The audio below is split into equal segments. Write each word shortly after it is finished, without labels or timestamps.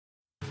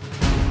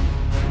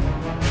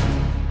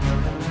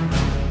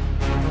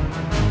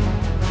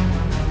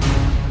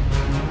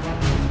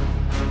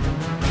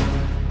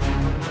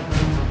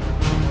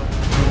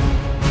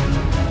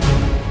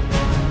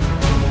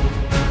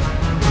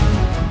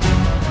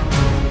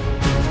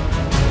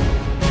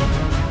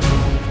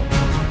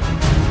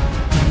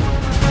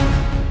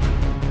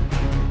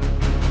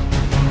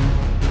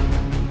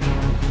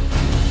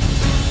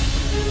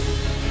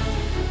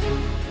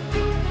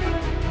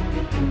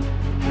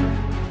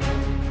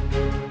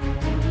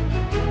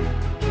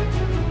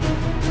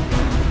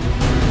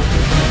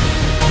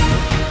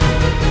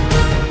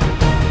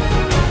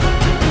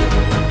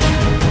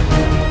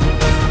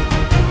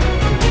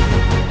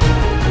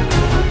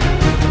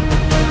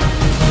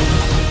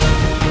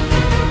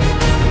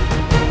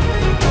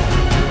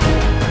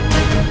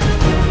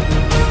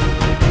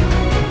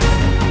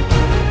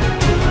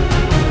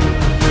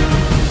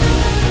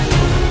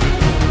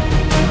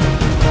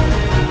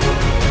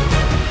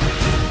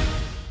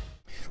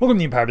Welcome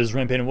to the Empire, this is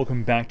Rampaned, and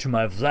welcome back to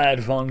my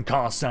Vlad von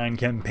Carstein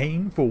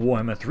campaign for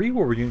Warhammer 3,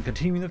 where we're going to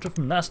continue the stuff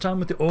from last time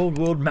with the old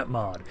world map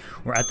mod.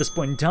 Where at this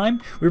point in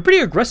time, we were pretty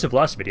aggressive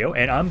last video,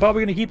 and I'm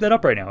probably going to keep that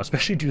up right now,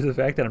 especially due to the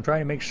fact that I'm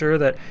trying to make sure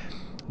that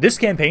this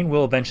campaign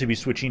will eventually be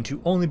switching to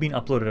only being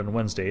uploaded on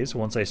Wednesdays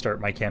once I start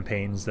my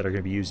campaigns that are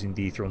going to be using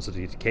the Thrones of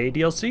Decay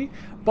DLC.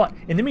 But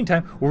in the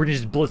meantime, we're going to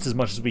just blitz as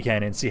much as we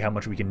can and see how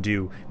much we can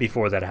do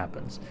before that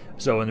happens.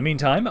 So in the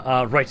meantime,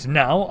 right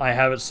now, I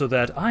have it so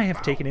that I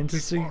have taken into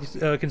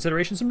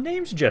consideration some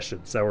name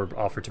suggestions that were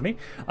offered to me.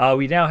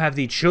 We now have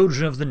the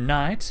Children of the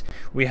Night.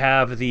 We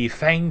have the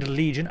Fanged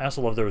Legion. I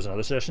also love there was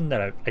another suggestion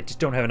that I just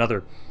don't have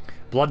another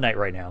Blood Knight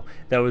right now.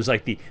 That was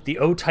like the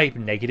O-type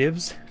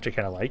negatives, which I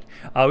kind of like.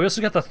 We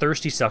also got the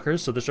Thirsty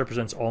Suckers, so this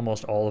represents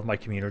almost all of my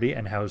community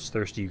and how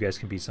thirsty you guys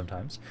can be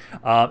sometimes.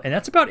 And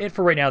that's about it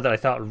for right now that I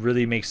thought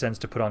really makes sense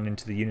to put on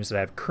into the units that I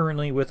have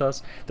currently with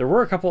us. There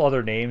were a couple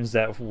other names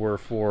that were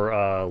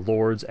for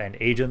lords and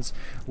agents,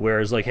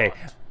 whereas like, hey,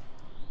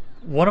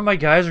 one of my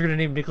guys are going to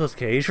name Nicolas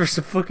Cage for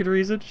some fucking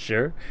reason,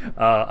 sure.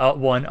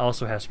 One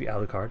also has to be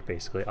Alucard,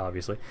 basically,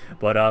 obviously.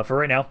 But for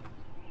right now,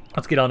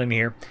 let's get on in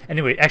here.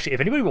 Anyway, actually,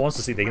 if anybody wants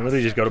to see, they can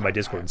literally just go to my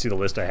Discord and see the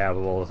list I have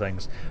of all the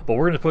things. But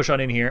we're going to push on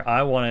in here.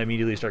 I want to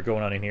immediately start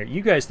going on in here.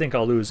 You guys think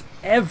I'll lose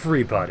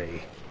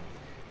everybody?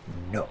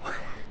 No.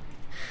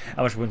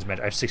 How much wins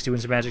magic? I have 60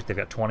 wins of magic. They've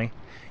got 20.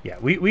 Yeah,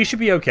 we should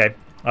be okay.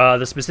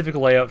 The specific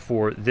layout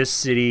for this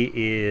city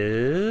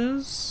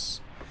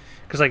is...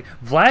 because, like,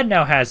 Vlad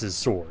now has his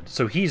sword,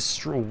 so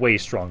he's way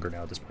stronger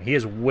now at this point. He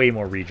has way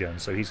more regen,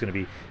 so he's going to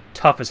be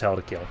tough as hell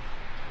to kill.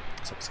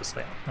 So what's this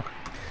layout? Okay.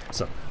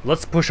 So,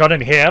 let's push on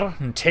in here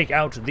and take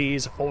out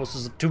these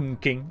forces of Tomb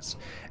Kings.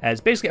 As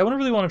basically, I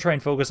really want to try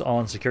and focus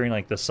on securing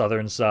like the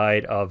southern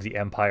side of the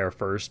Empire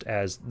first,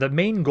 as the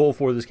main goal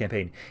for this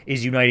campaign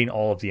is uniting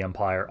all of the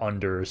Empire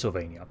under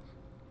Sylvania.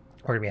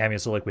 We're going to be having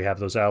it so like we have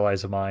those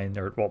allies of mine,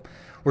 or, well,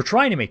 we're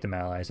trying to make them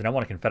allies, and I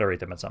want to confederate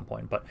them at some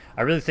point, but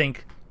I really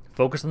think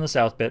focus on the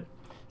south bit.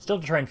 Still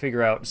to try and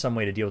figure out some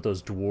way to deal with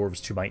those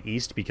dwarves to my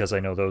east, because I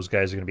know those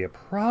guys are going to be a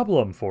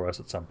problem for us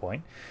at some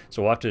point.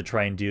 So we'll have to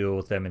try and deal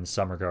with them in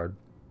some regard.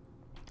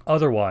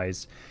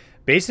 Otherwise,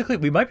 basically,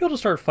 we might be able to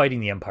start fighting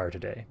the Empire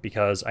today,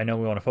 because I know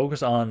we want to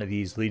focus on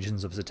these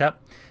legions of Zetep,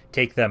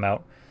 take them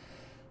out,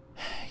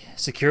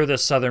 secure the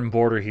southern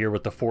border here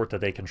with the fort that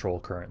they control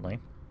currently.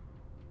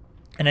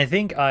 And I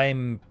think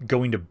I'm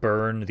going to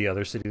burn the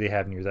other city they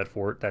have near that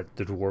fort that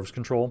the dwarves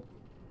control.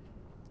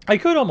 I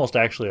could almost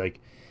actually,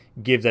 like,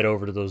 give that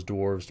over to those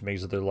dwarves to make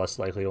sure they're less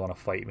likely to want to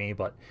fight me,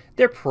 but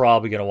they're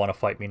probably going to want to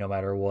fight me no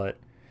matter what.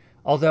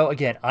 Although,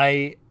 again,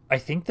 I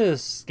think the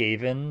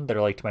Skaven that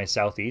are like to my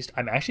southeast,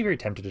 I'm actually very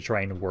tempted to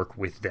try and work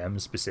with them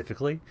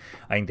specifically.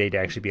 I think they'd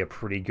actually be a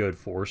pretty good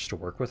force to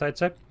work with, I'd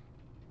say.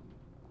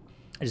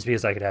 Just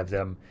because I could have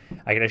them,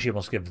 I could actually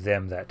almost give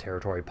them that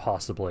territory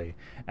possibly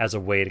as a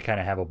way to kind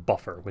of have a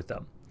buffer with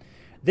them.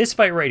 This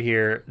fight right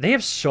here, they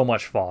have so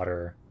much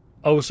fodder.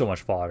 Oh, so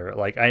much fodder.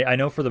 Like, I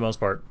know for the most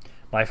part,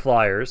 my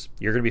flyers,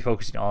 you're going to be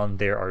focusing on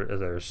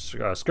their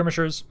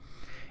skirmishers.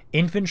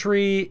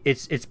 Infantry,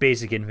 it's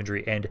basic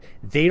infantry, and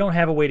they don't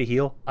have a way to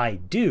heal. I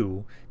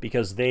do,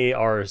 because they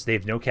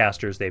have no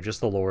casters, they have just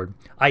the Lord.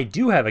 I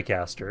do have a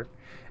caster,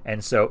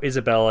 and so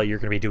Isabella, you're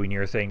going to be doing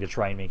your thing to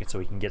try and make it so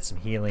we can get some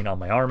healing on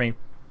my army.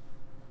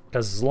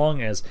 Because as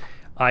long as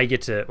I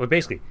get to, well,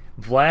 basically,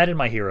 Vlad and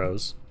my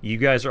heroes, you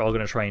guys are all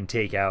going to try and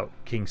take out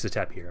King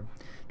Zetep here.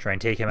 Try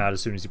and take him out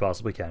as soon as you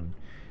possibly can.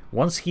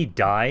 Once he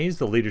dies,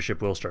 the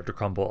leadership will start to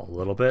crumble a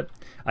little bit.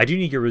 I do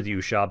need to get rid of the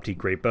Ushabti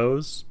Great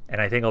Bows,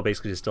 and I think I'll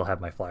basically just still have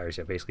my flyers.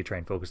 Yeah, basically try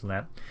and focus on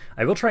that.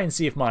 I will try and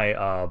see if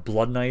my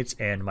Blood Knights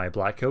and my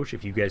Black Coach,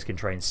 if you guys can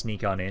try and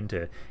sneak on in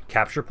to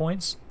capture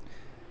points.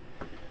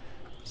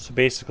 So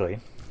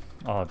basically,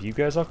 I'll have you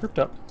guys all grouped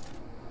up.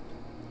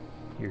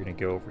 You're going to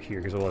go over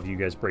here, because I'll have you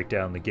guys break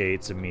down the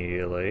gates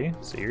immediately.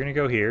 So you're going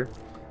to go here.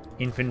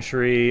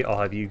 Infantry,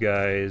 I'll have you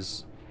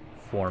guys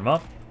form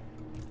up.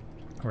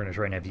 We're going to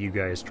try and have you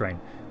guys try and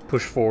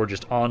push forward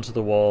just onto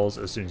the walls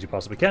as soon as you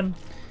possibly can.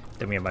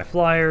 Then we have my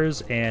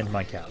flyers and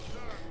my cav.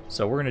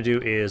 So what we're going to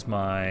do is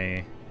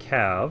my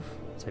cav.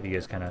 Let's have you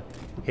guys kind of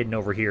hidden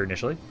over here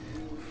initially.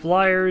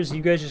 Flyers,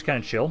 you guys just kind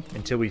of chill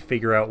until we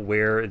figure out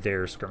where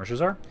their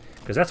skirmishers are.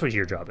 Because that's what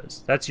your job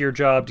is. That's your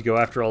job, to go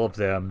after all of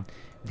them.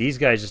 These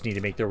guys just need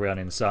to make their way on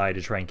inside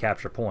to try and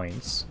capture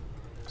points.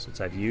 So let's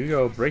have you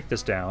go break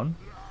this down.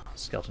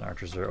 Skeleton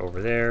archers are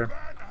over there.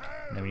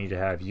 And then we need to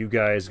have you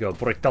guys go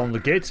break down the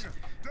gate.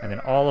 And then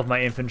all of my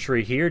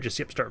infantry here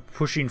just start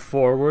pushing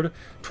forward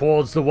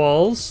towards the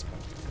walls.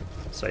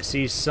 So I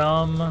see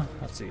some...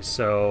 let's see.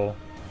 So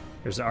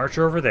there's an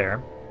archer over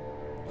there.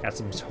 Got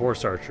some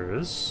horse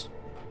archers.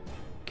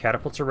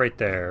 Catapults are right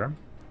there.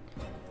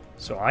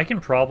 So I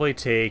can probably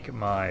take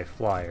my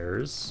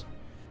flyers.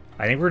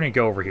 I think we're going to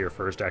go over here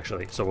first,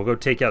 actually. So we'll go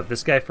take out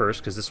this guy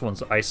first, because this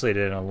one's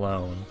isolated and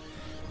alone.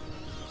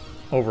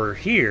 Over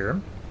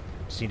here...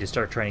 just need to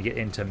start trying to get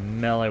into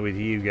melee with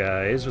you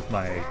guys with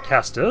my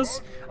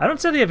casters. I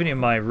don't say they have any of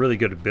my really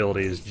good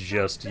abilities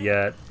just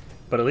yet.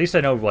 But at least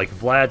I know, like,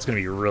 Vlad's going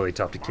to be really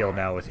tough to kill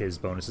now with his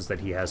bonuses that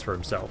he has for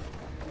himself.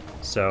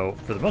 So,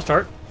 for the most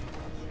part,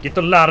 get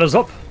the ladders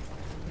up.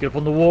 Get up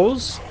on the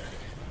walls.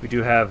 We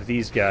do have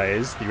these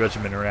guys, the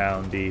regiment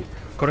around the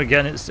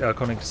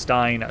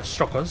Koenigstein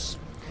Stalkers.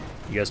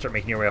 You guys start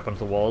making your way up onto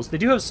the walls. They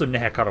do have some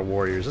Nehekata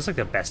warriors. That's like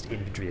the best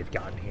infantry they've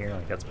gotten here.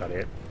 Like, that's about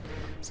it.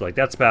 So, like,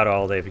 that's about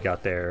all they've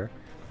got there.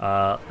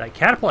 That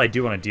catapult I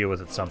do want to deal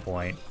with at some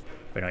point.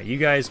 But no, you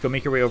guys go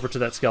make your way over to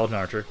that skeleton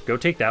archer. Go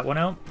take that one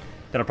out.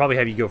 Then I'll probably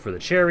have you go for the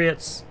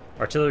chariots.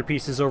 Artillery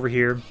pieces over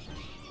here.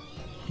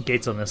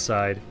 Gates on this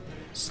side.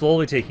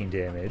 Slowly taking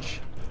damage.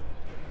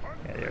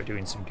 Yeah, they're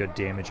doing some good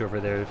damage over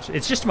there.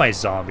 It's just my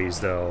zombies,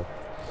 though.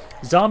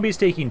 Zombies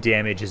taking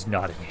damage is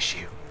not an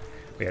issue.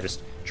 But yeah,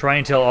 just try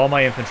and tell all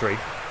my infantry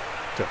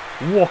to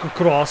walk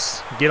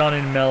across, get on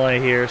in melee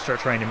here,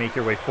 start trying to make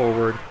your way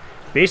forward.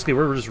 Basically,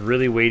 we're just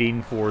really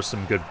waiting for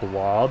some good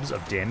blobs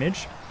of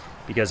damage.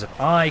 Because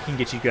if I can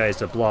get you guys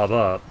to blob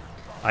up,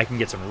 I can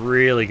get some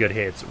really good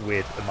hits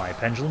with my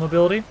pendulum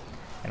ability.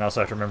 And also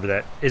have to remember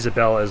that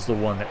Isabella is the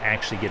one that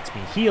actually gets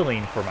me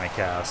healing for my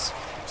casts.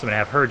 So I'm going to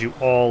have her do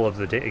all of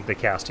the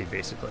casting,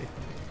 basically.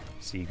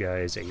 So you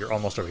guys, you're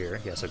almost over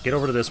here. Yeah, so get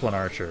over to this one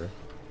archer.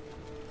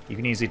 You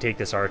can easily take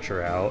this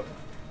archer out.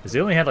 Because they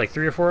only had like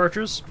 3 or 4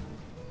 archers.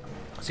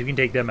 So you can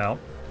take them out.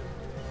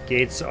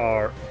 Gates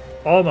are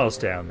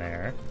almost down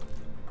there.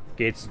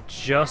 Gates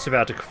just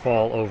about to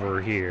fall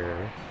over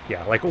here.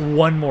 Yeah, like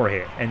one more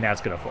hit, and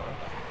that's going to fall.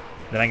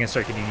 Then I can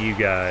start getting you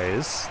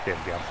guys. There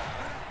we go.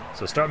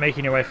 So start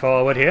making your way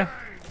forward here.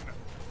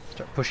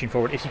 Start pushing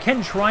forward. If you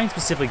can, try and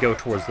specifically go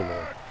towards the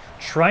Lord.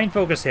 Try and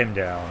focus him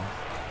down,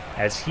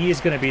 as he is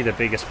going to be the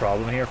biggest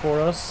problem here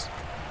for us.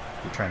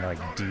 We're trying to like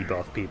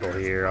debuff people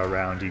here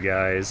around you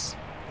guys.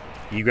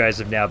 You guys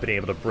have now been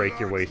able to break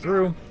your way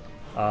through.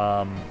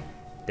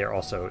 They're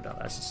also... No,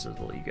 that's just a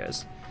little you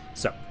guys.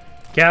 So,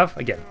 Cav,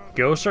 again,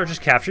 go start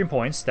just capturing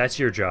points. That's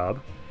your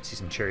job. See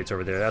some chariots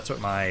over there. That's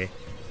what my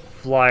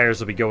flyers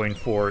will be going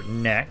for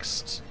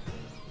next.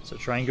 So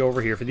try and go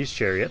over here for these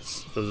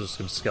chariots. Those are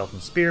some skeleton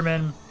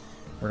spearmen.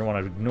 We're going to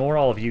want to ignore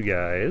all of you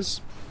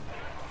guys.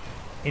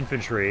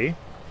 Infantry.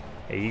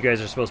 Hey, you guys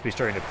are supposed to be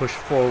starting to push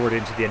forward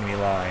into the enemy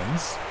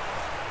lines.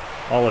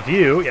 All of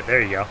you, yeah,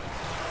 there you go.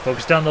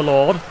 Focus down the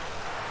Lord.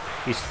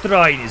 He's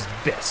trying his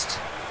best.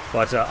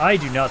 But I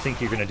do not think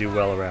you're going to do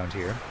well around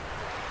here.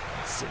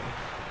 Let's see.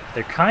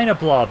 They're kind of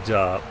blobbed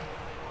up.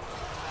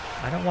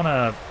 I don't want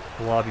to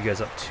blob you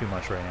guys up too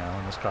much right now.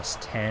 And this costs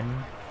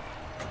 10.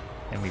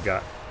 And we've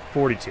got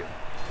 42.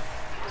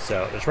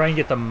 So to try and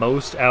get the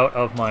most out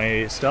of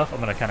my stuff, I'm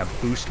going to kind of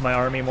boost my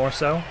army more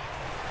so.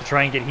 To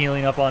try and get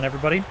healing up on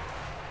everybody.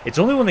 It's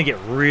only when they get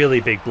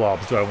really big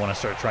blobs do I want to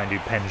start trying to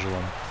do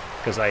pendulum.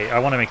 Because I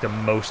want to make the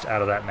most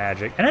out of that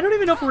magic. And I don't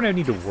even know if we're going to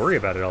need to worry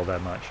about it all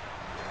that much.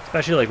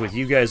 Especially like with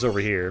you guys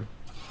over here.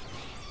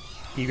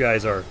 You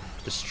guys are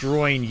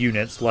destroying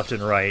units left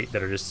and right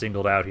that are just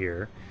singled out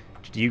here.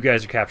 You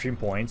guys are capturing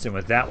points, and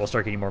with that we'll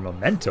start getting more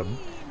momentum.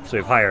 So we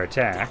have higher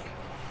attack.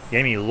 The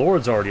enemy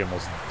Lord's already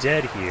almost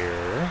dead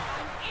here.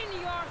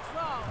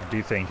 I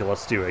do think,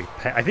 let's do it.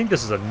 I think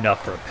this is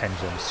enough for a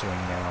pendulum swing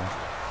now.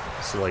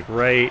 So like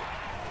right,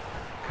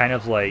 kind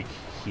of like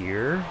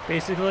here,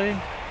 basically.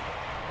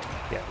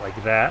 Yeah,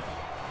 like that.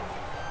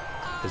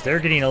 Because they're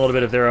getting a little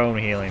bit of their own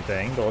healing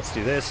thing. But let's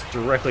do this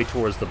directly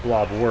towards the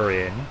blob we're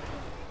in.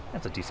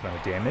 That's a decent amount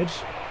of damage.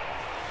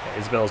 Yeah,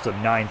 Isabella's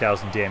done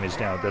 9,000 damage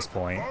now at this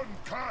point.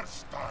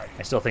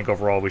 I still think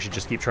overall we should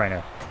just keep trying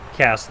to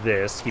cast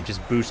this. Keep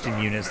just boosting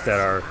units that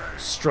are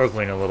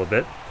struggling a little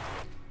bit.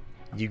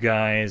 You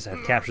guys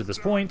have captured this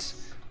point.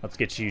 Let's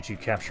get you to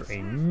capture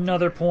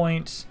another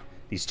point.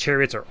 These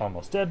chariots are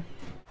almost dead.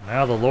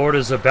 Now the Lord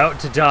is about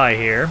to die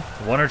here.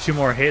 1 or 2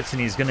 more hits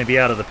and he's going to be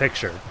out of the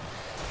picture.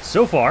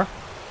 So far,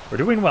 we're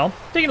doing well.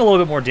 Taking a little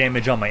bit more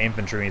damage on my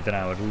infantry than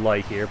I would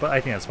like here, but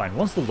I think that's fine.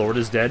 Once the Lord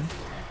is dead,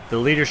 the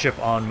leadership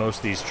on most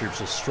of these troops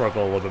will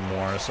struggle a little bit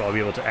more, so I'll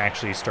be able to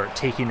actually start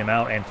taking them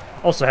out and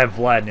also have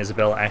Vlad and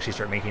Isabella actually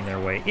start making their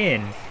way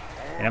in.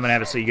 And I'm going to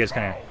have it so you guys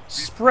kind of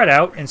spread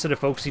out instead of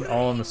focusing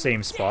all in the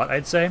same spot,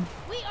 I'd say.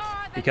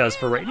 Because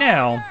for right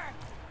now,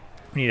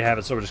 we need to have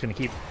it so we're just going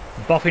to keep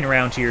buffing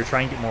around here,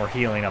 try and get more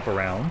healing up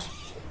around.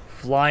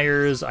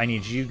 Flyers, I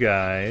need you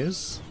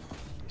guys.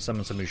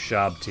 Summon some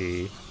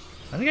Ushabti.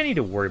 I think I need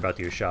to worry about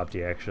the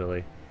Ushabti,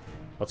 actually.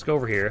 Let's go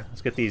over here.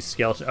 Let's get these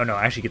skeletons. Oh, no,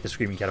 actually get the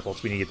Screaming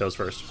Catapults. We need to get those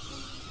first.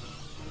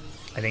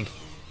 I think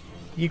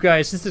you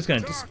guys, since it's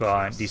going to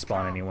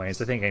despawn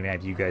anyways, I think I can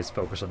have you guys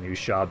focus on the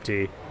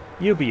Ushabti.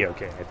 You'll be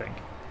okay, I think.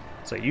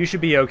 So you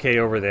should be okay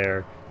over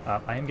there.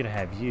 I am going to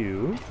have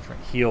you try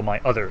and heal my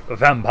other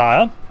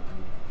vampire.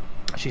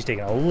 She's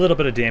taking a little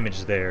bit of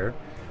damage there.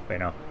 Wait,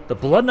 no. The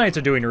Blood Knights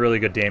are doing really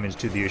good damage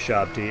to the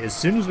Ushabti. As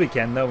soon as we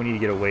can, though, we need to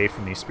get away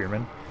from these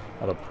spearmen.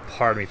 Although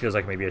part of me feels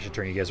like maybe I should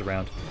turn you guys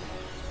around.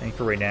 I think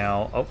for right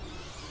now... Oh.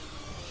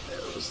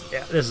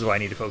 Yeah, this is why I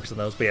need to focus on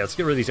those. But yeah, let's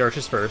get rid of these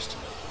archers first.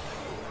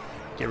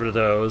 Get rid of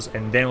those,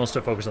 and then we'll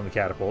start focusing on the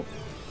catapult.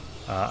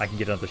 I can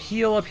get another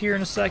heal up here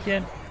in a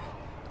second.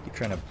 Keep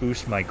trying to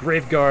boost my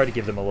Grave Guard to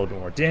give them a little bit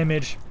more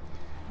damage.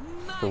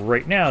 For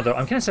right now, though,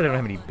 I'm kind of sad I don't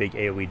have any big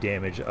AoE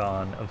damage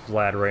on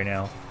Vlad right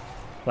now.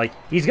 Like,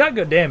 he's got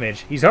good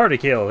damage. He's hard to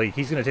kill. Like,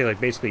 he's going to take, like,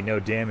 basically no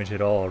damage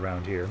at all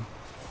around here.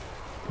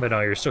 But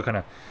no, you're still kind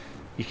of...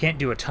 You can't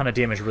do a ton of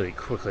damage really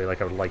quickly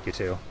like I would like you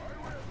to.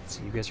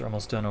 So you guys are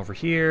almost done over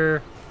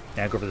here.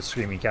 Now go for the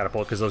Screaming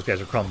Catapult, because those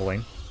guys are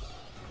crumbling.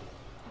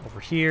 Over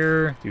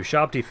here, do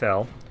Shabti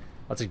fell.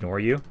 Let's ignore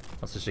you.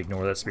 Let's just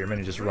ignore that Spearman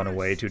and just run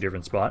away to a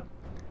different spot.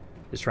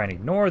 Just try and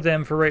ignore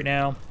them for right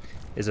now.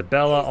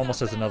 Isabella almost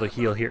has another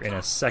heal here in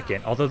a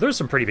second. Although there's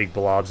some pretty big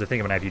blobs. I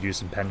think I'm going to have you do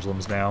some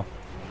pendulums now.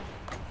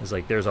 It's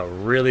like there's a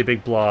really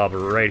big blob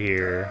right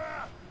here.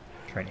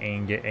 Try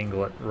and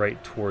angle it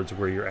right towards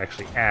where you're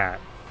actually at.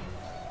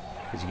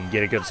 Because you can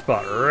get a good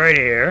spot right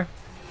here.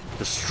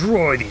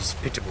 Destroy these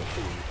pitiable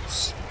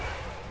fools.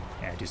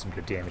 Yeah, do some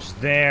good damage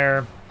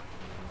there.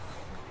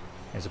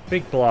 There's a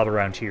big blob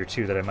around here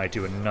too that I might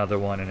do another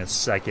one in a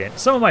second.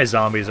 Some of my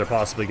zombies are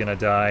possibly going to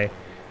die.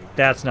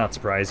 That's not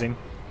surprising.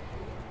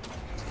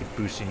 Let's keep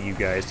boosting you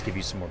guys to give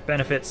you some more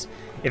benefits.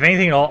 If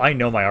anything at all, I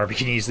know my army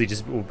can easily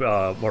just,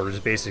 or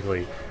just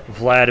basically,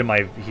 Vlad and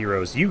my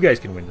heroes, you guys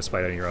can win this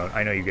fight on your own.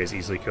 I know you guys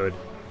easily could.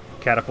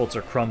 Catapults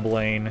are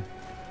crumbling.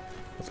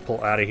 Let's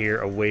pull out of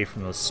here, away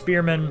from those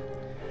spearmen.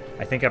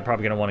 I think I'm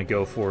probably going to want to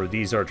go for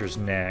these archers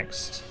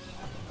next.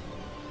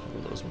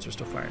 Oh, those ones are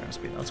still firing on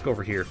speed. Let's go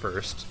over here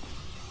first.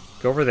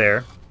 Go over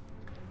there.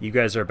 You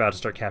guys are about to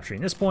start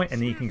capturing this point,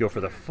 and then you can go for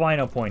the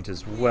final point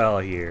as well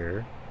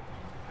here.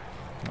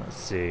 Let's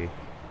see.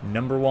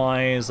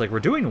 Number-wise, like, we're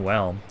doing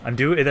well.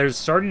 They're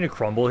starting to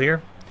crumble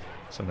here.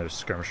 Some of those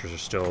skirmishers are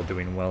still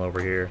doing well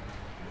over here.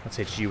 Let's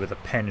hit you with a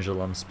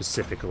pendulum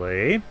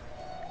specifically.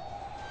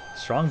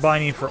 Strong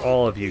binding for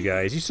all of you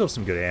guys. You still have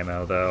some good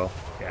ammo, though.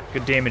 Yeah,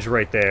 good damage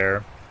right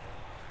there.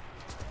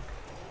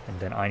 And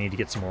then I need to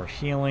get some more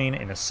healing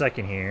in a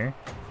second here.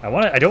 I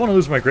don't want to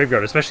lose my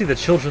graveyard, especially the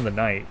Children of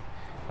the Night.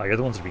 Oh, you're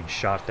the ones that are being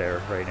shot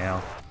there right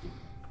now.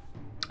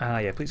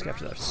 Yeah, please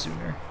capture that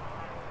sooner.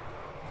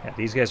 Yeah,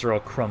 these guys are all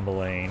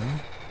crumbling.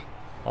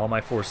 All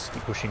my forces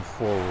keep pushing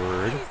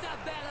forward.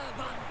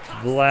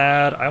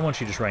 Vlad, I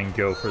want you to try and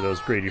go for those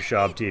Greater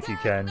Shabti if you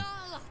can.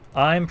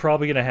 I'm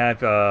probably going to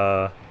have,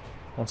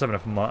 once I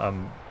have enough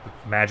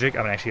magic,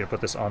 I'm actually going to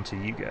put this onto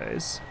you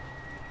guys.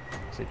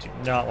 So I do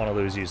not want to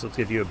lose you, so let's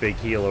give you a big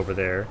heal over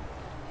there.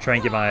 Try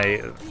and get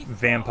my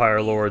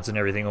vampire lords and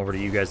everything over to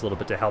you guys a little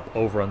bit to help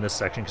over on this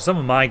section, because some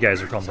of my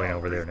guys are crumbling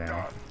over there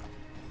now.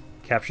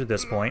 Capture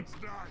this point.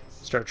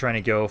 Start trying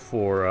to go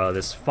for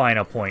this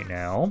final point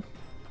now.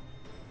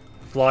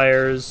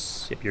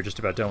 Flyers. Yep, you're just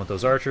about done with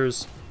those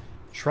archers.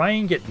 Try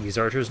and get these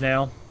archers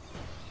now.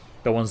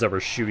 The ones that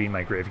were shooting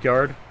my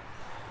graveyard.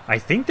 I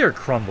think they're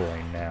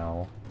crumbling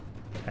now.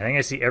 I think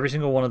I see every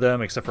single one of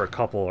them, except for a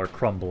couple, are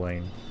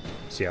crumbling.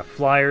 So yeah,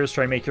 flyers,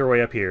 try and make your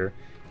way up here.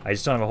 I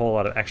just don't have a whole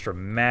lot of extra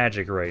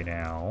magic right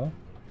now.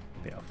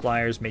 You know,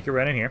 flyers, make your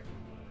way in here.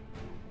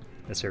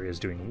 This area is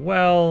doing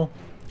well.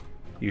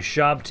 You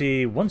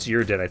Shabti, once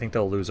you're dead, I think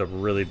they'll lose a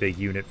really big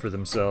unit for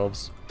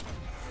themselves.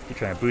 Keep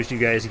trying to boost you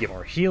guys to get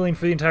more healing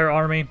for the entire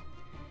army.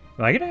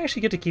 Am I going to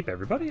actually get to keep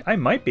everybody? I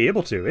might be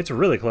able to. It's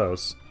really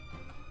close.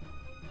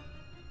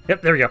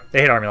 Yep, there we go.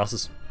 They hit army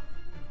losses.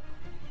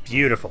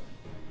 Beautiful.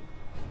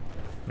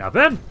 Not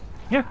bad.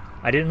 Yeah,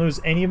 I didn't lose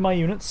any of my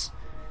units.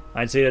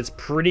 I'd say that's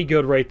pretty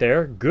good right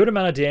there. Good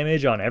amount of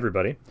damage on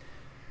everybody.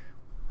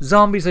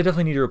 Zombies, I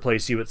definitely need to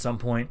replace you at some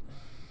point.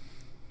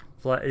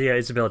 Yeah,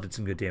 Isabella did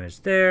some good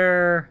damage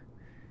there.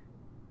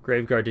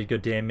 Graveguard did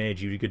good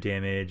damage. You did good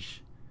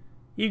damage.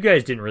 You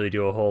guys didn't really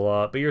do a whole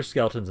lot, but you're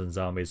skeletons and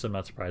zombies, so I'm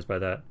not surprised by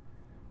that.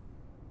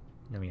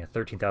 Then we got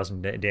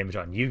 13,000 damage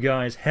on you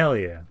guys. Hell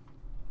yeah.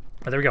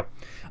 Oh, there we go.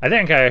 I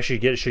think I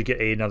actually should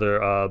get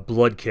another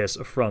blood kiss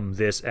from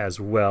this as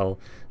well,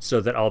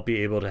 so that I'll be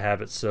able to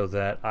have it so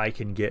that I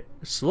can get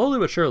slowly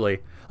but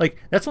surely.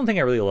 Like, that's one thing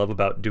I really love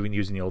about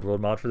using the old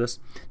world mod for this.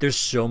 There's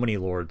so many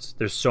lords.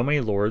 There's so many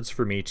lords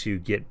for me to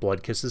get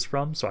blood kisses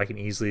from, so I can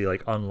easily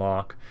like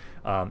unlock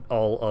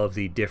all of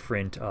the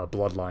different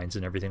bloodlines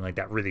and everything like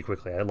that really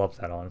quickly. I love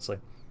that, honestly.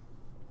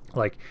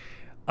 Like,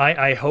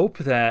 I hope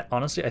that,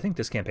 honestly, I think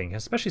this campaign,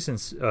 especially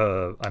since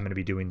I'm going to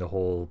be doing the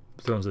whole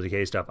Thrones of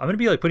Decay stuff, I'm going to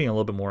be like putting a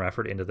little bit more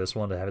effort into this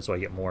one to have it so I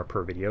get more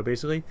per video,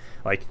 basically.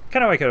 Like,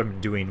 kind of like I'm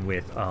doing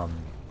with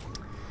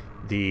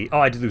the... Oh,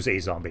 I did lose a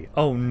zombie.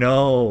 Oh,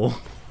 no!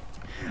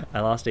 I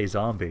lost a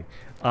zombie.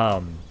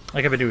 Like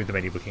I've been doing with the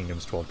Medieval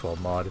Kingdoms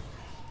 1212 mod.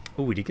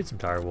 Oh, we did get some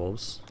Tire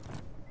Wolves.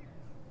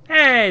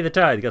 Hey, the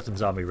Tide! Got some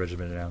zombie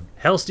regiment down.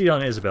 Hellsteed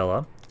on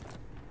Isabella.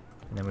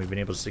 And then we've been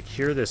able to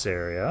secure this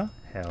area.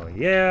 Hell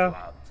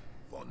yeah.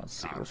 Let's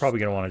see, we're probably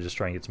going to want to just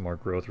try and get some more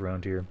growth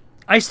around here.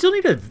 I still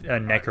need a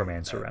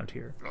necromancer around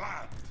here.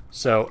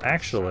 So,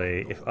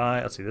 actually, if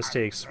I... Let's see, this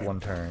takes one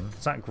turn.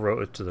 It's not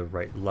grow to the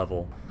right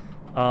level.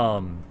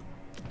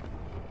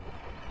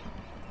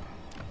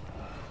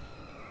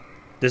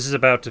 This is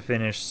about to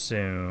finish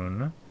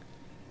soon.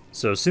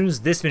 So, as soon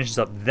as this finishes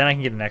up, then I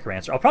can get a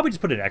necromancer. I'll probably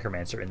just put a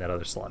necromancer in that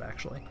other slot,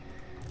 actually.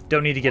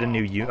 Don't need to get a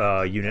new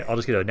unit. I'll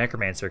just get a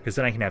necromancer, because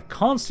then I can have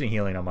constant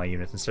healing on my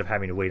units instead of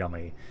having to wait on my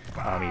me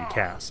to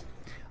cast.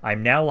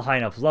 I'm now a high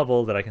enough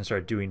level that I can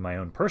start doing my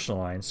own personal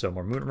lines, so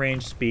more movement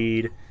range,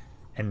 speed,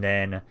 and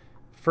then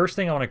first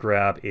thing I want to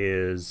grab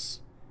is...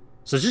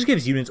 So it just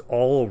gives units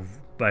all of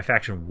my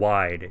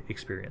faction-wide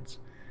experience.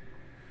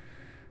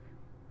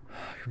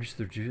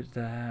 Do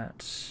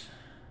that.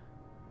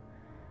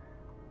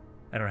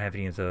 I don't have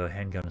any of the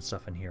handgun and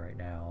stuff in here right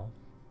now.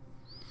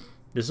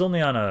 This is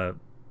only on a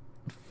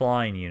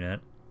flying unit.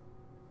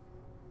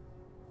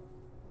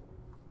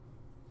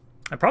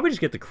 I'd probably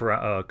just get the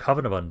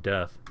Covenant of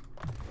Undeath.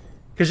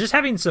 Because just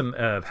having some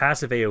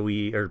passive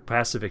AoE or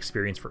passive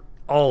experience for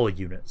all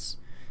units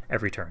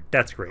every turn,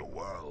 that's great.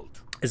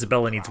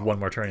 Isabella needs one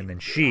more turn, and then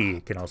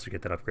she can also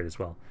get that upgrade as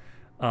well.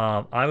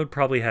 I would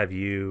probably have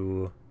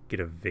you get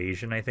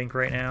Evasion, I think,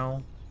 right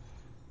now.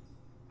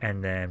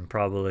 And then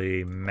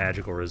probably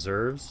Magical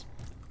Reserves.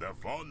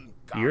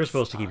 You're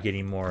supposed to keep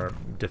getting more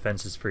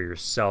defenses for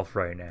yourself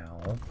right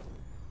now.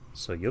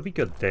 So you'll be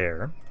good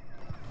there.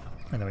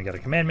 And then we got a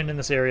commandment in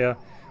this area,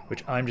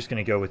 which I'm just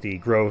going to go with the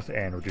growth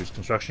and reduced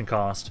construction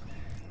cost.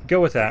 Go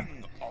with that.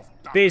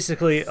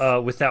 Basically,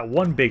 with that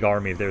one big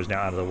army of theirs now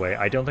out of the way,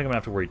 I don't think I'm going to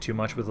have to worry too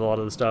much with a lot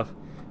of the stuff.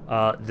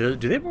 Do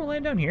they have more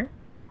land down here?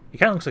 It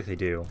kind of looks like they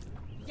do.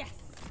 Yes,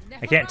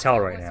 I can't tell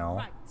right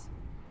now.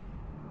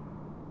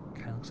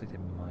 Kind of looks like they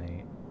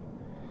might.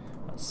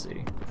 Let's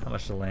see. How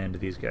much land do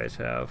these guys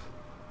have?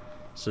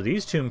 So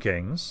these Tomb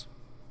Kings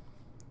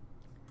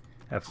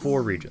have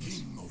 4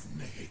 regions.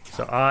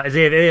 So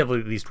they have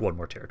at least one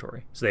more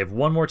territory. So they have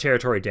one more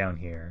territory down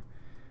here.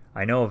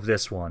 I know of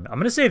this one. I'm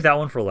going to save that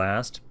one for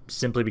last,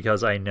 simply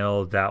because I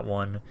know that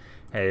one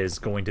is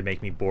going to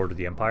make me bored with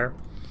the Empire.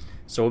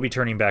 So we'll be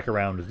turning back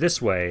around this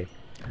way.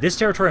 This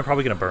territory I'm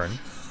probably going to burn.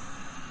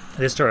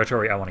 This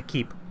territory I want to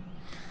keep.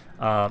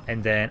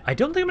 And then I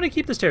don't think I'm going to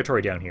keep this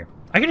territory down here.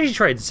 I can actually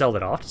try and sell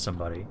that off to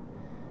somebody.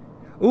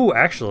 Ooh,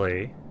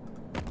 actually.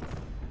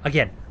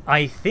 Again,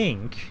 I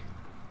think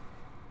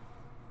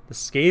the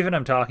Skaven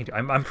I'm talking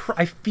to,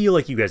 I feel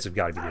like you guys have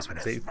got to be this one.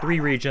 Say 3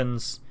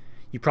 regions.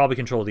 You probably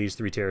control these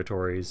 3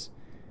 territories.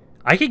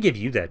 I could give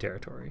you that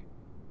territory.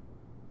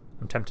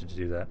 I'm tempted to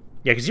do that.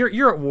 Yeah, because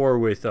you're at war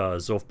with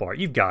Zulfbar.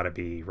 You've got to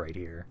be right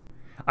here.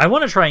 I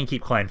want to try and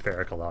keep Clan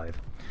Ferric alive.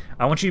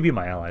 I want you to be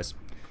my allies.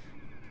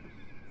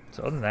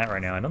 So other than that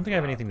right now, I don't think I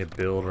have anything to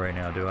build right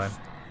now, do I?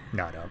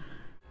 No, I don't.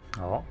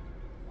 Oh,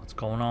 what's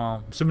going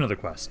on? Assume another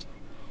quest.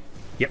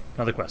 Yep,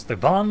 another quest. The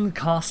von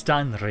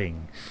Carstein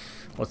Ring.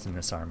 What's in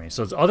this army?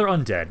 So it's other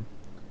undead.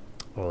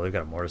 Oh, they've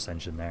got a mortis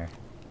engine there.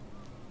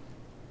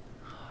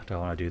 Do I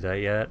want to do that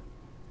yet?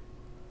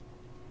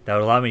 That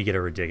would allow me to get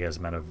a ridiculous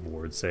amount of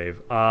ward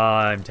save.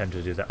 I'm tempted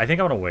to do that. I think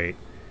I want to wait.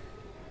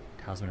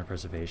 Talisman of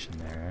Preservation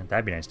there.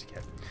 That'd be nice to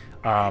get.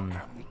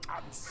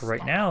 For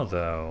right now,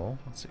 though,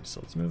 let's see.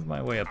 So let's move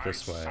my way up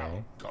this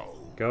way.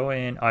 Go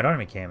in. Oh, I don't have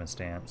a Encampment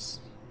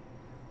Stance.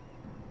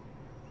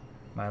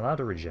 Am I allowed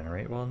to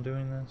regenerate while I'm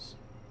doing this?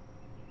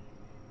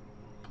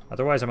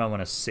 Otherwise, I might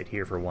want to sit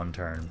here for 1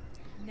 turn.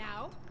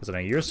 Because I know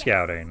you're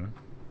scouting.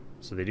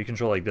 So they do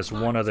control like this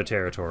one other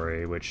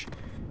territory, which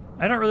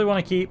I don't really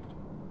want to keep.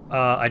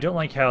 I don't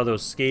like how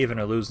those Skaven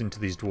are losing to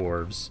these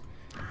dwarves.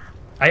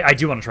 I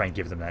do want to try and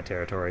give them that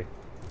territory.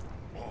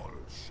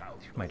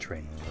 My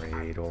train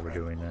raid while we're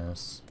doing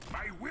this.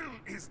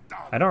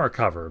 I don't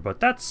recover, but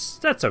that's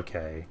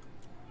okay.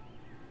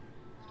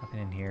 Nothing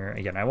in here.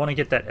 Again, I want to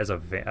get that as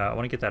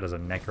a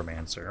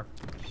necromancer.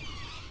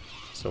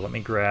 So let me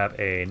grab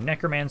a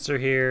necromancer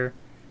here,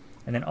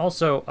 and then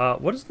also,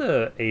 what is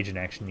the agent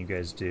action you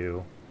guys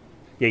do?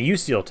 Yeah, you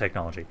steal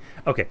technology.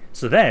 Okay,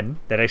 so then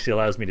that actually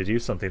allows me to do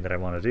something that I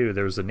want to do.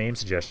 There was a name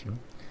suggestion,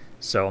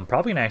 so I'm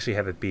probably gonna actually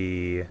have it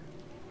be.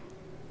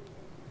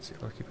 Let's see,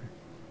 Lord Keeper.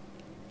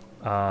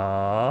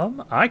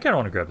 I kind of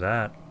want to grab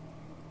that.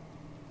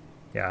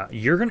 Yeah,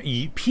 you're gonna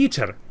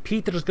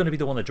Peter's gonna be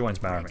the one that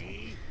joins my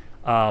army.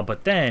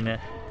 But then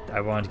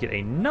I wanted to get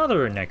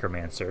another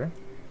necromancer,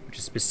 which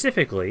is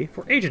specifically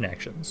for agent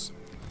actions,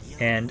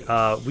 and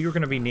we were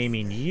gonna be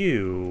naming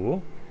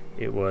you.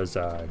 It was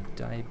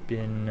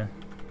Daemons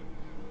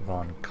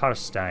von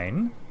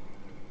Carstein.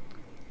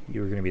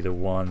 You were going to be the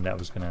one that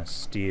was going to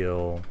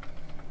steal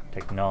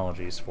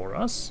technologies for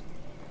us.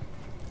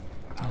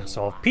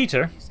 So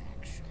Peter,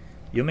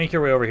 you'll make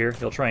your way over here.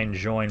 You'll try and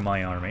join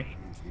my army.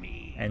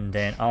 And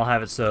then I'll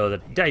have it so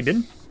that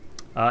Daemon,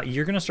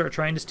 you're going to start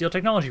trying to steal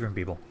technology from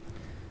people.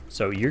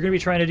 So you're going to be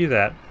trying to do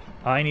that.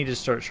 I need to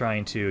start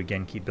trying to,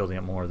 again, keep building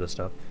up more of this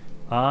stuff.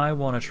 I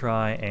want to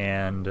try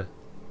and...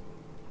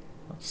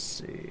 Let's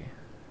see.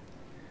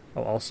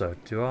 Oh, also,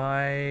 do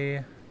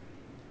I...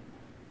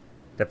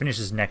 That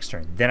finishes next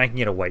turn. Then I can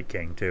get a White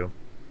King, too.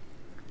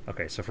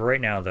 Okay, so for right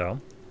now,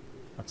 though...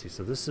 Let's see,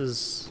 so this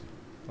is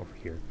over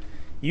here.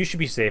 You should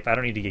be safe. I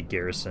don't need to get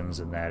garrisons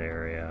in that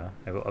area.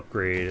 I will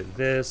upgrade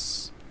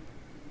this.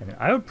 And then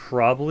I would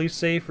probably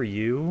say for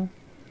you...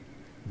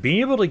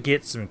 Being able to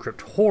get some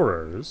Crypt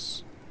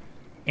Horrors...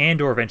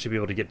 And or eventually be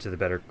able to get to the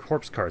better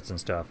corpse carts and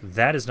stuff.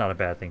 That is not a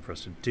bad thing for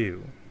us to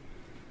do.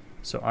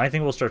 So I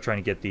think we'll start trying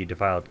to get the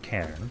Defiled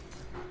Cairn.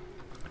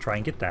 Try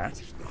and get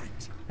that.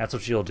 That's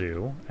what she'll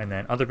do. And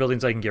then other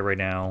buildings I can get right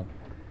now.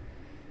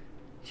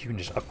 You can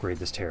just upgrade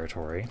this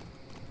territory.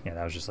 Yeah,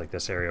 that was just like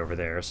this area over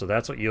there. So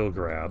that's what you'll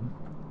grab.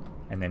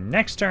 And then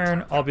next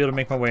turn, I'll be able to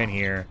make my way in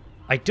here.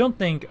 I don't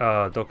think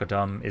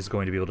Dok-a-Dum is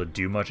going to be able to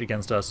do much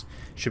against us.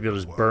 Should be able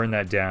to just burn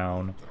that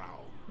down.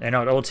 And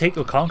we'll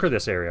conquer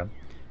this area.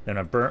 Then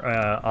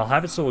I'll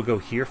have it so we'll go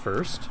here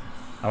first.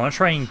 I want to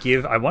try and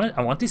give... I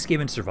want these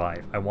Skaven to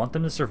survive. I want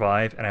them to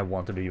survive, and I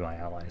want them to be my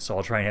allies. So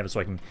I'll try and have it so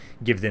I can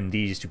give them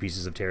these 2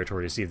 pieces of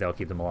territory to see if that'll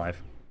keep them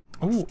alive.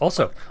 Ooh,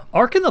 also,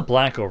 Ark in the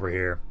Black over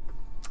here.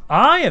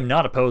 I am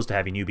not opposed to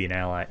having you be an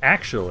ally.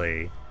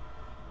 Actually,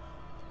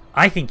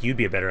 I think you'd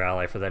be a better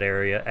ally for that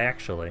area,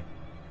 actually.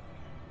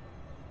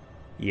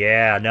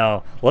 Yeah,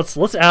 no. Let's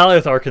ally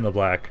with Ark in the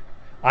Black.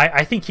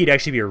 I think he'd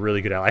actually be a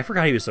really good ally. I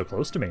forgot he was so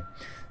close to me.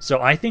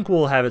 So I think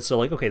we'll have it so,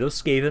 like, okay,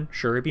 those Skaven,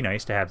 sure, it'd be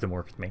nice to have them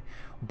work with me.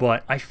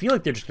 But I feel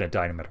like they're just going to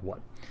die no matter what.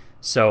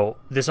 So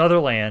this other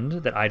land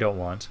that I don't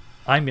want,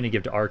 I'm going to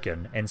give to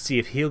Arkin and see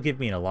if he'll give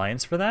me an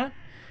alliance for that.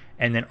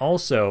 And then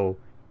also,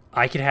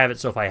 I could have it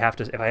so if I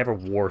have a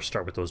war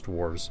start with those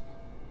dwarves,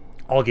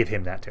 I'll give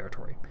him that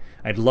territory.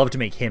 I'd love to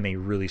make him a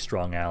really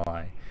strong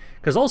ally.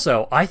 Because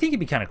also, I think it'd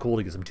be kind of cool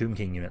to get some Tomb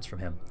King units from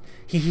him.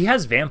 He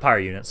has vampire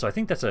units, so I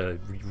think that's a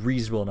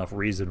reasonable enough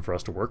reason for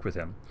us to work with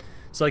him.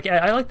 So like,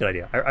 I like that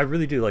idea. I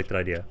really do like that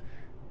idea.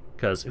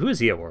 Because who is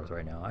he at war with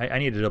right now? I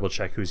need to double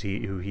check who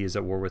he is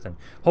at war with, and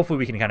hopefully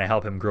we can kind of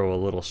help him grow a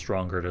little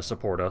stronger to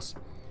support us.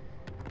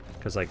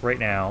 Because like right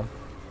now,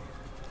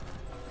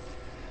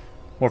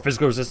 more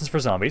physical resistance for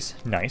zombies.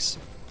 Nice.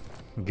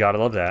 Gotta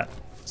love that.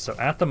 So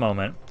at the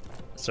moment,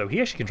 so he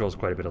actually controls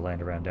quite a bit of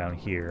land around down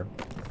here.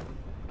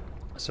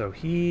 So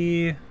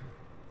he's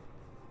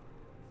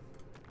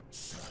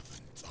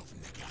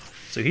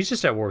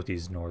just at war with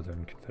these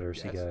Northern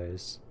Confederacy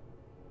guys.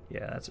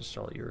 Yeah, that's just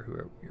all you're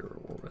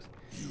at war with.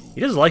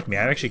 He doesn't like me.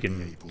 I actually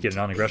can get a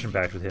non-aggression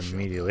pact with him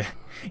immediately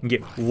and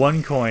get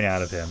 1 coin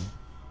out of him.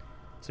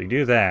 So you can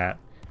do that,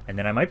 and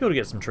then I might be able to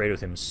get some trade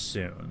with him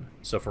soon.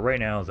 So for right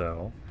now,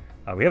 though,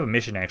 we have a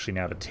mission actually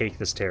now to take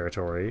this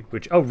territory.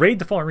 Which raid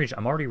the Fallen Region.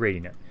 I'm already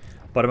raiding it,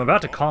 but I'm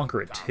about to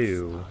conquer it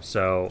too.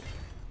 So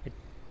it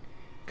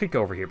could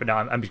go over here, but no,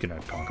 I'm just gonna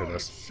conquer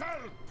this.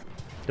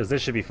 Because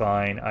this should be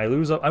fine. I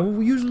lose one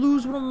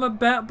of my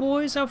bat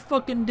boys? How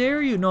fucking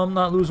dare you? No, I'm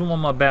not losing one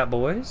of my bat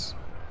boys.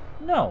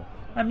 No,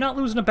 I'm not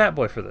losing a bat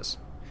boy for this.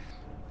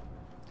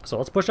 So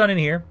let's push on in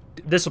here.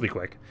 This will be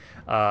quick.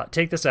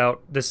 Take this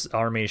out. This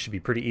army should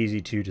be pretty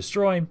easy to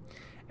destroy.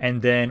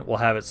 And then we'll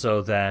have it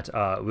so that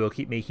we'll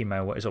keep making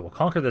my way. So we'll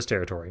conquer this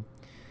territory.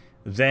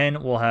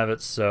 Then we'll have it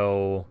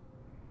so...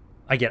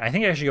 Again, I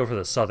think I should go for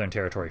the southern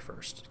territory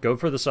first. Go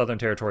for the southern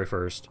territory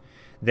first.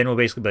 Then we'll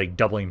basically be like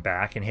doubling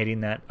back and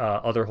hitting that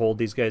other hold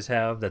these guys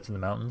have that's in the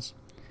mountains.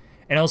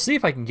 And I'll see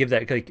if I can give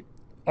that... Like,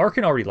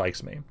 Arkin already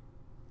likes me.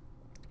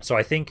 So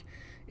I think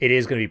it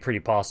is going to be pretty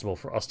possible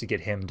for us to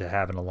get him to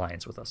have an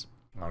alliance with us.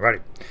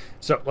 Alrighty.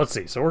 So, let's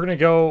see. So what we're going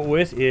to go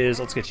with is...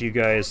 Let's get you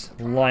guys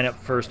line up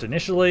first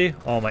initially.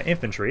 All my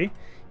infantry.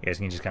 You guys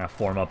can just kind of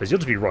form up as you'll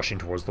just be rushing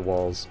towards the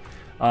walls.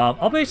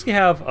 I'll basically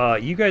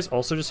have you guys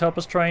also just help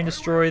us try and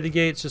destroy the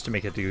gates just to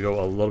make it to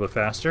go a little bit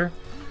faster.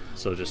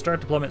 So just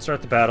start deployment,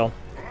 start the battle.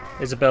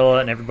 Isabella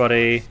and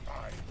everybody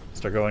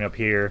start going up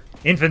here.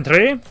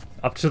 Infantry,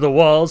 up to the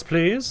walls,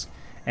 please.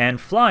 And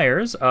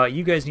flyers,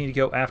 you guys need to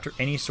go after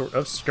any sort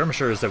of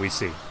skirmishers that we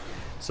see.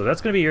 So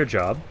that's going to be your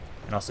job.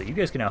 And also, you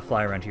guys can now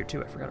fly around here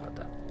too. I forgot about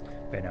that.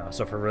 Okay, now,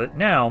 so for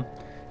now,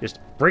 just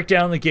break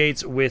down the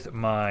gates with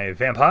my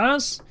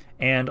vampires.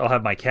 And I'll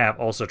have my cap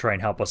also try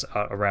and help us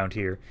out around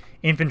here.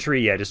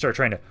 Infantry, yeah, just start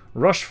trying to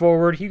rush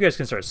forward. You guys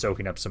can start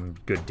soaking up some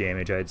good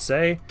damage, I'd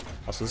say.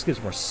 Also, this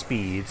gives more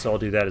speed, so I'll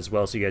do that as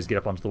well so you guys get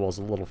up onto the walls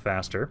a little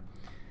faster.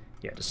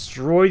 Yeah,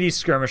 destroy these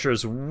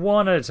skirmishers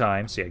one at a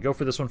time. So yeah, go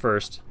for this one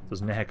first.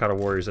 Those Nehekata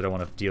warriors that I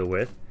want to deal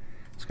with.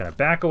 Just kind of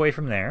back away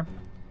from there.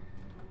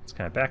 Just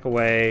kind of back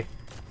away.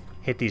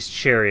 Hit these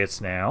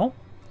chariots now.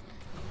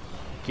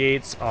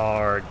 Gates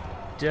are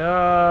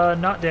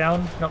not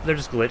down. Nope, they're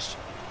just glitched.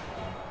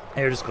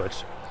 They're just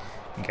glitched.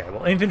 Okay,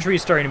 well, infantry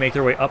is starting to make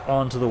their way up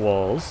onto the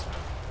walls.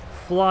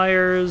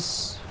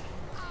 Flyers.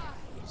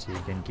 So you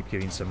can keep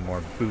getting some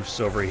more boosts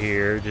over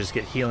here. Just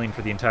get healing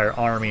for the entire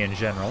army in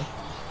general.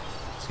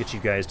 Let's get you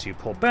guys to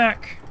pull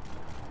back.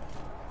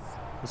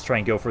 Let's try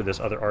and go for this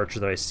other archer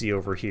that I see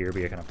over here. But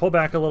you're going to pull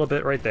back a little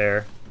bit right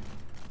there.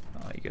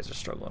 Oh, you guys are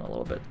struggling a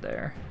little bit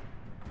there.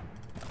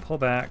 Pull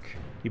back.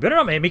 You better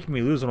not make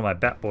me lose one of my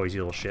bat boys,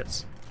 you little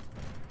shits.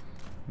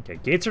 Okay,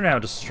 gates are now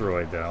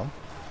destroyed, though.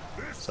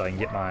 So I can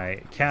get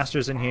my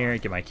casters in here,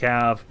 get my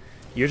cav.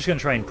 You're just going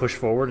to try and push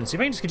forward and see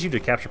if I can just get you to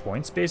capture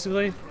points,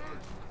 basically.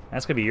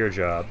 That's going to be your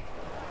job.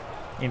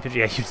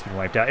 Infantry, yeah, you've just been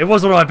wiped out. It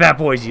was one of my bat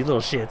boys, you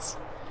little shits.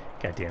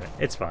 God damn it.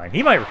 It's fine.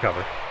 He might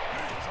recover.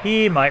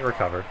 He might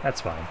recover.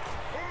 That's fine.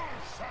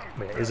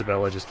 But yeah,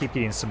 Isabella, just keep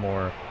getting some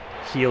more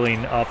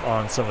healing up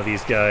on some of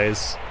these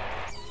guys.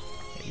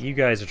 You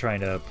guys are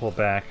trying to pull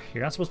back.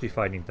 You're not supposed to be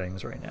fighting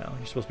things right now.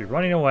 You're supposed to be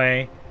running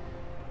away.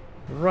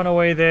 Run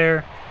away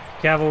there.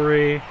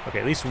 Cavalry. Okay,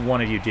 at least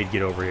one of you did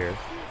get over here.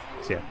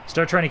 So yeah,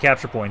 start trying to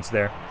capture points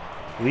there.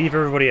 leave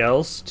everybody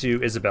else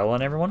to Isabella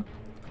and everyone.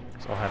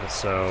 So I'll have it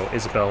so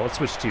Isabella, let's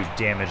switch to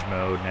damage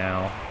mode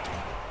now.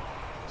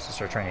 So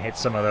start trying to hit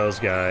some of those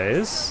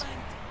guys.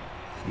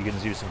 You can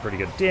do some pretty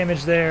good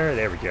damage there.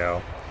 There we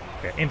go.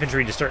 Okay,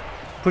 infantry just start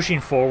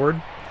pushing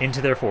forward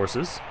into their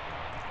forces.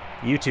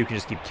 You two can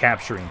just keep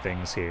capturing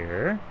things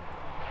here.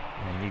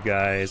 And you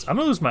guys... I'm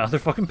gonna lose my other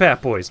fucking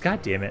bat boys.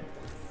 God damn it.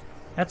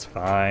 That's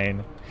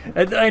fine.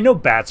 I know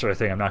bats are a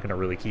thing I'm not gonna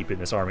really keep in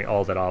this army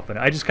all that often.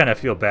 I just kind of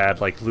feel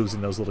bad, like,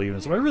 losing those little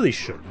units, but I really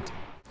shouldn't.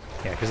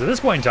 Yeah, because at this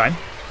point in time,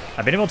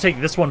 I've been able to take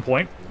this one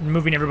point,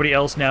 moving everybody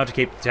else now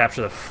to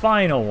capture the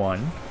final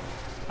one.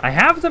 I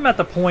have them at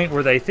the point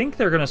where they think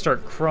they're going to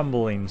start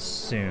crumbling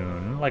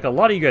soon. Like, a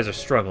lot of you guys are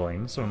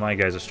struggling. Some of my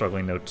guys are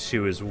struggling, though,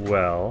 too, as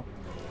well.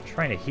 I'm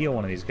trying to heal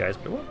one of these guys,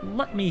 but it won't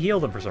let me heal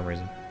them for some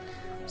reason.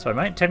 So I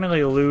might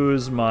technically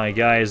lose my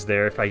guys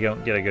there if I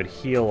don't get a good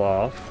heal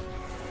off.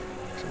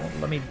 So it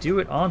won't let me do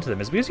it onto them.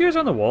 Is it because you guys are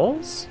on the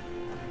walls?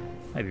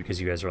 Maybe because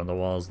you guys are on the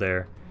walls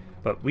there.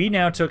 But we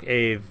now took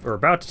we're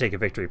about to take a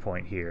victory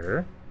point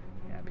here.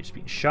 Yeah, I'm just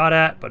being shot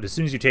at, but as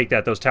soon as you take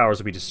that, those towers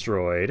will be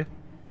destroyed.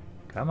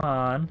 Come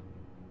on.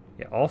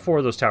 Yeah, all 4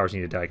 of those towers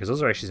need to die, because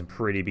those are actually some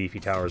pretty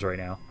beefy towers right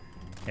now.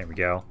 There we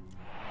go.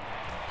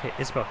 Okay,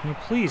 Isabel, can you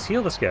please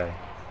heal this guy?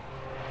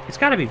 It's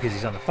gotta be because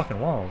he's on the fucking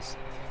walls.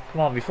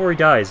 Come on, before he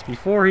dies.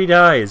 Before he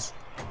dies.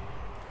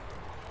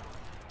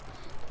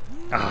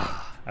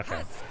 Ah,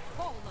 okay.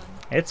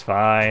 It's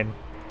fine.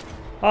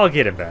 I'll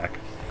get him back.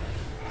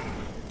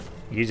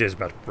 He's just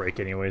about to break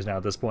anyways now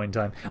at this point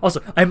in time.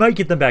 Also, I might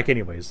get them back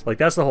anyways. Like,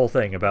 that's the whole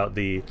thing about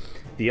the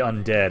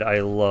undead I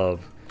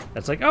love.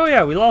 It's like, oh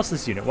yeah, we lost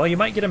this unit. Well, you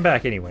might get them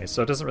back anyways,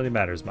 so it doesn't really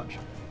matter as much.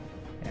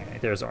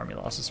 Alright, there's army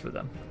losses for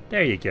them.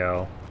 There you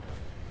go.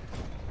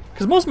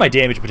 Because most of my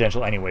damage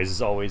potential anyways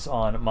is always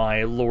on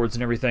my lords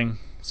and everything.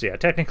 So yeah,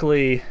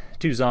 technically,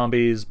 2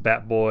 zombies,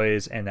 bat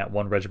boys, and that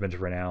 1 regiment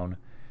of renown.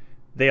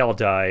 They all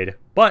died.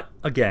 But,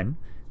 again,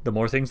 the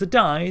more things that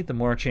die, the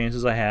more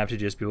chances I have to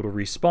just be able to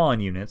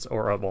respawn units,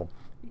 or, well,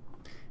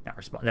 not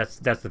respawn,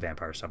 that's the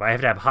vampire stuff. I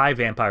have to have high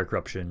vampire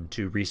corruption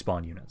to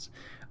respawn units.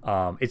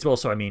 It's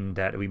also, I mean,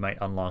 that we might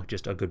unlock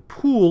just a good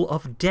pool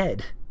of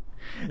dead,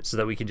 so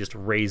that we can just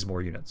raise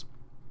more units.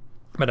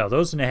 But no,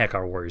 those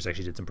Nehekar warriors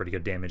actually did some pretty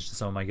good damage to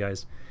some of my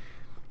guys.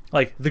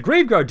 Like, the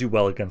Graveguard do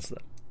well against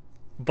them,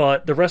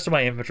 but the rest of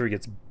my infantry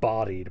gets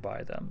bodied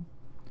by them.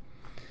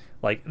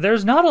 Like,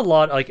 there's not a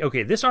lot, like,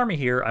 okay, this army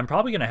here, I'm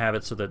probably going to have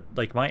it so that,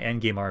 like, my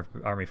endgame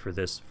army for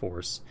this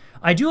force,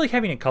 I do like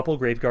having a couple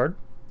Graveguard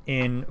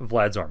in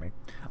Vlad's army.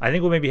 I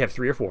think we'll maybe have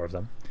 3 or 4 of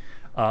them.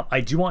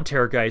 I do want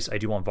Terrorgeist, I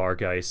do want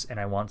Vargeist, and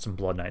I want some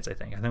Blood Knights, I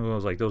think. I think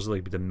those are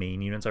like the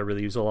main units I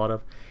really use a lot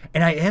of.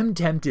 And I am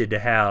tempted to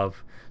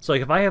have, so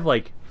like if I have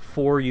like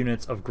 4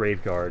 units of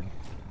Graveguard,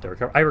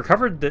 I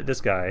recovered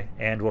this guy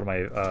and one of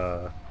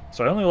my,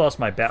 so I only lost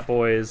my Bat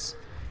Boys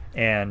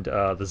and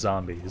the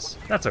zombies.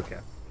 That's okay.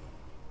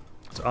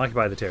 So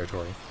occupy the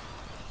territory.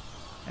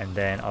 And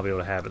then I'll be able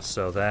to have it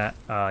so that,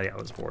 yeah, it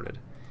was boarded.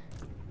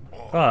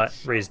 But,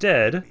 raise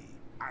dead,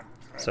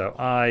 so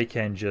I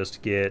can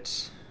just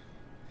get...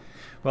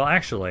 Well,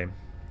 actually,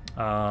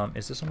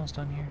 is this almost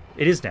done here?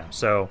 It is now,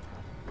 so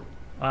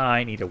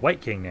I need a White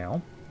King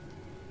now.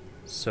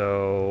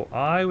 So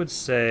I would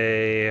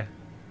say...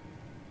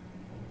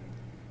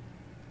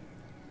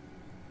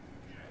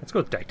 Let's go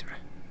with Dieter.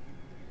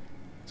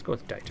 Let's go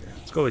with Dieter.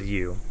 Let's go with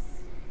you.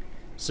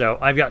 So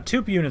I've got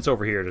 2 units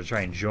over here to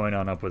try and join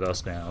on up with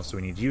us now. So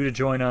we need you to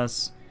join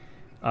us.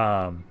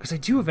 Because I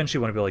do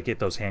eventually want to be able to get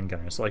those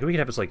handgunners. So like we could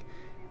have this like...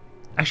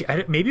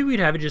 Actually, maybe we'd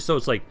have it just so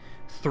it's like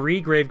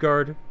 3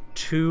 Graveguard,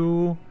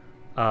 2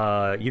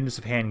 units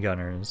of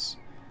handgunners,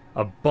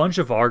 a bunch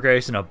of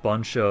Vargeist, and a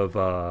bunch of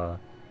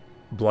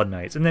Blood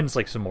Knights, and then it's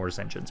like some more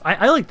Ascensions.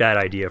 I like that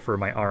idea for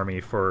my army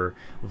for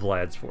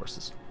Vlad's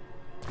forces.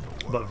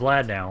 But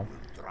Vlad now,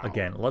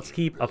 again, let's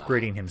keep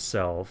upgrading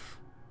himself.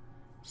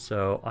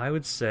 So I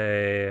would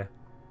say...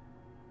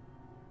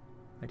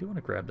 I do want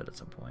to grab that at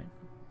some point.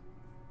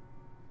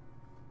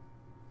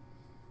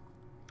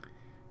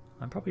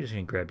 I'm probably just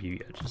going to grab you,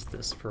 just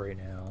this for right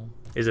now.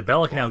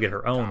 Isabella can now get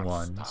her own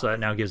one, so that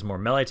now gives more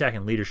melee attack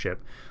and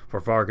leadership for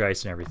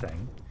Vargeist and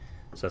everything.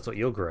 So that's what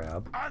you'll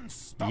grab.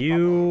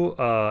 You,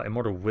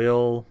 Immortal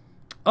Will...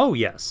 Oh,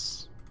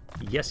 yes.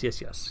 Yes,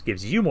 yes, yes.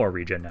 Gives you more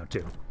regen now,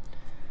 too.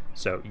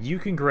 So you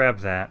can grab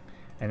that,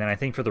 and then I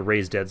think for the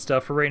Raise Dead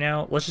stuff for right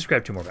now, let's just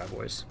grab 2 more Bat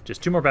Boys.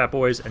 Just 2 more Bat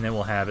Boys, and then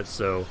we'll have it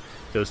so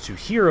those 2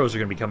 heroes are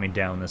going to be coming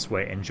down this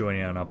way and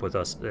joining on up with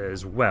us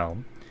as well.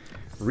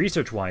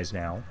 Research-wise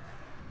now...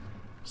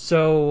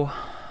 So,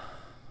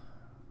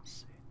 let's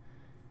see.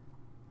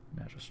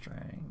 Natural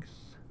strength.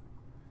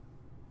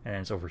 And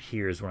it's over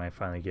here is when I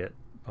finally get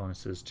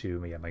bonuses to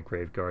my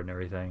Graveguard and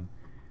everything.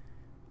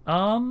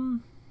 Or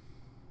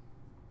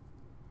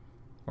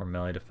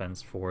melee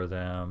defense for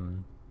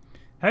them.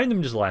 Having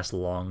them just last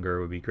longer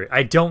would be great.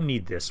 I don't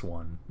need this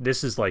one.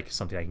 This is like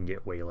something I can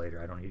get way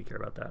later. I don't need to care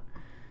about that.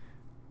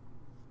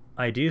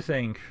 I do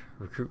think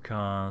recruit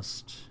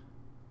cost...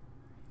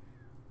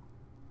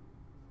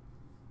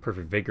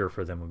 Perfect Vigor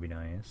for them would be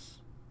nice.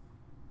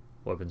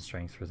 weapon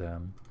strength for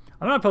them.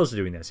 I'm not opposed to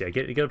doing this. Yeah,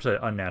 get up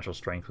to unnatural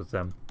strength with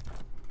them.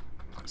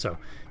 So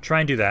try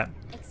and do that.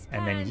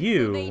 And then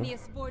you,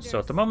 so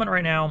at the moment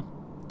right now,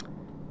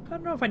 I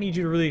don't know if I need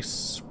you to really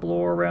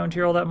explore around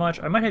here all that much.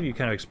 I might have you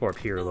kind of explore up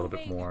here a little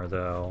bit more,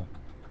 though.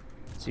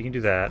 So you can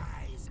do that.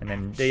 And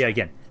then, yeah,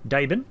 again,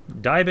 Daemon,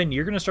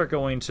 you're going to start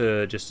going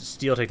to just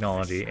steel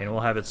technology, and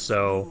we'll have it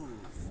so...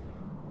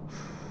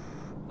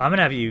 I'm going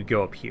to have you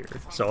go up here.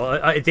 So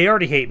they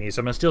already hate me,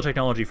 so I'm going to steal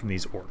technology from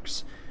these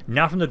orcs.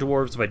 Not from the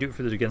dwarves. If I do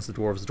it against the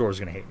dwarves are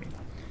going to hate me.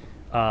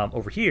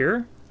 Over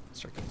here,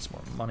 start getting some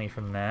more money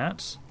from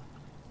that.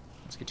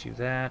 Let's get you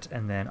that.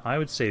 And then I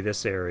would say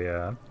this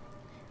area...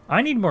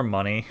 I need more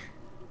money.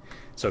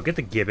 So get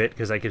the gibbet,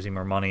 because that gives me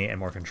more money and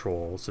more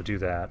control. So do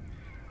that.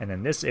 And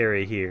then this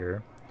area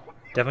here...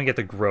 Definitely get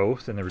the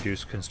growth and the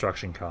reduced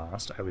construction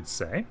cost, I would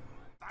say.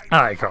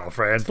 Alright, Carl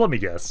friends, let me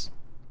guess.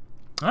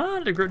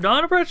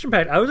 Non-aggression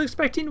pact. I was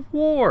expecting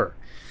war.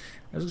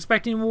 I was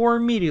expecting war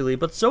immediately,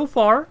 but so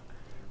far,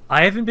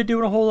 I haven't been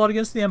doing a whole lot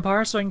against the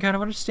Empire, so I can kind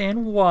of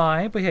understand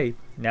why. But hey,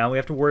 now we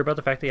have to worry about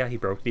the fact that, yeah, he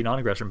broke the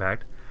non-aggression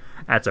pact.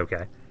 That's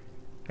okay.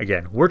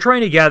 Again, we're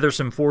trying to gather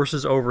some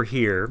forces over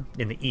here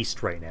in the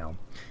east right now,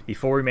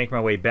 before we make my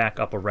way back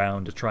up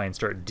around to try and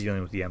start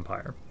dealing with the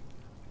Empire.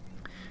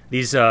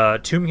 These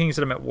Tomb Kings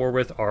that I'm at war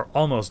with are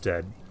almost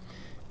dead.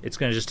 It's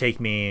going to just take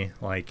me,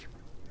 like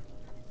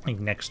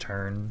next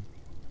turn.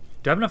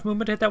 Do I have enough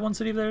movement to hit that one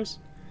city of theirs?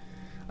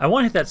 I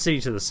want to hit that city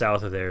to the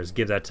south of theirs,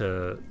 give that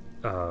to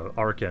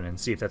Arkan, and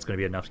see if that's going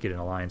to be enough to get an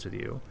alliance with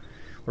you.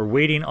 We're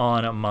waiting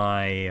on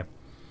my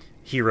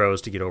heroes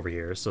to get over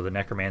here, so the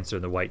Necromancer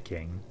and the White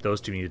King.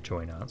 Those two need to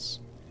join us.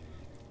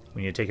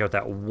 We need to take out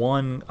that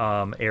one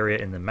area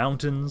in the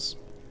mountains.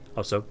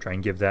 Also, try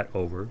and give that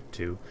over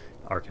to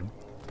Arkan.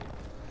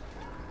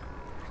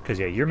 Because,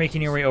 yeah, you're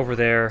making your way over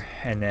there,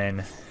 and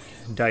then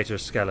Dieter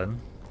Skellen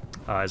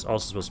is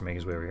also supposed to make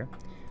his way over here.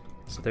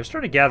 So they're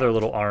starting to gather a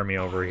little army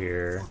over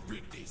here.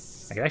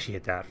 I can actually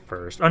hit that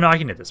first. Oh, no, I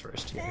can hit this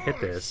first. Yeah, hit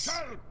this.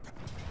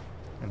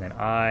 And then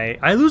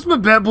I lose my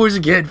bat boys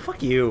again.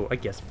 Fuck you. I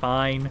guess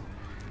fine.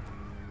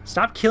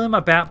 Stop killing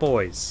my bat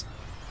boys.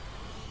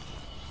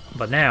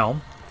 But now,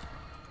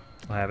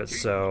 I'll have it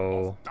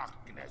so...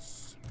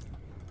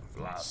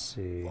 Let's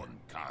see.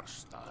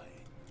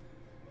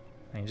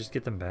 I can just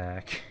get them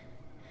back.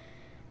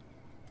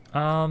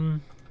 Let's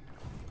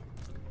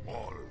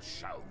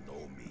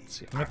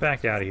see. I'm gonna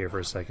back out of here for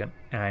a second,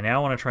 and I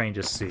now want to try and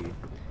just see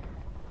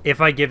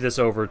if I give this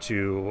over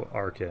to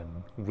Arkan,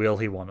 will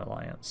he want an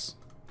alliance?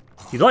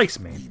 He likes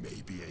me.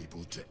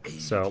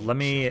 So let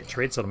me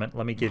trade settlement.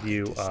 Let me give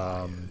you.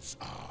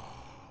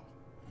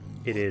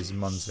 It is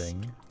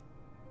Munzing.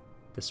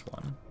 This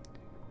one.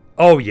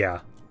 Oh yeah.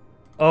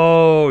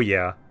 Oh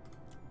yeah.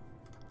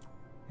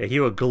 Yeah, he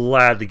would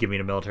gladly give me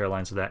a military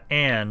alliance with that,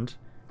 and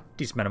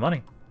decent amount of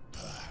money.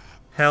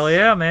 Hell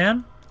yeah,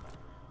 man.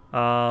 You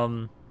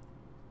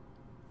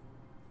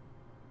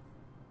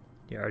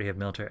already have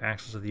military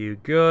access with you.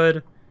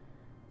 Good.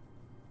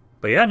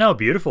 But yeah, no,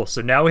 beautiful.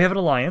 So now we have an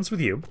alliance with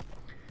you.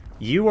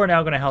 You are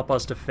now going to help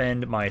us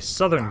defend my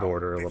southern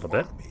border a little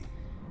bit.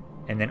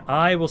 And then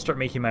I will start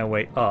making my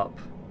way up.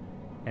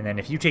 And then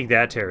if you take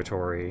that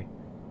territory...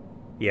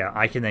 Yeah,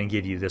 I can then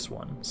give you this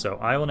one. So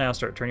I will now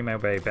start turning my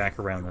way back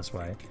around this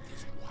way.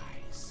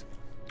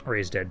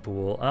 Raise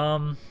Deadpool.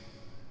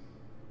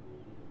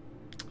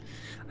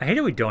 I hate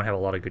that we don't have a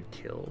lot of good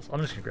kills. I'm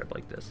just going to grab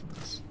like this and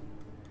this.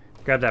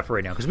 Grab that for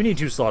right now, because we need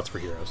 2 slots for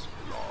heroes.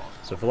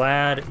 So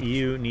Vlad,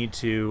 you need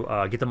to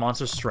get the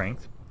monster's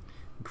strength.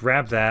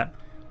 Grab that.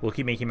 We'll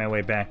keep making my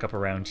way back up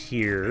around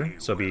here.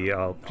 So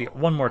it'll be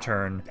one more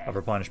turn of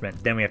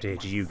replenishment. Then we have to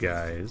hit you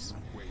guys.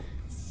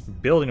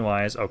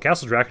 Building-wise, oh,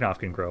 Castle Drakenhof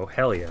can grow.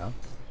 Hell yeah.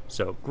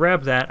 So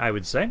grab that, I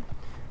would say.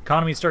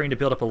 Economy's starting to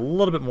build up a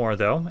little bit more,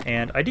 though.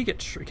 And I do get...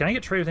 Can I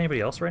get trade with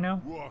anybody else right now?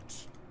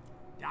 What?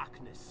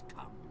 Darkness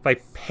comes. If I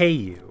pay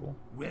you...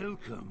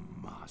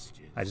 Welcome,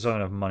 masters. I just don't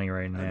have enough money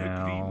right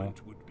now.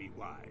 Would be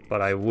wise.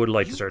 But I would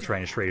like to start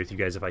trying to trade with you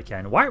guys if I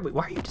can. Why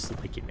are you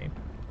disliking me?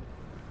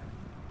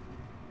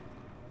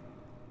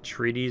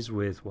 Treaties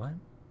with what?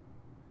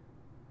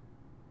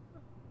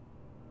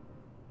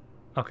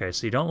 Okay,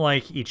 so you don't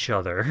like each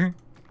other.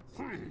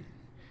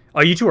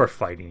 Oh, you two are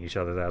fighting each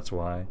other, that's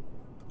why.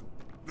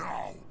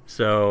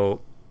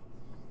 So...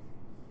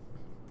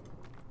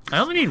 I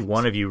only need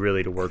one of you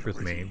really to work with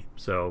me,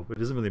 so it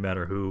doesn't really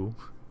matter who.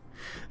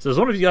 So as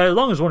long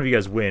as one of you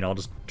guys win, I'll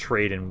just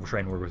trade and try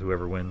and work with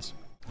whoever wins.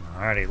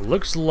 Alrighty,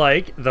 looks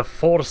like the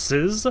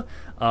forces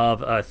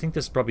of... I think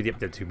this is probably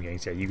the Tomb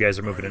Kings. Yeah, you guys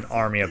are moving an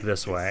army up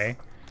this way.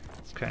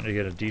 Let's kind of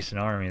get a decent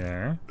army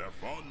there.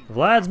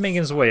 Vlad's making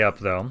his way up,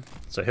 though,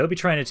 so he'll be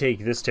trying to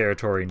take this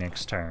territory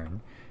next turn.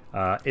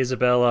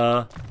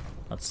 Isabella,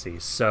 let's see,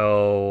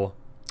 so...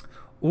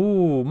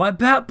 Ooh, my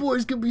bat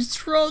boys can be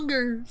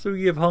stronger! So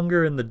we give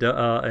hunger and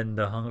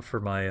the hunger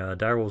for my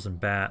direwolves and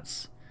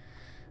bats.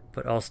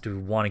 But also do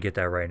we want to get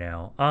that right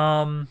now?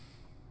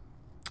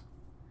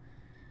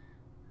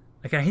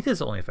 Like, I hate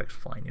this only affects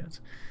flying units.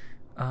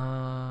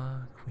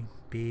 Queen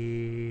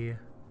Bee...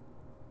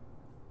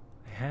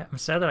 I'm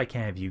sad that I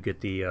can't have you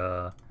get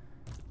the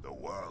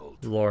world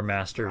Lore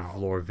Master of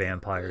Lore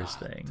Vampires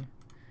thing.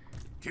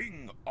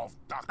 King of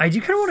Darkness. I do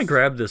kind of want to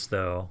grab this,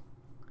 though.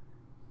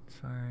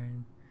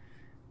 Fine.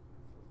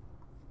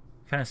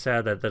 Kind of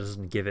sad that that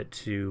doesn't give it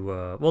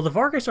to... well, the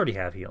Vargas already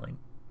have healing.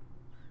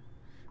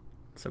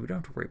 So we don't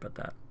have to worry about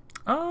that.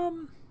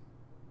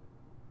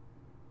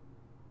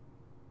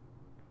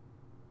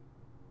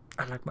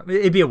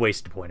 It'd be a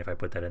wasted point if I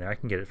put that in there. I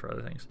can get it for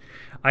other things.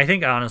 I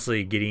think,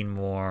 honestly, getting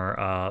more...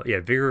 yeah,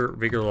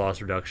 vigor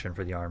loss reduction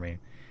for the army.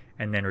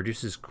 And then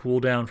reduces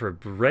cooldown for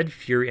Red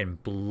Fury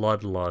and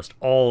Bloodlust,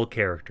 all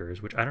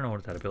characters, which I don't know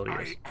what that ability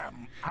is.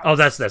 Oh,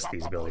 that's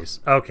these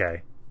abilities.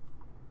 Okay.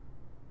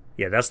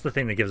 Yeah, that's the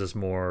thing that gives us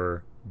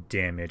more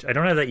damage. I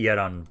don't have that yet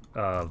on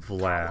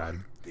Vlad.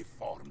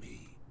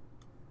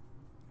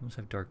 Let's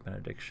have Dark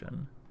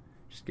Benediction.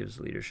 Just gives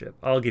leadership.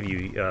 I'll give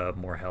you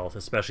more health,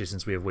 especially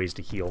since we have ways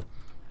to heal.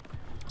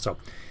 So,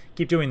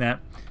 keep doing that.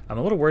 I'm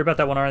a little worried about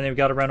that one army they've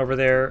got around over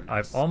there.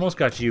 I've almost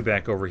got you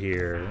back over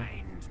here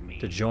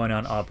to join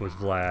on up with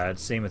Vlad.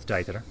 Same with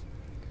Dieter.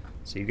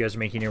 So you guys are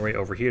making your way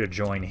over here to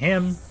join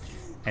him.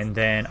 And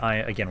then,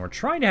 again, we're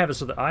trying to have it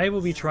so that I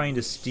will be trying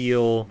to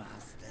steal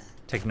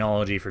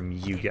technology from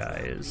you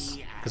guys.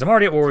 Because I'm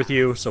already at war with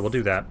you, so we'll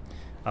do that.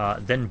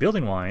 Then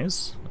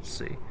building-wise, let's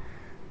see.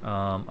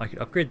 I could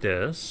upgrade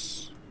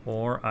this,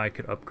 or I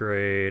could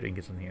upgrade and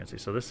get something fancy.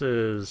 So this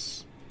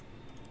is...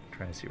 I'm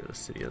trying to see where this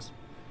city is.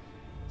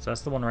 So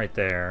that's the one right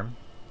there.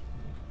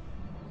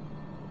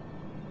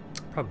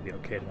 Probably be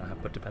okay to not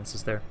have put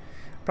defenses there.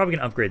 Probably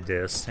gonna upgrade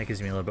this. That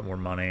gives me a little bit more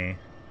money.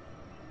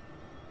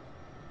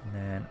 And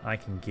then I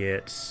can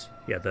get,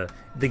 yeah, the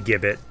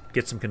gibbet,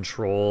 get some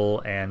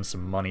control and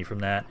some money from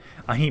that.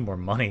 I need more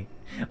money.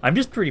 I'm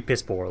just pretty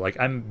piss poor. Like,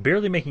 I'm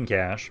barely making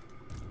cash.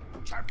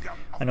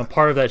 I know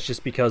part of that's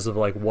just because of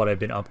like what I've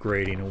been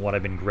upgrading and what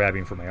I've been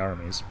grabbing for my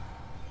armies.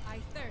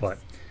 But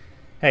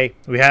hey,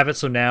 we have it.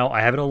 So now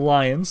I have an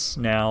alliance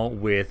now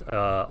with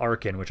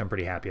Arkin, which I'm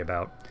pretty happy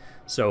about.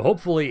 So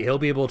hopefully he'll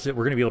be able to.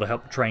 We're gonna be able to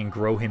help try and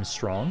grow him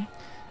strong.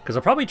 Because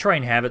I'll probably try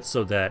and have it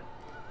so that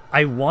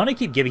I want to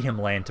keep giving him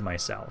land to my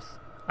south.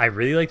 I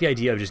really like the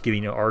idea of just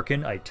giving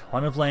Arkin a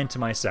ton of land to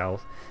my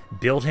south,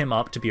 build him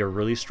up to be a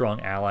really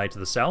strong ally to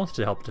the south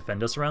to help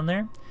defend us around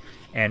there.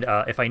 And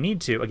if I need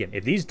to, again,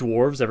 if these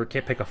dwarves ever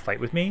pick a fight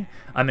with me,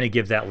 I'm going to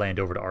give that land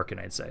over to Arkin,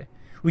 I'd say.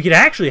 We could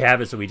actually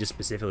have it so we just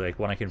specifically, like,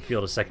 when I can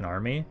field a second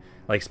army,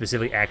 like,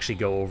 specifically actually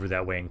go over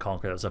that way and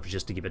conquer that stuff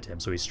just to give it to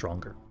him so he's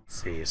stronger.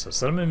 Let's see, so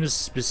Settlement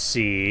is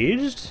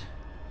besieged.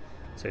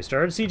 So he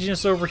started sieging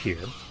us over here.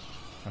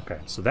 Okay,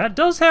 so that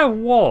does have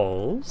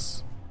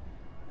walls.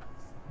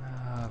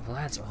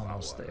 Vlad's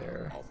almost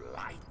there.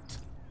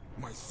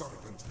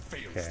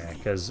 Okay,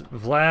 because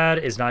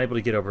Vlad is not able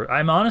to get over...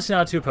 I'm honestly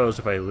not too opposed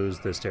if I lose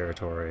this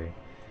territory.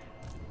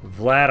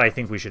 Vlad, I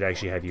think we should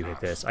actually have you hit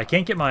this. I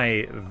can't get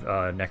my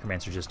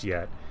Necromancer just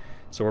yet.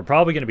 So what we're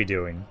probably going to be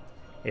doing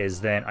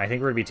is then... I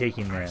think we're going to be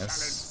taking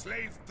this.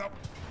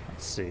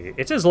 Let's see.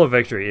 It says low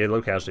victory,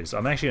 low casualty, so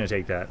I'm actually going to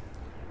take that.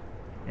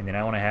 And then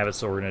I want to have it,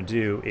 so what we're going to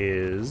do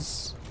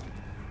is...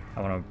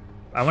 I want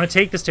to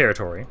take this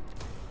territory.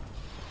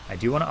 I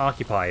do want to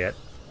occupy it.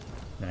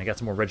 And I got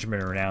some more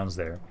Regiment of Renowns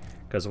there.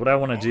 Because what I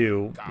want to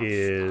do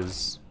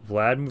is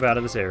Vlad move out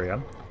of this area,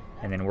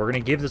 and then we're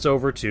going to give this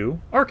over to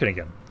Arkin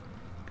again.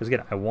 Because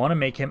again, I want to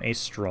make him a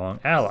strong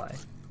ally.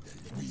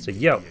 So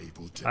yo,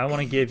 I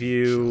want to give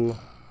you...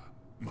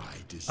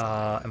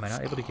 am I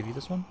not able to give you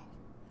this one?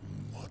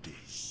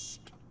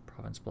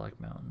 Province Black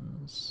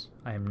Mountains.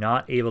 I am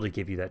not able to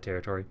give you that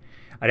territory.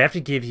 I'd have to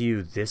give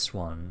you this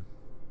one.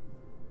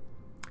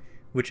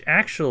 Which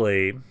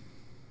actually...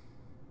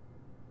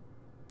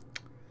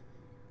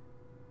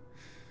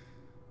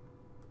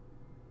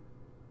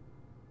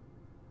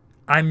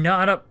 I'm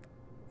not up...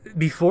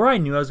 Before I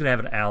knew I was going to have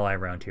an ally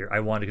around here, I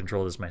wanted to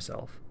control this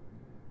myself.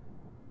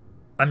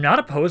 I'm not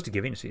opposed to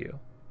giving it to you.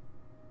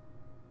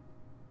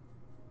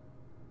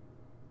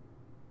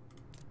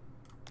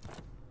 How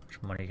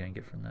much money can I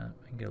get from that?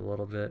 I can get a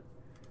little bit.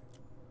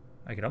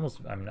 I could almost...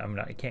 I'm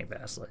not... I can't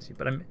vassalize you,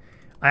 but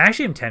I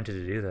actually am tempted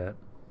to do that.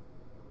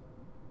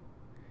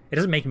 It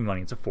doesn't make me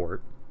money. It's a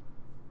fort.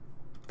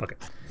 Okay.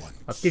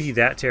 Let's give you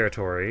that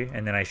territory,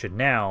 and then I should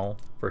now,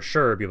 for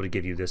sure, be able to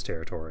give you this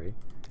territory.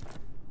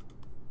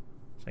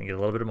 So I can get a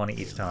little bit of money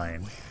each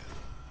time.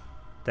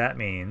 That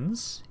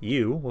means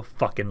you will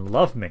fucking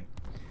love me.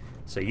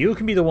 So you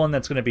can be the one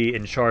that's going to be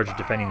in charge of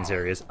defending these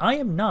areas. I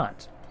am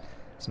not.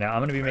 So now I'm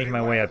going to be making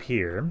my way up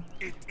here.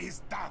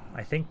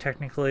 I think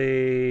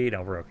technically...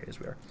 No, we're okay as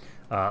we are.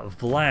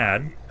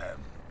 Vlad.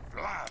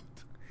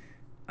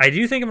 I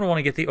do think I'm going to want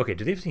to get the... Okay,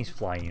 do they have these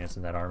flying units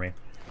in that army?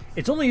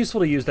 It's only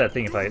useful to use that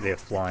thing if they have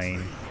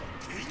flying.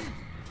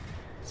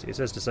 See, it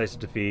says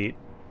decisive defeat.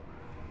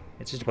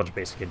 It's just a bunch of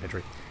basic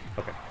infantry.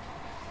 Okay.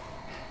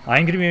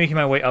 I'm going to be making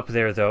my way up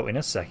there, though, in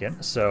a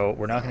second, so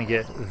we're not going to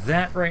get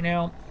that right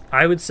now.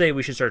 I would say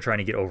we should start trying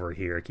to get over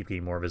here, keep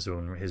getting more of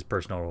his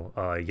personal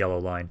yellow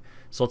line.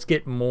 So let's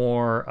get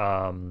more,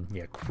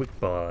 yeah, Quick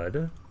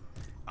Bud.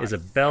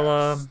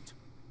 Isabella.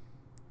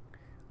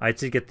 I'd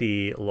say get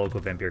the local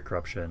vampire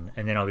corruption,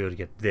 and then I'll be able to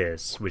get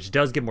this, which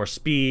does get more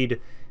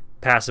speed,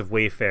 passive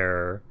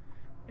wayfarer,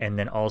 and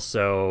then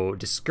also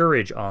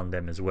discourage on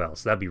them as well.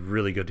 So that'd be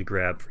really good to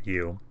grab for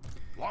you.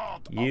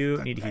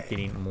 You need to keep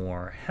getting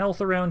more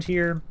health around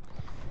here,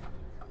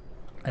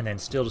 and then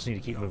still just need to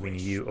keep moving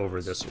you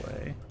over this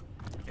way.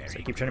 So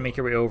keep trying to make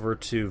your way over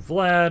to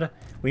Vlad.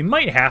 We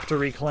might have to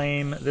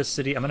reclaim this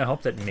city. I'm going to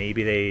hope that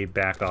maybe they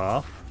back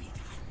off,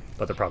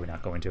 but they're probably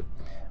not going to.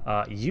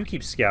 You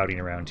keep scouting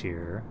around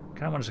here.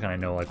 Kind of want to just kind of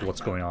know like what's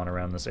going on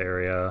around this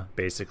area,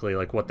 basically,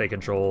 like what they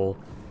control.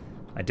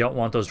 I don't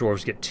want those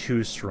dwarves to get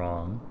too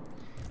strong.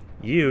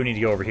 You need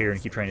to go over here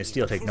and keep trying to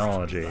steal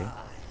technology.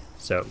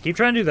 So keep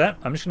trying to do that.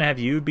 I'm just going to have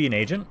you be an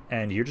agent,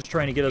 and you're just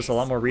trying to get us a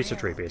lot more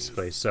research rate,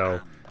 basically. So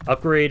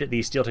upgrade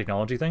the steel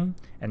technology thing,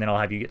 and then I'll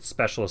have you get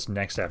specialist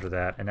next after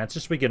that, and that's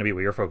just going to be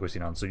what you're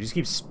focusing on. So you just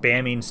keep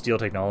spamming steel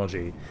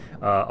technology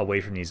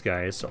away from these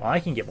guys so I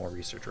can get more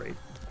research rate.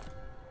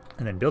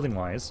 And then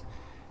building-wise,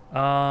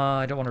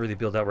 I don't want to really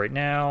build that right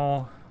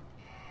now.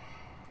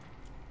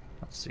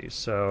 Let's see,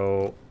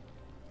 so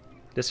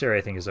this area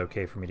I think is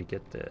okay for me to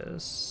get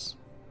this.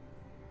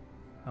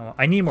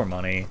 I need more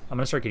money. I'm going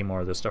to start getting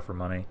more of this stuff for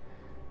money.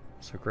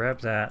 So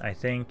grab that. I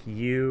think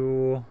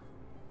you...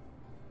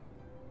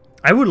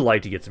 I would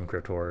like to get some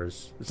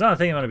Cryptors. It's not a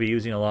thing I'm going to be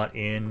using a lot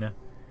in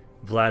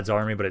Vlad's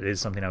army, but it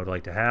is something I would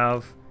like to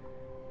have.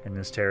 In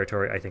this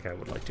territory, I think I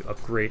would like to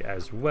upgrade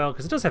as well,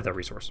 because it does have that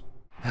resource.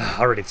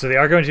 Alrighty, so they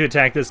are going to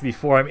attack this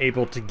before I'm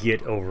able to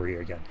get over here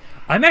again.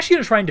 I'm actually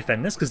going to try and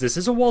defend this, because this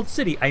is a walled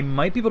city. I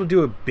might be able to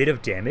do a bit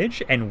of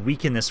damage and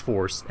weaken this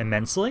force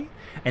immensely,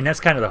 and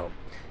that's kind of the hope.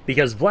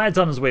 Because Vlad's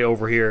on his way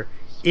over here.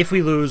 If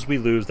we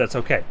lose, that's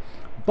okay.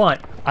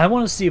 But I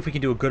want to see if we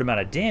can do a good amount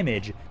of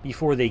damage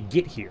before they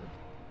get here.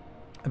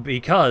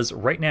 Because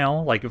right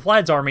now, like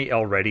Vlad's army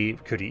already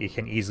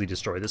can easily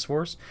destroy this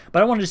force,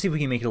 but I wanted to see if we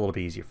can make it a little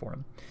bit easier for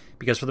him.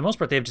 Because for the most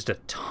part, they have just a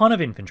ton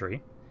of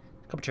infantry,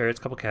 a couple chariots,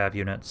 a couple cav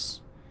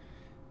units,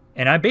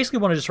 and I basically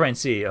want to just try and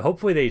see.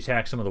 Hopefully, they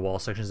attack some of the wall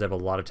sections that have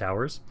a lot of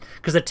towers,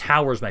 because the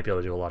towers might be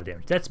able to do a lot of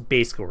damage. That's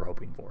basically what we're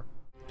hoping for.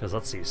 Because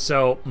let's see,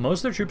 so most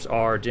of their troops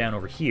are down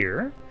over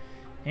here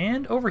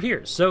and over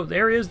here. So the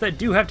areas that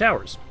do have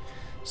towers.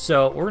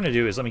 So what we're gonna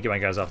do is let me get my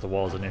guys off the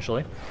walls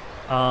initially.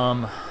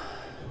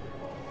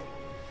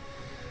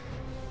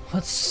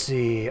 Let's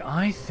see,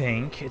 I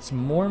think it's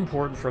more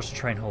important for us to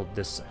try and hold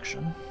this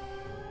section.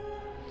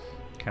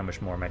 How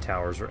much more of my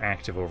towers are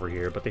active over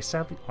here, but they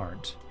sadly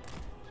aren't. So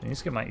I need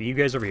to get you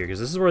guys over here, because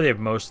this is where they have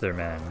most of their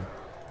men.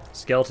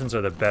 Skeletons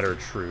are the better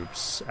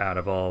troops out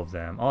of all of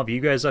them. I'll have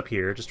you guys up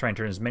here, just try and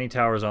turn as many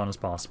towers on as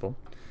possible.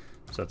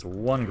 So that's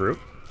one group.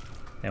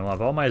 And we'll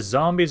have all my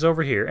zombies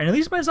over here. And at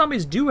least my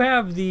zombies do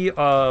have the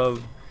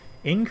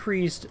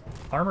increased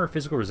armor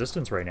physical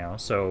resistance right now,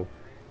 so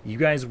you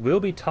guys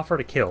will be tougher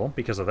to kill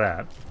because of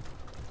that.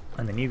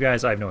 And then you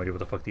guys, I have no idea what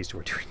the fuck these two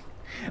are doing.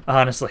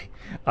 Honestly.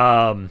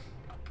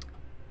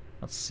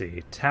 Let's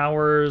see.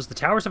 Towers. The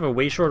towers have a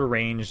way shorter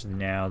range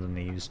now than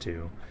they used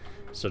to.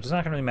 So it's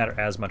not going to really matter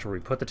as much where we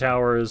put the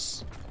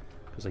towers.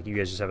 Because like you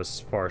guys just have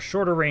a far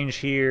shorter range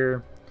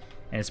here.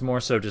 And it's more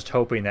so just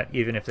hoping that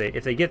even if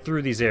they get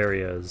through these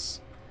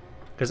areas...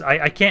 Because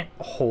I can't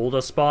hold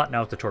a spot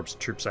now with the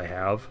troops I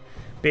have.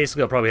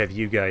 Basically, I'll probably have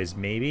you guys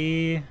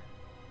maybe...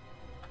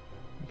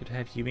 I could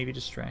have you maybe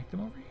distract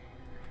them over here.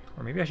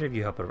 Or maybe I should have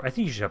you help over. I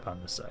think you should help out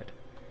on this side.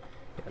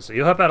 Yeah, so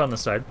you'll help out on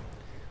this side.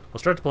 We'll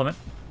start deployment.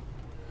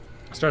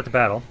 Start the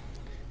battle.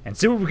 And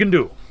see what we can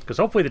do. Because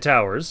hopefully the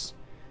towers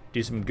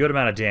do some good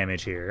amount of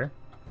damage here.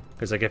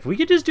 Because like if we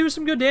could just do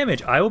some good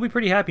damage, I will be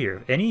pretty happy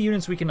here. Any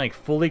units we can like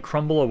fully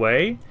crumble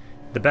away,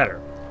 the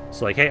better.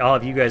 So like, hey, I'll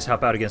have you guys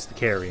help out against the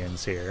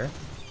Carians here.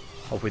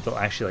 Hopefully they'll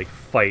actually like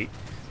fight.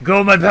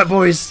 Go, my pet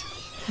boys!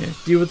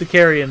 Deal with the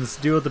Carians.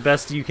 Do it the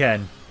best you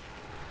can.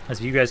 As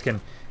you guys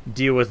can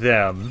deal with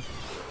them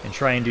and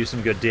try and do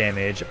some good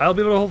damage, I'll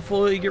be able to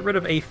hopefully get rid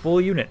of a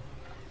full unit.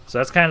 So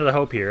that's kind of the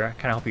hope here.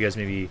 I kind of hope you guys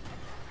maybe...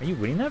 Are you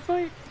winning that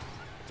fight?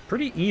 It's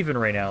pretty even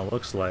right now, it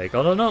looks like.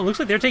 Although, no, it looks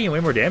like they're taking way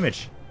more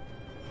damage.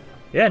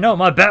 Yeah, no,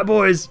 my bat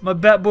boys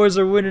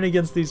are winning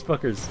against these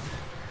fuckers.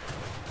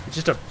 It's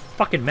just a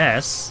fucking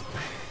mess.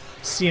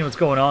 Seeing what's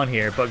going on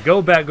here, but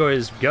go, bat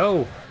boys,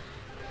 go.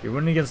 You're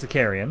winning against the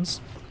Carians.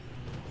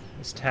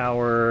 This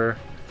tower...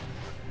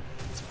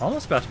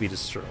 almost about to be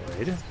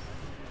destroyed.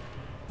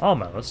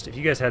 Almost. If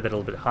you guys had that a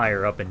little bit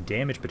higher up in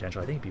damage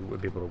potential, I think it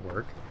would be able to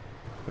work.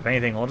 If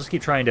anything, I'll just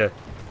keep trying to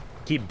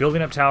keep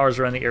building up towers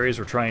around the areas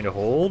we're trying to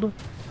hold.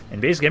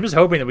 And basically, I'm just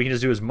hoping that we can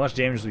just do as much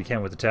damage as we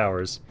can with the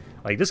towers.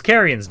 Like, this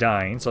Carian's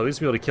dying, so at least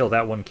be able to kill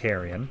that one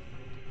Carian.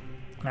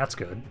 That's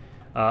good.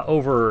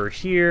 Over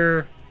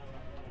here,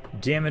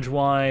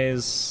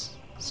 damage-wise,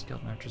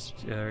 skeleton archers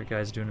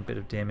guys doing a bit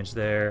of damage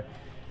there.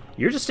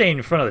 You're just staying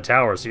in front of the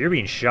tower, so you're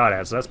being shot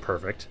at, so that's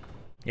perfect.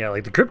 Yeah,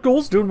 like the Crypt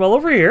Ghouls doing well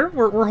over here.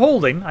 We're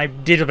holding. I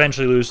did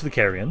eventually lose to the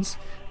Carians.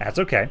 That's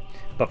okay.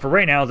 But for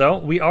right now, though,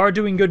 we are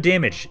doing good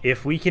damage.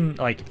 If we can,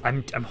 like,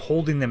 I'm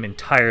holding them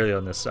entirely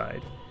on this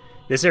side.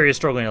 This area is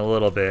struggling a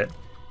little bit.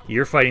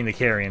 You're fighting the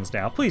Carians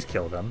now. Please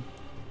kill them.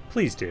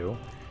 Please do.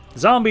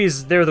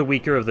 Zombies, they're the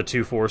weaker of the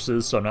two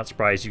forces, so I'm not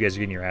surprised you guys are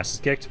getting your asses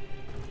kicked.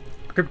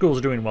 Crypt ghouls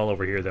are doing well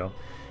over here, though.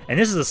 And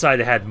this is the side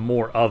that had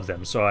more of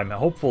them, so I'm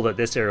hopeful that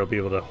this area will be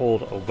able to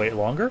hold a bit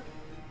longer.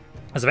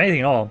 As of anything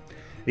at all,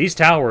 these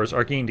towers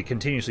are going to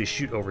continuously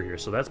shoot over here,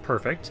 so that's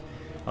perfect.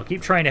 I'll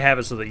keep trying to have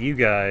it so that you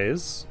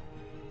guys,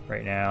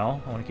 right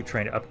now, I want to keep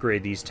trying to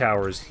upgrade these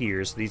towers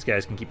here so these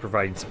guys can keep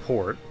providing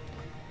support.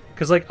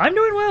 Because, like, I'm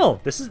doing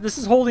well. This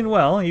is holding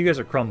well. You guys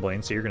are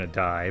crumbling, so you're going to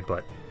die,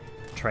 but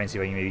I'll try and see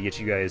if I can maybe get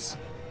you guys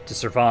to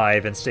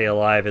survive and stay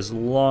alive as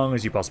long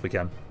as you possibly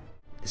can.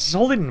 This is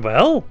holding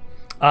well.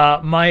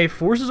 My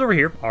forces over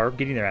here are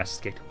getting their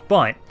asses kicked,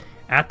 but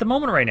at the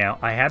moment right now,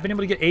 I have been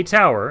able to get a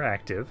tower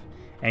active,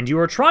 and you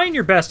are trying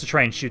your best to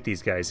try and shoot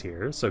these guys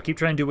here, so keep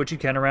trying to do what you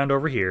can around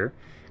over here,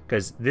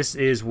 because this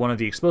is one of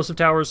the explosive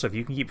towers, so if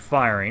you can keep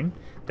firing,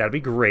 that'd be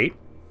great.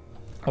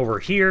 Over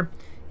here,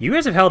 you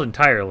guys have held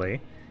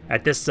entirely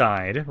at this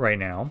side right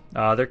now.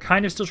 They're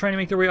kind of still trying to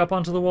make their way up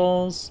onto the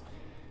walls.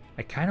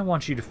 I kind of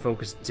want you to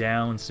focus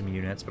down some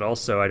units, but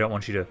also I don't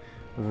want you to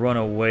run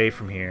away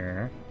from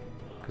here,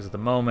 because at the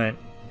moment,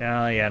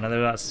 yeah, no,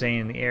 they're not staying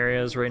in the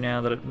areas right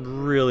now that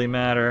really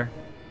matter.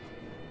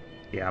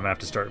 Yeah, I'm gonna have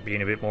to start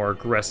being a bit more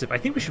aggressive. I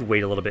think we should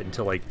wait a little bit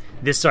until, like,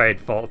 this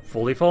side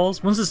fully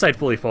falls. Once this side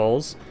fully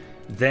falls,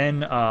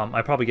 then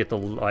I probably get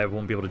I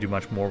won't be able to do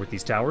much more with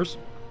these towers.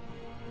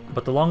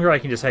 But the longer I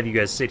can just have you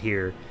guys sit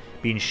here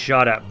being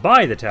shot at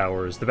by the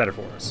towers, the better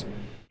for us.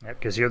 Yep,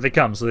 because here they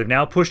come. So they've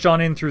now pushed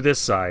on in through this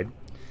side.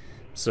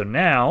 So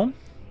now,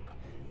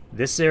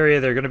 this area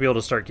they're going to be able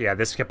to start... Yeah,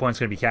 this point's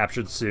going to be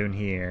captured soon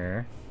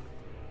here.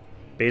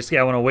 Basically,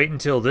 I want to wait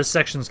until this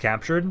section's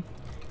captured,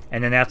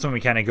 and then that's when we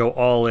kind of go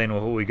all in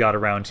with what we got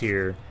around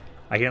here.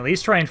 I can at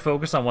least try and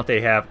focus on what they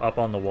have up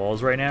on the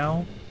walls right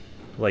now.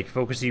 Like,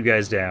 focus you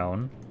guys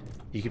down.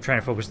 You keep trying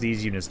to focus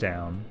these units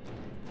down.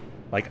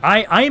 Like,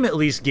 I am at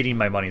least getting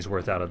my money's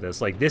worth out of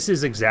this. Like, this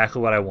is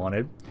exactly what I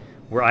wanted,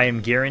 where I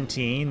am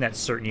guaranteeing that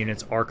certain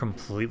units are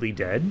completely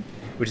dead,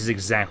 which is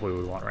exactly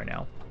what we want right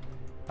now.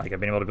 Like,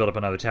 I've been able to build up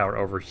another tower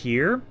over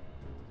here.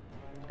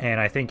 And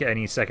I think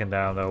any second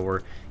now, though,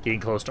 we're getting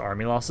close to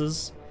army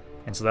losses.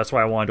 And so that's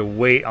why I wanted to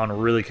wait on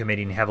really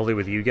committing heavily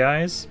with you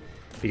guys.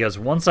 Because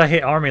once I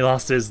hit army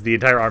losses, the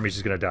entire army is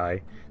just going to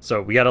die.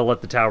 So we got to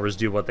let the towers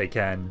do what they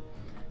can.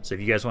 So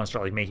if you guys want to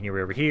start, like, making your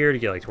way over here to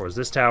get, like, towards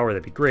this tower,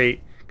 that'd be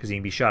great. Because you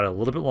can be shot a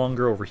little bit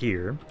longer over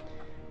here.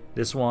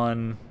 This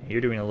one, you're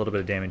doing a little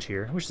bit of damage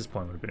here. I wish this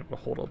point would have been able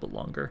to hold a little bit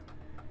longer.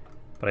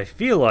 But I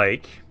feel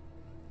like...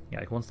 Yeah,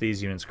 like once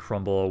these units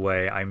crumble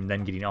away, I'm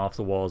then getting off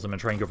the walls. I'm going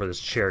to try and go for this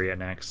chariot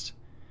next.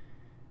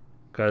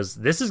 Because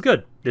this is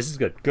good. This is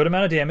good. Good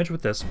amount of damage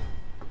with this.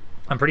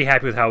 I'm pretty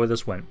happy with how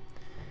this went.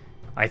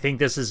 I think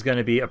this is going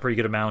to be a pretty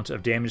good amount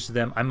of damage to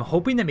them. I'm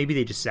hoping that maybe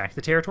they just sack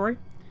the territory.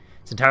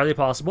 It's entirely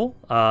possible.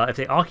 If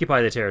they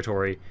occupy the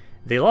territory,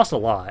 they lost a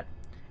lot.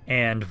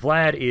 And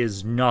Vlad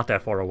is not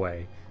that far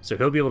away. So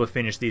he'll be able to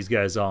finish these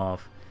guys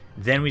off.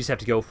 Then we just have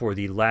to go for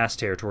the last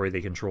territory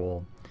they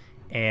control.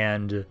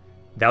 And...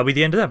 that'll be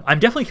the end of them. I'm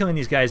definitely killing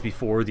these guys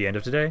before the end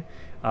of today.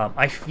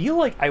 I feel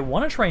like I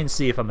want to try and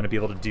see if I'm going to be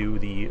able to do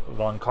the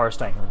von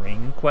Carstein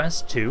ring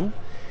quest too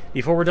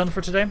before we're done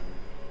for today.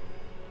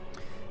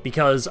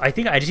 Because I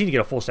think I just need to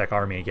get a full stack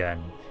army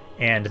again.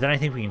 And then I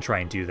think we can try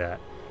and do that.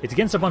 It's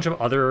against a bunch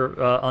of other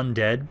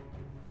undead.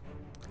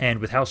 And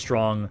with how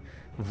strong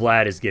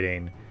Vlad is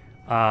getting,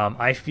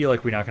 I feel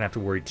like we're not going to have to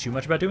worry too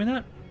much about doing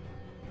that.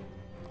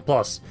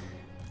 Plus,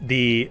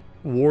 the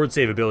ward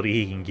save ability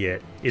he can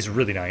get is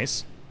really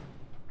nice.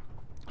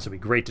 So it'd be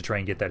great to try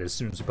and get that as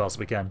soon as we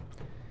possibly can.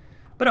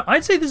 But no,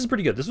 I'd say this is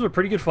pretty good. This was a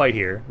pretty good fight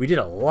here. We did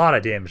a lot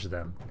of damage to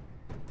them.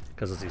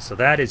 Because let's see, so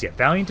that is, yeah,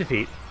 valiant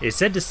defeat. It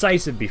said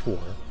decisive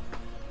before.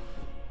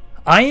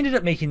 I ended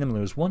up making them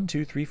lose 1,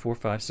 2, 3, 4,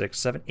 5, 6,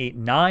 7, 8,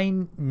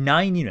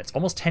 9 units.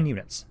 Almost 10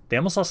 units. They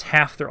almost lost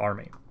half their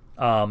army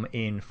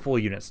in full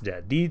units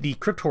dead. The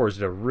Crypt Horrors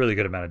did a really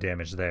good amount of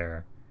damage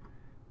there.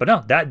 But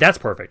no, that's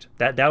perfect.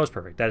 That was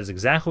perfect. That is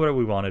exactly what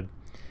we wanted.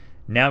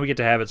 Now we get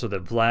to have it so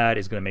that Vlad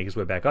is going to make his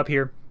way back up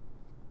here.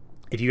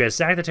 If you guys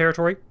sack the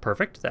territory,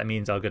 perfect. That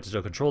means I'll get to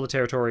still control the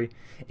territory.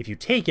 If you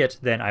take it,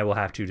 then I will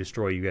have to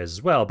destroy you guys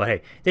as well. But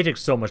hey, they took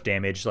so much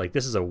damage. Like,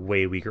 this is a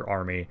way weaker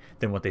army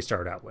than what they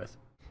started out with.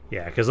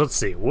 Yeah, because let's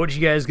see. What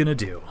you guys going to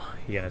do?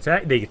 You going to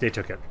attack? They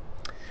took it.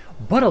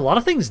 But a lot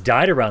of things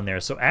died around there.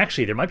 So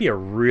actually, there might be a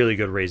really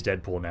good raised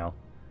dead pool now.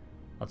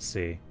 Let's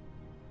see.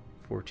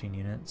 14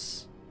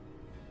 units.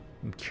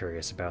 I'm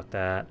curious about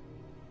that.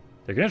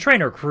 They're going to try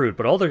and recruit,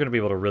 but all they're going to be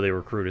able to really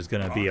recruit is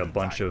going to be a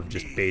bunch of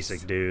just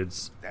basic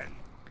dudes.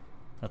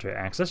 I'll try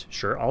access.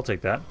 Sure, I'll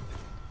take that.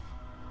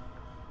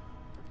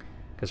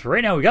 Because for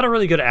right now, we got a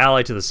really good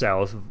ally to the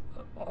south.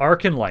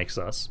 Arkan likes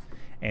us,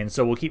 and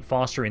so we'll keep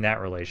fostering that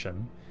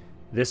relation.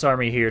 This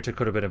army here took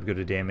quite a bit of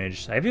good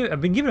damage. I've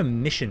been given a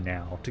mission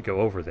now to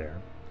go over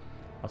there.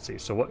 Let's see,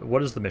 so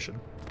what is the mission?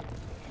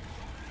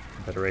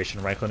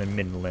 Federation, Reichland, and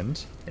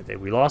Midland.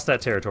 We lost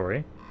that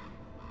territory.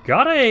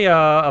 Got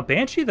a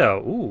Banshee, though.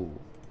 Ooh.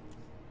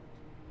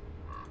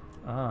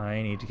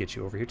 I need to get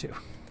you over here, too.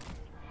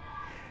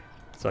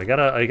 So I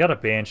got a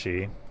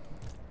Banshee.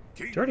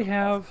 Do King you already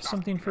have of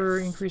something for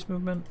darkness, increased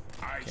movement?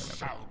 I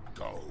shall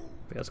go.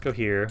 Okay, let's go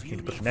here. You need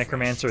to put the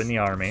Necromancer in the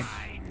army.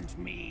 Find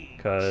me.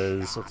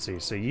 Because, let's see,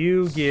 so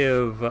you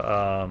give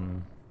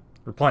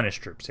replenish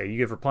troops. Yeah, you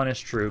give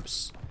replenish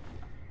troops.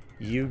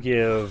 You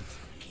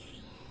give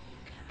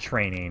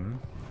training.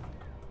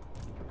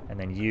 And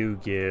then you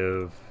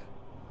give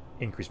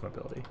increased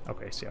mobility.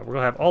 Okay, so yeah, we're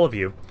going to have all of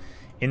you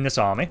in this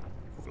army.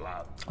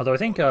 Vlad Although I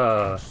think,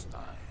 von Carstein.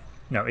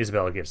 no,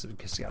 Isabella gives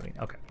scouting.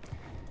 Okay.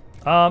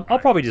 I'll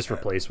probably just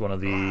replace one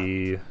of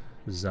the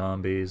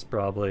zombies,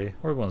 probably.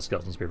 Or one of the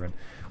skeleton spearmen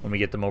when we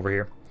get them over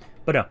here.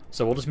 But no,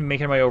 so we'll just be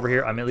making our way over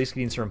here. I'm at least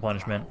getting some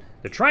replenishment.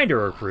 They're trying to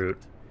recruit.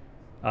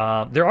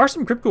 There are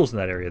some crypt ghouls in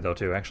that area, though,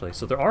 too, actually.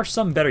 So there are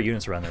some better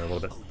units around there a little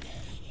bit.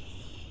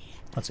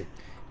 Let's see.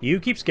 You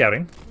keep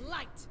scouting.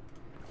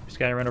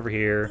 Scouting around over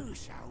here.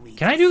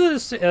 Can I do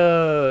this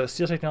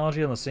steel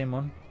technology on the same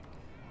one?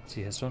 Let's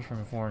see, has stones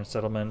from foreign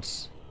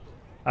settlements.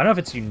 I don't know if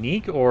it's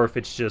unique or if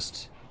it's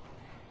just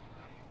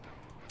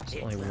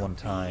only one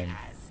time.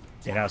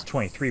 Yeah, now it's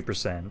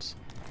 23%.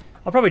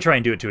 I'll probably try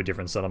and do it to a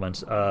different settlement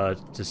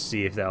to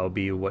see if that will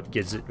be what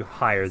gets it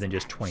higher than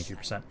just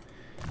 23%.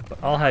 But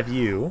I'll have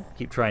you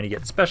keep trying to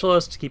get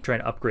specialist, keep trying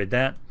to upgrade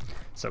that.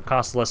 So it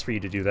costs less for you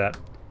to do that.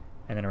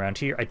 And then around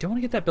here, I don't want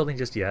to get that building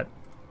just yet.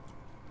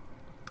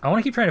 I want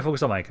to keep trying to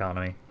focus on my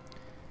economy.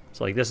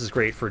 So like this is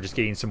great for just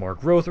getting some more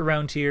growth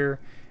around here.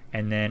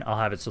 And then I'll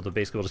have it so that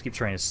basically we'll just keep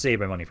trying to save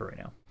my money for right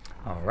now.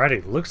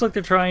 Alrighty, looks like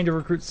they're trying to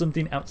recruit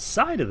something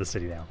outside of the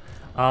city now.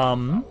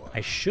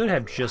 I should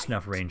have just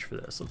enough range for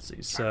this. Let's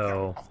see,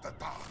 so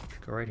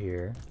go right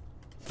here.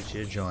 Get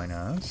you to join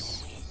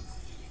us.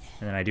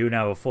 And then I do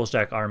now have a full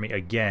stack army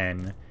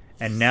again.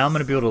 And now I'm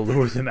going to be able to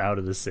lure them out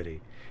of the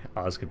city.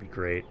 Oh, this could be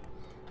great.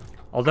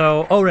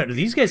 Although, oh no,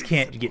 these guys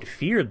can't get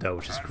feared though,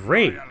 which is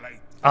great.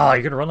 Oh,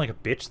 you're going to run like a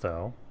bitch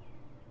though.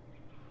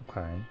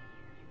 Okay.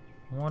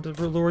 I wanted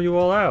to lure you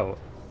all out.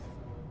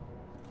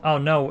 Oh,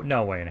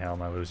 no way in hell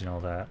am I losing all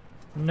that.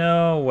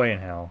 No way in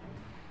hell.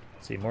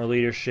 Let's see, more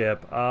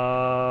leadership.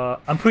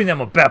 I'm putting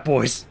them on Bat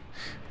Boys.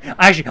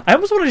 Actually, I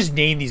almost want to just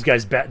name these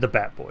guys the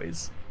Bat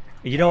Boys.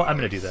 You know what? I'm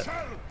going to do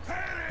that.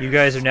 You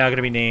guys are now going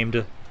to be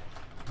named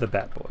the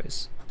Bat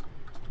Boys.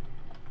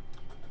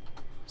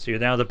 So you're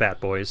now the Bat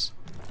Boys.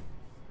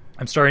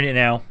 I'm starting it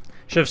now.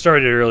 Should have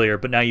started it earlier,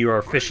 but now you are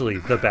officially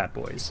the Bat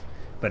Boys.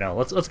 But no,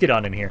 let's get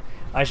on in here.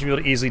 I should be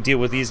able to easily deal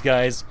with these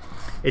guys.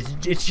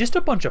 It's just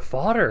a bunch of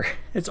fodder.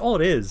 It's all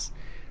it is.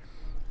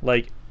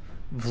 Like,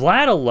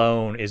 Vlad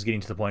alone is getting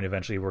to the point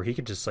eventually where he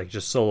could just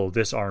solo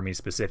this army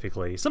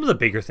specifically. Some of the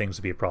bigger things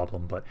would be a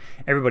problem, but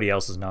everybody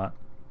else is not.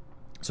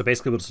 So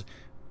basically we'll just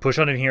push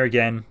on in here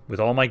again with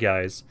all my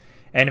guys.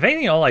 And if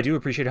anything at all, I do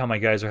appreciate how my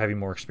guys are having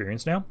more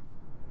experience now.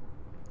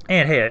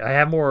 And hey, I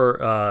have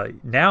more,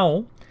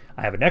 now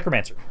I have a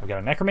Necromancer. I've got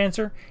a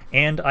Necromancer,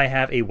 and I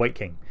have a White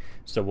King.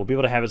 So we'll be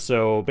able to have it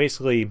so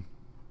basically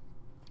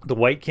the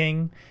White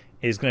King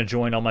is going to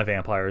join all my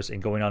vampires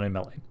and going on in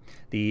melee.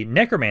 The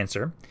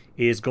Necromancer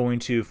is going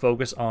to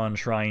focus on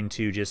trying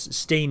to just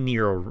stay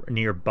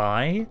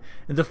nearby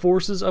the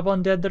forces of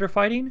undead that are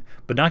fighting,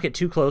 but not get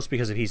too close,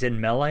 because if he's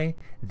in melee,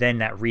 then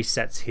that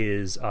resets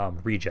his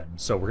regen.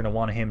 So we're going to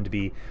want him to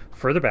be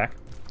further back.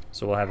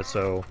 So we'll have it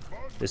so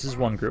this is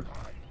one group.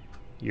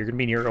 You're going to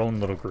be in your own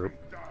little group.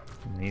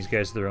 And these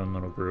guys are their own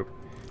little group.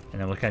 And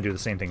then we'll kind of do the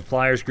same thing.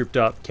 Flyers grouped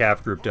up,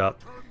 Cav grouped up.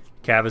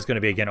 Cav is going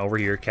to be, again, over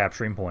here,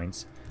 capturing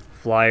points.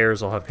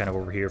 Flyers I'll have kind of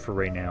over here for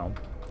right now.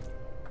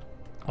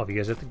 All of you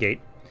guys at the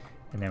gate.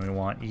 And then we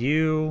want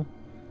you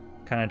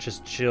kind of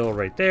just chill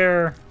right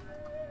there.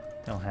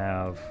 They'll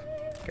have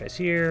guys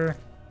here.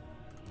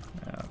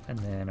 And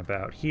then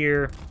about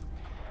here.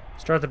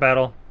 Start the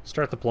battle.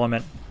 Start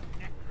deployment.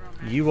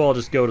 You all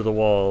just go to the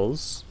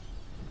walls.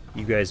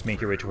 You guys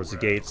make your way towards the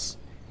gates.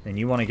 And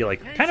you want to get,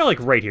 like, kind of like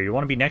right here. You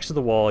want to be next to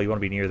the wall. You want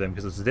to be near them,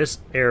 because it's this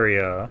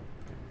area,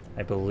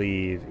 I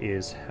believe,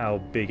 is how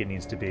big it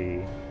needs to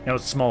be. No,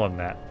 it's smaller than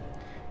that.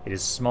 It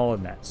is smaller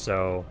than that.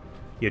 So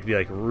you have to be,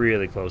 like,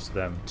 really close to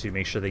them to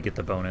make sure they get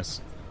the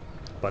bonus.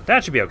 But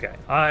that should be okay.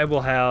 I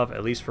will have,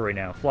 at least for right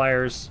now,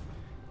 flyers.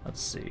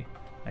 Let's see.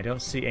 I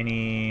don't see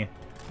any.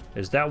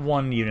 There's that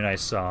one unit I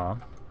saw.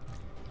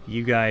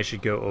 You guys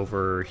should go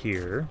over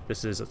here.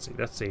 This is, let's see,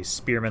 that's a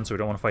spearman, so we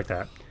don't want to fight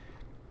that.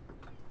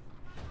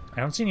 I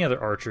don't see any other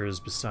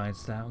archers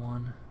besides that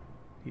one.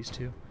 These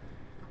two.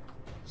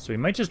 So we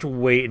might just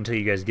wait until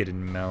you guys get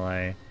in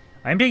melee.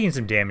 I'm taking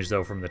some damage,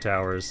 though, from the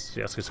towers.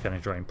 So let's just kind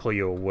of try and pull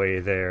you away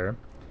there.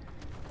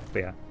 But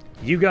yeah,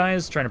 you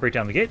guys trying to break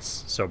down the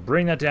gates. So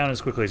bring that down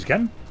as quickly as you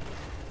can.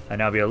 And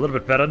now be a little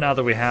bit better now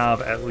that we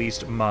have at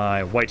least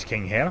my White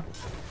King here.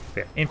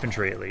 But yeah,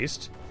 infantry at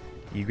least.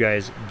 You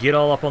guys get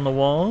all up on the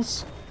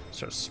walls.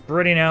 Start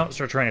spreading out.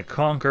 Start trying to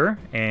conquer.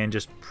 And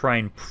just try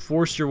and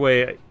force your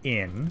way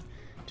in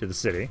to the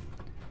city.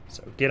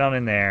 So get on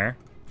in there.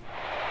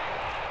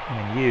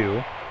 And then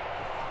you,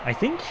 I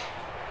think,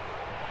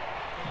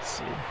 let's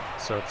see.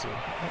 So let's see.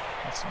 Oh,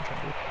 that's what I'm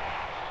trying to do.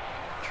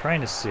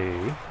 Trying to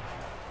see.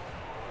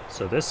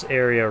 So this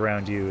area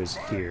around you is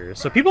here.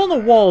 So people on the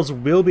walls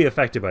will be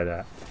affected by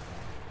that.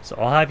 So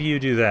I'll have you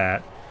do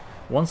that.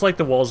 Once like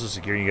the walls are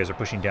secure, you guys are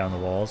pushing down the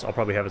walls, I'll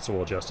probably have it so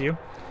we'll adjust you.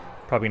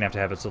 Probably gonna have to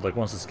have it so like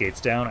once this gate's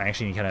down, I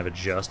actually need to kind of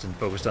adjust and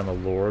focus on the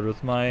Lord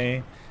with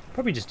my...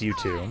 Probably just you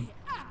two.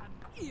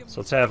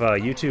 So let's have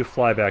you two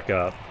fly back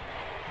up.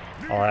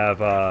 I'll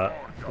have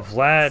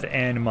Vlad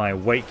and my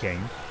White King.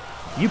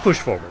 You push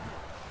forward.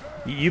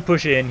 You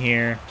push in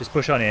here. Just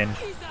push on in.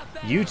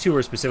 You two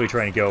are specifically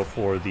trying to go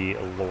for the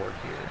Lord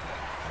here.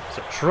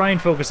 So try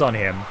and focus on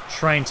him.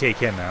 Try and take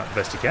him out the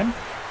best you can.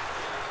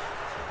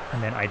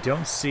 And then I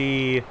don't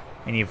see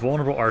any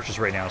vulnerable archers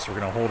right now, so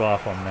we're going to hold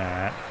off on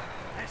that.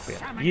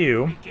 Yeah,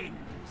 you.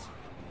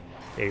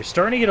 Yeah, you're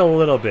starting to get a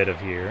little bit of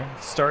here.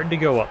 It's starting to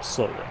go up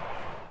slowly.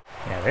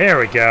 Yeah, there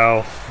we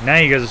go. Now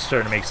you guys are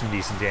starting to make some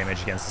decent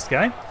damage against this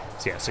guy.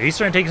 So yeah, so he's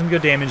starting to take some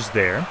good damage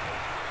there.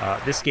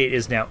 This gate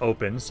is now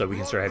open, so we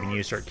can start having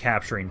you start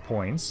capturing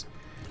points.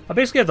 I'll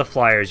basically have the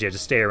flyers, yeah,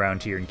 just stay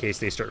around here in case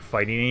they start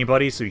fighting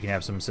anybody, so you can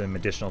have some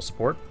additional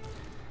support.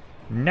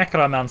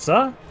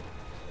 Necromancer.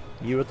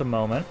 You at the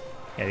moment.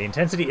 Yeah, the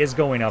intensity is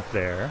going up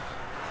there.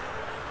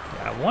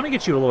 Yeah, I want to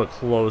get you a little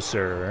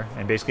closer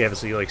and basically have it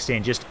so you like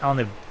stand just on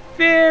the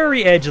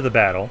very edge of the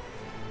battle.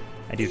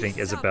 I do think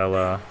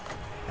Isabella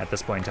at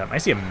this point in time. I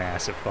see a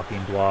massive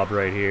fucking blob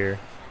right here.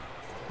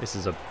 This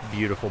is a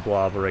beautiful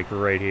blob like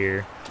right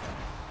here.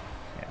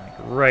 Yeah, like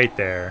right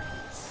there.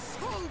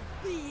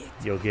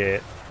 You'll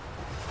get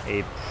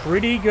a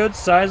pretty good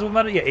sizable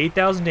amount of, yeah,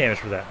 8,000 damage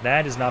for that.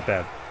 That is not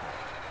bad.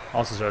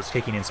 Also starts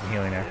kicking in some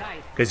healing there.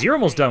 Because you're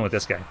almost done with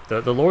this guy.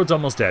 The Lord's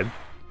almost dead.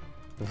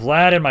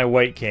 Vlad and my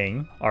White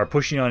King are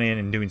pushing on in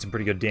and doing some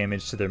pretty good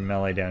damage to their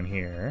melee down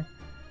here.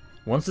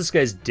 Once this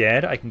guy's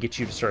dead, I can get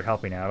you to start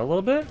helping out a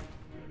little bit.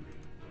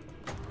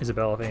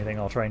 Isabella, if anything,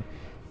 I'll try and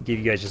give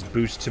you guys just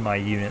boost to my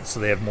units so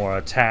they have more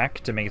attack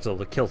to make it so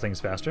they'll kill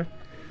things faster.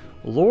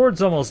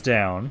 Lord's almost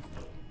down.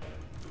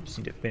 Just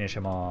need to finish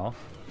him off.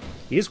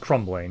 He is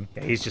crumbling.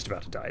 Yeah, he's just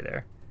about to die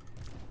there.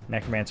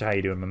 Necromancer, how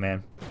you doing, my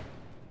man?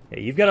 Yeah,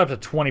 you've got up to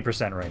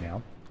 20% right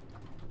now.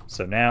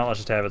 So now let's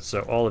just have it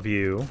so all of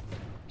you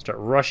start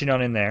rushing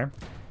on in there.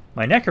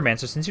 My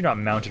Necromancer, since you're not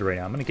mounted right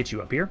now, I'm going to get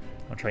you up here.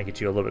 I'll try and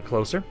get you a little bit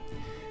closer.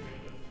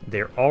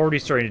 They're already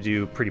starting to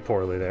do pretty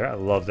poorly there. I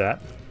love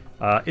that.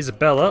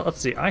 Isabella,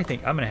 let's see. I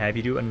think I'm going to have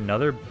you do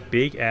another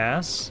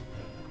big-ass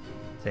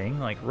thing,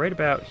 like right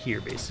about here,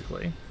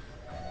 basically.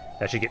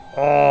 That should get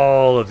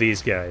all of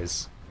these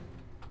guys.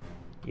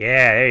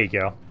 Yeah, there you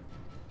go.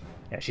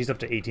 Yeah, she's up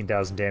to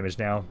 18,000 damage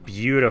now.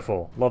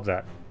 Beautiful. Love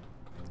that.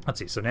 Let's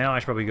see. So now I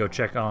should probably go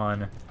check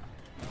on...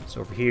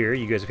 So over here,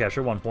 you guys have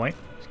captured 1 point.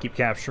 Just keep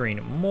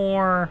capturing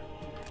more.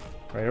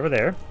 Right over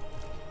there.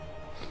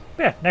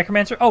 Yeah,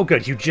 Necromancer. Oh,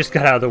 good. You just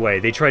got out of the way.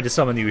 They tried to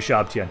summon the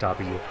Ushabti on top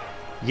of you.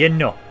 You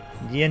know.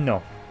 You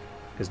know.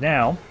 Because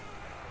now,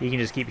 he can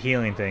just keep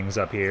healing things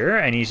up here.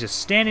 And he's just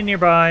standing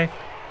nearby,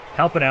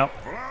 helping out.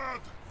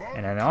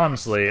 And then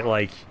honestly,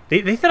 like,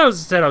 they thought I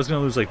was going to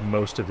lose, like,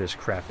 most of this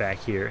crap back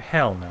here.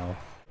 Hell no.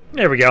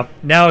 There we go.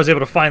 Now I was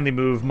able to finally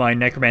move my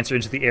Necromancer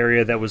into the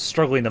area that was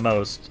struggling the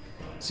most.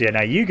 So yeah,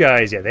 now you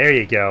guys, yeah, there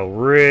you go.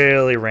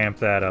 Really ramp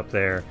that up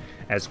there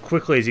as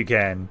quickly as you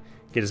can.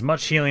 Get as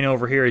much healing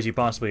over here as you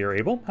possibly are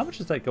able. How much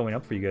is that going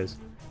up for you guys?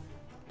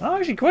 Oh,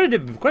 actually, quite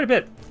a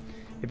bit.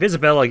 If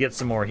Isabella gets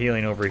some more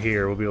healing over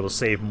here, we'll be able to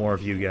save more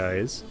of you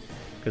guys.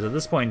 Because at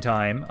this point in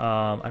time,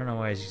 I don't know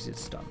why you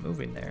stop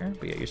moving there.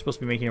 But yeah, you're supposed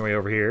to be making your way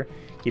over here.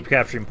 Keep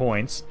capturing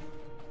points.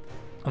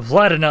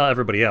 Vlad and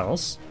everybody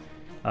else.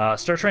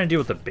 Start trying to deal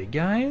with the big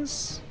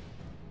guys.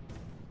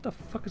 What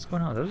the fuck is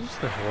going on? Are those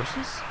just the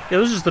horses? Yeah,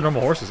 those are just the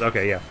normal horses.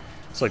 Okay, yeah.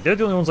 So like they're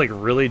the only ones like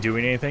really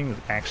doing anything that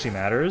actually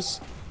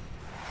matters.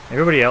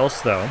 Everybody else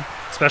though,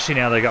 especially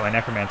now that I got my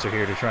Necromancer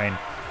here to try and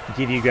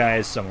give you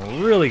guys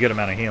some really good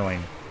amount of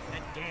healing.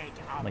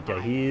 Like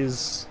yeah,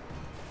 he's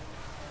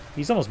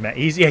almost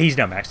he's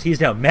now maxed. He's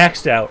now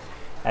maxed out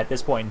at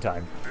this point in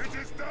time.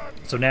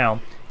 So now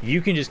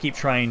you can just keep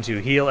trying to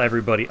heal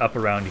everybody up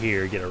around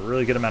here, get a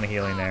really good amount of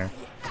healing there.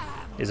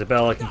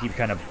 Isabella can keep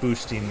kind of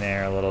boosting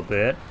there a little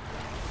bit.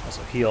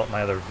 Also heal up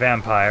my other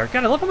vampire.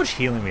 God, I love how much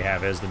healing we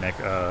have as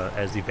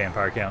the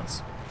vampire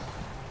counts.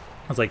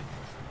 I was like,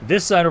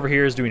 this side over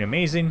here is doing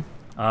amazing.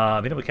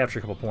 I've been able to capture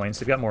a couple points.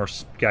 They've got more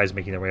guys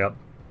making their way up.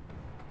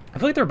 I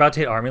feel like they're about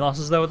to hit army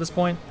losses though at this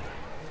point.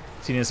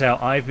 Seeing as how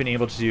I've been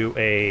able to do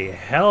a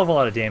hell of a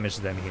lot of damage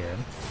to them here.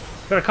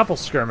 Got a couple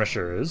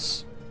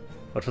skirmishers,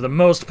 but for the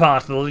most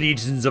part, the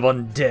legions of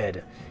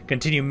undead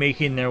continue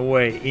making their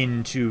way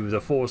into the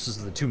forces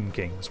of the Tomb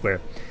Kings,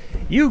 where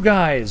you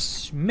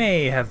guys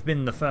may have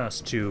been the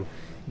first to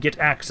get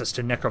access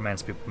to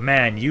necromancy people.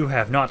 Man, you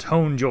have not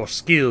honed your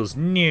skills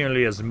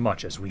nearly as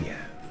much as we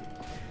have.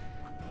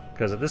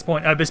 Because at this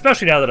point,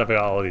 especially now that I've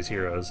got all of these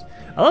heroes,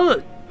 I love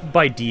that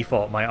by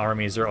default my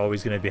armies are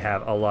always going to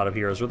have a lot of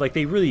heroes, or like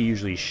they really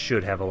usually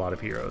should have a lot of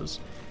heroes.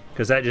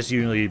 Because that just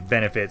usually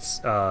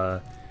benefits,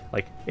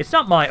 like, it's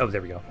not my, oh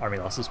there we go, army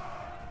losses.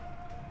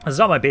 It's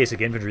not my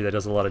basic infantry that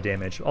does a lot of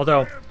damage,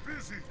 although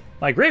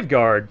my Grave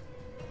Guard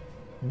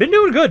Been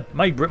doing good.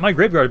 My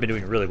Graveguard has been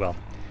doing really well.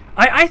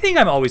 I think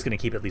I'm always going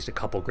to keep at least a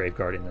couple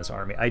Graveguard in this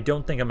army. I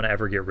don't think I'm going to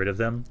ever get rid of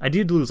them. I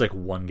did lose like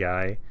one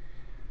guy.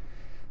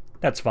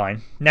 That's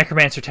fine.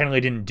 Necromancer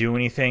technically didn't do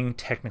anything,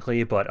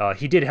 technically, but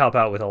he did help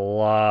out with a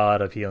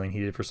lot of healing he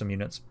did for some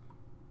units.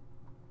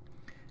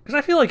 Because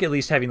I feel like at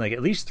least having like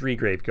at least 3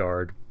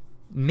 Graveguard,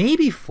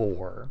 maybe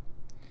 4.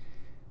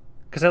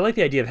 Because I like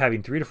the idea of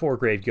having 3 to 4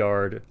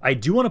 Graveguard. I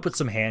do want to put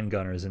some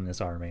handgunners in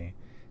this army.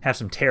 Have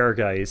some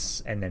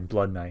Terrorgeists and then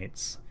Blood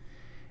Knights.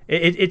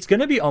 It's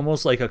going to be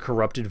almost like a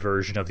corrupted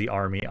version of the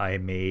army I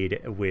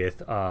made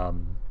with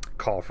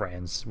Karl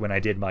Franz when I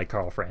did my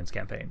Karl Franz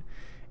campaign.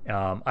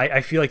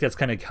 I feel like that's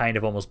kind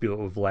of almost be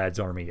what Vlad's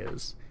army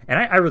is. And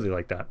I really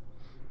like that.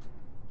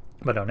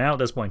 But no, now at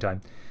this point in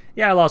time,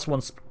 yeah, I lost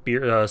one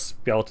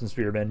skeleton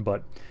spearman,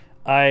 but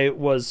I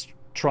was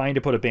trying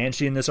to put a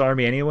Banshee in this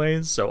army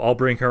anyways, so I'll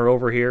bring her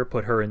over here,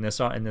 put her in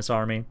this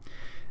army.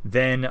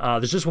 Then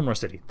there's just one more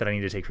city that I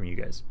need to take from you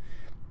guys.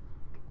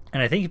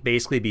 And I think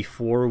basically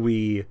before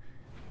we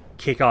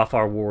kick off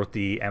our war with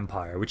the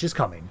Empire, which is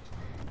coming,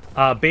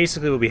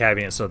 basically we'll be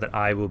having it so that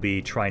I will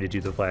be trying to do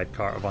the Vlad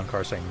von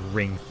Carstein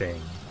ring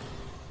thing.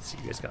 So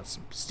you guys got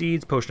some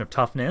steeds, potion of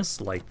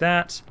toughness, like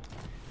that.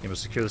 And we'll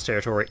secure this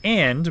territory,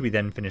 and we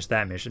then finish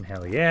that mission.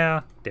 Hell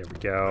yeah. There we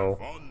go.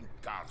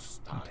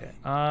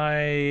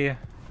 Okay,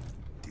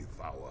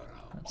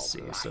 let's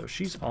see, so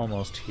she's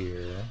almost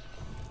here.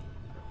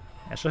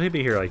 Actually, he'll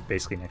be here, like,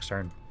 basically next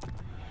turn.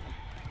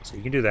 So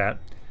you can do that.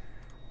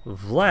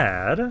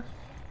 Vlad,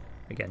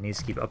 again, needs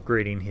to keep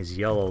upgrading his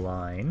yellow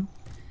line.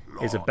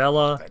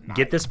 Isabella,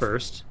 get this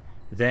first.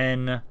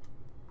 Then,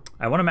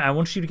 I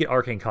want you to get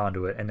Arcane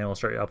Conduit, and then we'll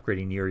start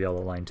upgrading your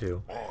yellow line,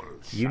 too.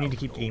 You need to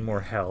keep getting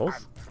more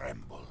health.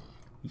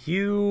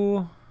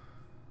 You...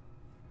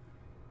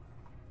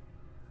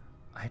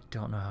 I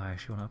don't know how I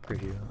actually want to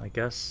upgrade you. I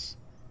guess...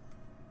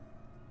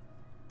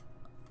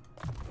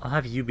 I'll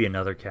have you be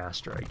another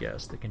caster, I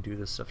guess, that can do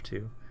this stuff,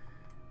 too.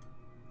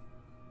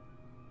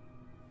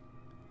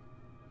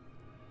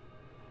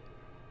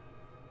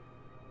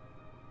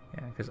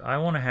 Yeah, because I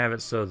want to have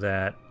it so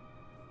that...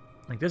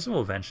 Like, this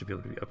will eventually be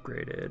able to be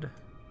upgraded.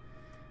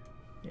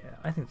 Yeah,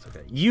 I think it's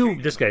okay.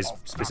 This guy's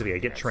specifically,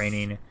 get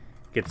training,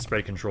 get the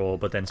spread control,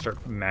 but then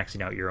start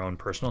maxing out your own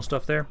personal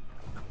stuff there.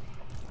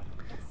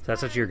 So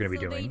that's what you're going to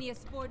be doing.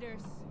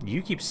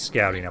 You keep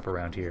scouting up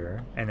around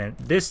here. And then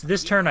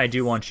this turn, I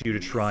do want you to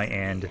try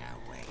and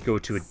go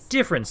to a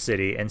different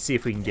city and see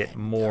if we can get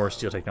more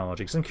steel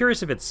technology. Because I'm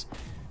curious if it's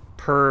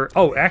per...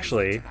 Oh,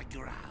 actually,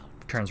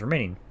 turns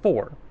remaining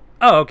 4.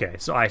 Oh, okay.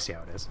 So I see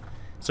how it is.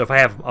 So if I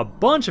have a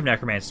bunch of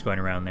necromancers going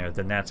around there,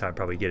 then that's how I'd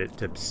probably get it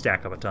to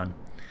stack up a ton.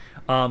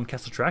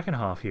 Castle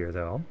Drakenhof here,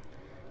 though.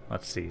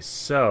 Let's see.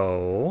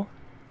 So...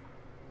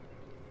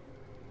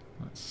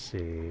 Let's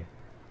see.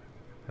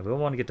 I will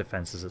want to get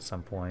defenses at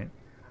some point.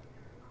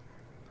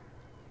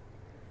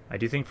 I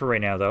do think for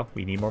right now, though,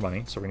 we need more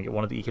money, so we're going to get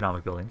one of the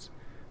economic buildings.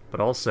 But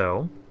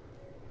also...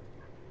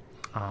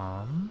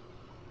 I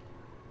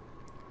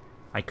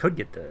could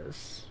get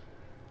this.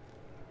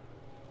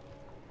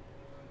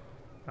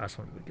 I just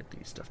wanted to get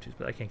these stuff too,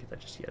 but I can't get that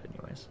just yet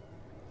anyways.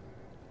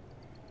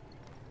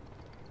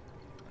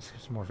 Let's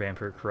get some more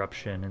vampire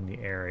corruption in the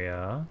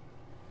area.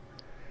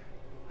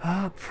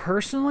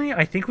 Personally,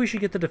 I think we should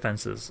get the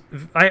defenses.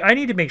 I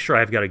need to make sure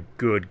I've got a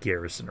good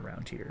garrison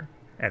around here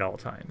at all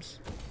times.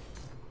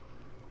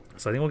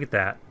 So I think we'll get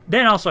that.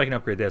 Then also I can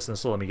upgrade this, and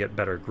this will let me get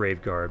better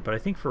Graveguard. But I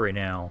think for right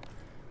now,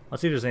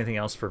 let's see if there's anything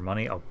else for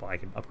money. Oh, I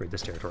can upgrade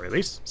this territory at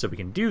least. So we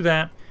can do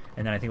that.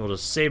 And then I think we'll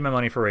just save my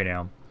money for right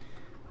now.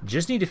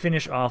 Just need to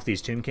finish off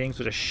these Tomb Kings,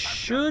 which I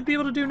should be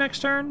able to do next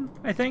turn,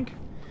 I think.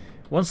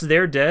 Once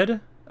they're dead,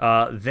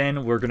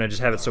 then we're going to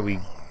just have it so we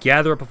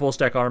gather up a full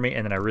stack army,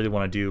 and then I really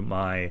want to do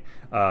my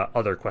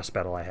other quest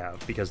battle I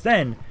have, because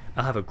then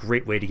I'll have a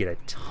great way to get a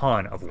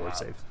ton of ward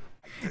save.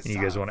 And you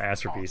guys want to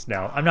ask for peace.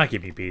 Now, I'm not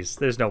giving you peace.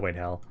 There's no way in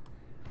hell.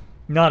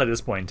 Not at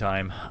this point in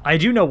time. I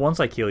do know once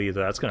I kill you,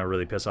 though, that's going to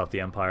really piss off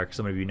the Empire, because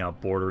I'm going to be now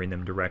bordering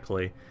them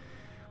directly.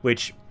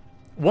 Which,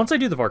 once I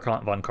do the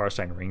von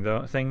Carstein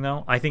ring thing,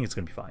 though, I think it's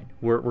going to be fine.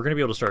 We're going to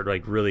be able to start,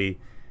 like, really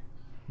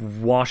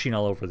washing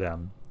all over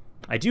them.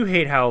 I do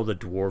hate how the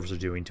dwarves are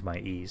doing to my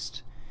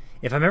east.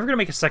 If I'm ever going to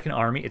make a second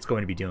army, it's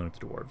going to be dealing with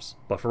the dwarves.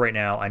 But for right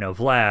now, I know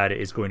Vlad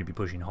is going to be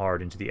pushing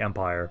hard into the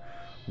Empire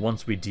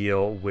once we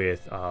deal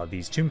with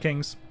these Tomb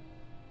Kings,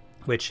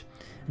 which,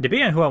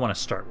 depending on who I want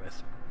to start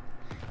with.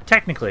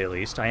 Technically, at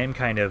least, I am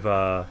kind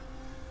of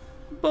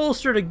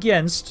bolstered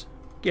against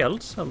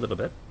Gelt a little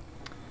bit.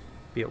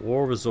 Be at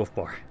war with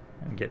Zofbar.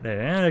 And get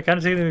they're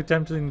kind of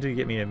attempting to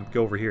get me to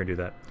go over here and do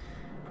that.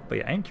 But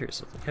yeah, I am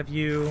curious. Have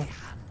you...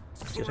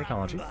 Steel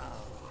technology.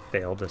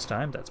 Failed this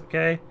time. That's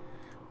okay.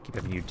 Keep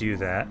having you do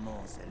that.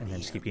 And then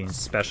just keep getting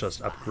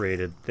specialist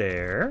upgraded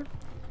there.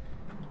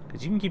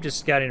 Because you can keep just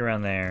scouting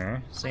around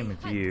there. Same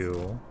with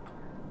you.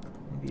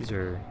 These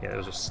are... Yeah,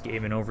 those are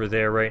scavenging over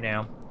there right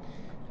now.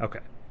 Okay.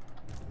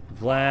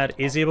 Vlad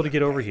is able to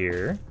get over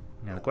here.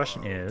 Now the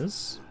question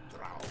is...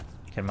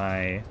 Can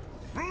my...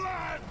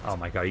 Oh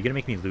my god, are you going to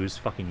make me lose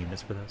fucking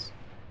units for this?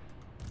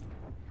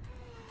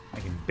 I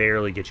can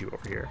barely get you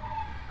over here.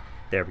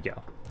 There we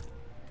go.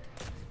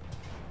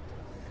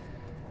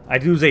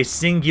 I'd lose a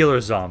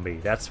singular zombie.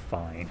 That's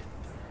fine.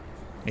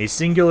 A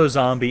singular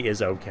zombie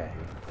is okay.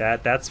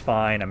 That's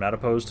fine. I'm not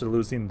opposed to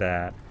losing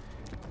that.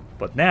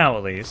 But now,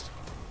 at least,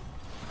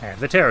 I have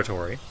the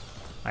territory.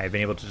 I have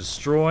been able to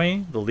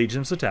destroy the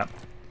Legion of Satep.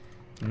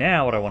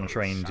 Now what I want to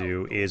try and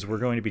do is we're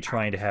going to be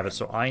trying to have it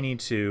so I need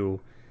to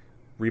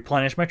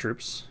replenish my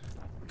troops.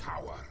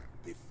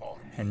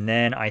 And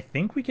then I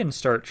think we can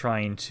start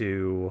trying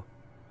to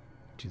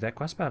do that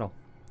quest battle.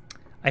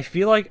 I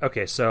feel like...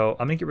 Okay, so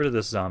I'm going to get rid of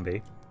this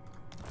zombie.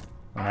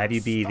 And have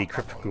you be the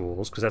Crypt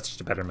Ghouls, because that's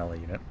just a better melee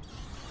unit.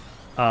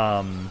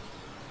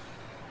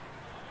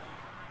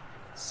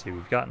 Let's see,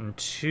 we've gotten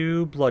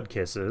 2 Blood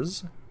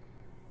Kisses.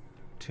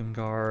 Tomb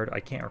Guard. I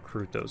can't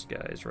recruit those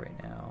guys right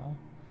now.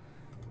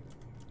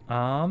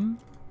 I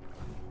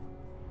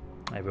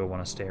will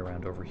want to stay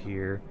around over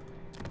here.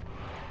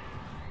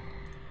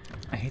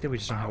 I hate that we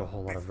just don't have a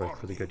whole lot of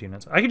really good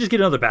units. I could just get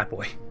another Bat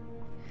Boy.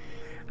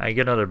 I can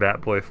get another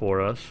Bat Boy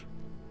for us.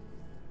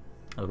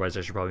 Otherwise,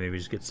 I should probably maybe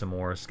just get some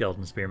more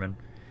Skeleton Spearmen.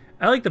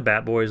 I like the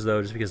Bat Boys,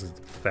 though, just because of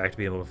the fact to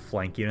be able to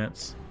flank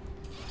units.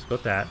 Let's go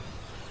with that.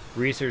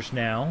 Research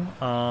now.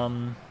 I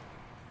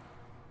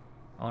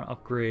want to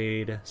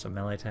upgrade some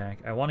melee attack.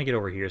 I want to get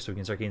over here so we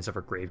can start getting stuff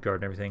for Graveguard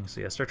and everything.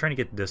 So yeah, start trying to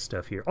get this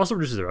stuff here. Also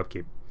reduces their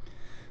upkeep.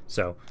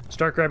 So,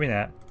 start grabbing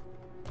that.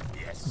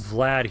 Yes.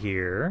 Vlad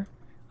here.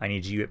 I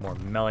need you at more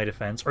melee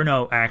defense. Or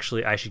no,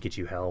 actually, I should get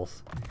you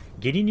health.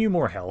 Getting you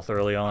more health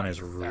early on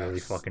is really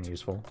fucking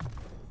useful.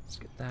 Let's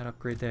get that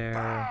upgrade there.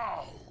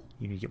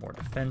 You need to get more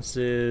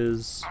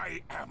defenses.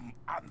 I am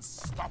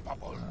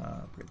unstoppable.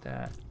 Upgrade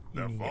that.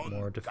 You need to get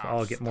more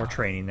I'll get more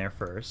training there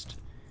first.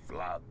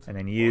 And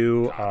then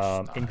you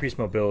increase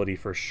mobility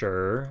for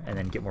sure, and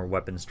then get more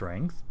weapon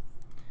strength.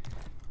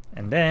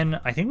 And then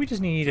I think we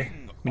just need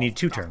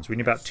 2 turns. We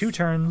need about 2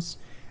 turns,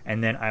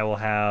 and then I will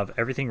have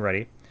everything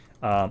ready.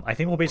 I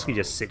think we'll basically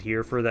just sit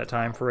here for that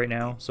time for right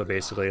now. So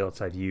basically, let's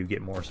have you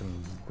get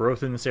some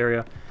growth in this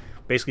area.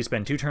 Basically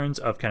spend 2 turns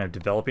of kind of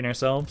developing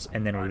ourselves,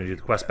 and then we're going to do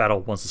the quest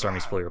battle once this army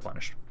is fully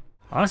replenished.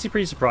 Honestly,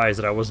 pretty surprised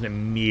that I wasn't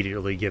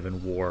immediately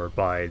given war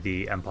by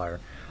the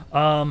Empire.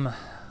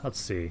 Let's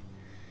see.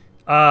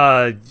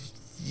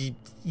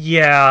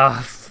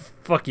 Yeah,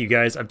 fuck you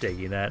guys, I'm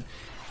taking that.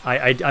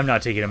 I'm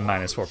not taking a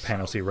 -4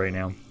 penalty right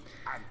now.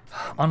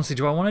 Honestly,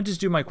 do I want to just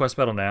do my quest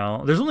battle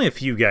now? There's only a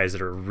few guys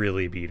that are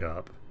really beat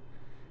up.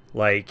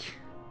 Like,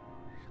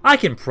 I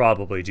can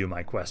probably do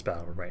my quest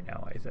battle right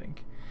now, I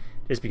think.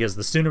 Just because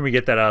the sooner we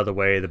get that out of the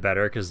way, the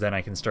better, because then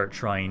I can start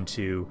trying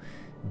to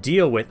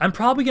deal with... I'm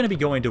probably going to be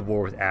going to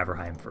war with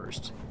Averheim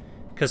first.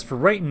 Because for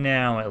right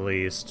now, at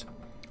least,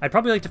 I'd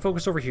probably like to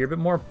focus over here a bit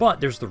more, but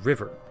there's the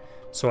river.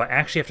 So I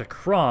actually have to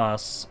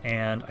cross,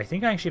 and I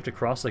think I actually have to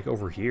cross, like,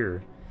 over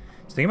here.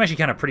 So I think I'm actually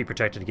kind of pretty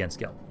protected against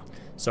Gel.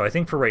 So I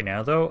think for right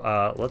now,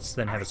 though, let's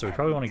then have it so we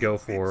probably want to go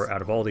for,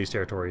 out of all these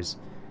territories,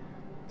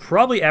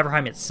 probably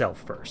Averheim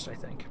itself first, I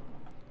think.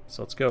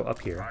 So let's go up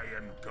here.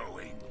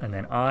 And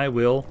then I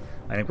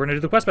think we're going to do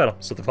the quest battle.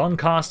 So the Von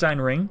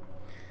Carstein ring,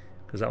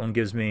 because that one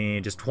gives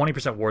me just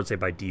 20% ward save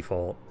by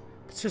default.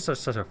 It's just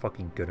such a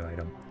fucking good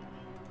item.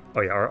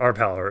 Oh yeah, our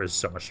power is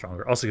so much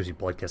stronger. Also gives you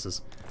blood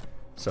kisses.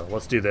 So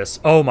let's do this.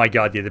 Oh my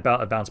god, yeah, the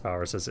bounce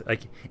power says it.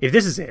 Like, if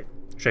this is it,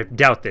 which I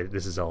doubt that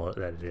this is all that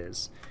it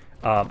is,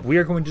 we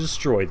are going to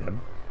destroy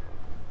them.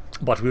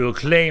 But we will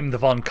claim the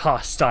Von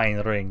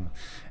Carstein ring.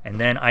 And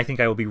then I think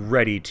I will be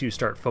ready to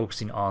start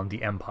focusing on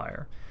the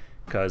Empire.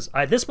 Because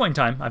at this point in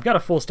time, I've got a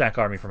full stack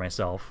army for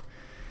myself.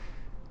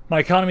 My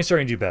economy's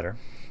starting to do better.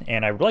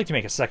 And I would like to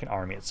make a second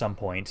army at some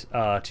point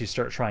to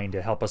start trying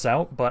to help us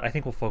out. But I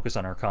think we'll focus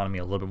on our economy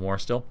a little bit more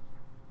still.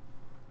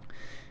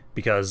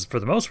 Because for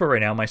the most part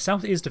right now, my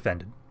south is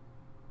defended.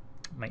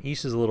 My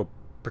east is a little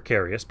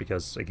precarious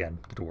because, again,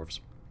 the dwarves.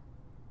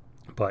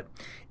 But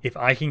if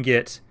I can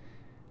get,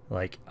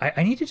 like,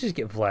 I need to just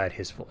get Vlad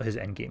his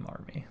endgame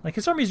army. Like,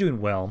 his army's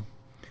doing well.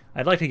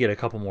 I'd like to get a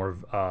couple more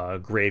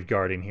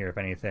Graveguard in here, if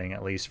anything,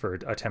 at least for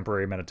a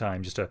temporary amount of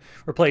time, just to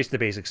replace the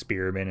basic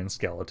Spearmen and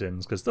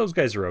Skeletons, because those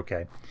guys are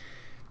okay.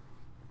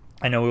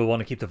 I know we'll want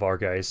to keep the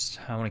Vargeist.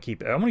 I want to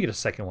get a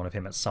second one of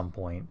him at some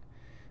point.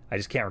 I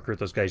just can't recruit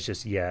those guys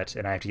just yet,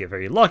 and I have to get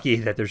very lucky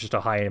that there's just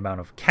a high amount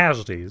of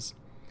casualties.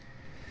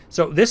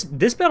 So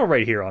this battle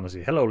right here,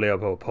 honestly. Hello,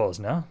 Leopold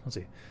Posner.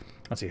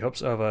 Let's see.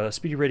 Hopes of a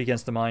speedy raid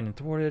against the mine and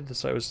thwarted. The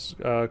site was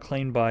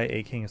claimed by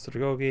a king of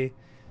Strategogi.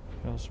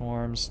 No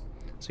swarms.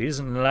 So he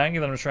doesn't like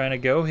that I'm trying to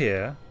go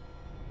here.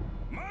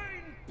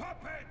 Mine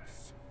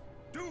puppets!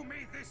 Do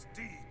me this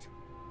deed.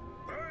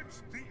 Purge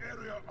the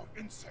area of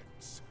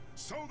insects,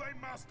 so thy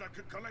master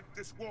could collect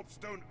this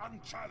warpstone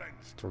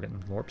unchallenged. So we're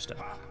getting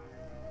warpstone.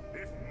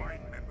 If my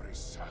memory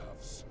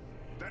serves,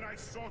 then I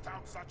sought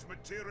out such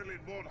material in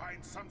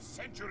Mordheim some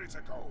centuries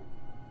ago.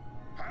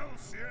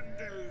 Halcyon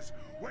days,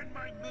 when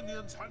my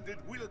minions hunted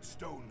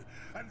Wieldstone,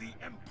 and the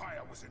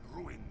Empire was in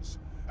ruins,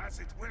 as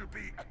it will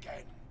be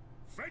again.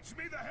 Fetch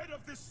me the head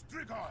of this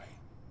Strigoi.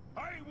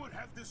 I would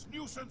have this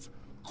nuisance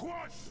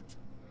quashed.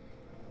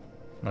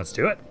 Let's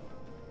do it.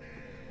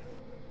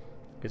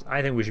 because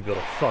I think we should be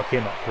able to fuck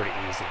him up pretty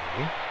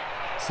easily.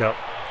 So,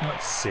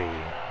 let's see.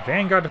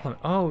 Vanguard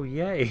deployment. Oh,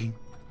 yay.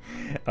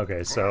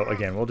 Okay, so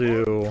again, we'll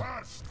do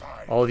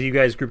all of you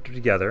guys grouped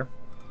together.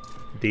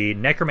 The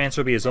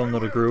Necromancer will be his own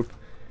little group,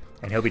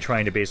 and he'll be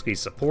trying to basically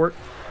support.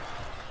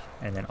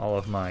 And then all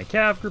of my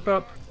cav group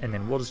up, and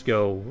then we'll just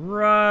go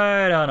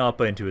right on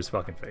up into his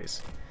fucking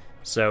face.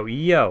 So,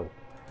 yo.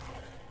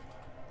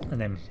 And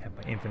then have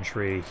my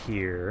infantry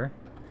here.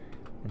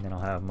 And then I'll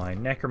have my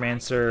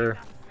Necromancer.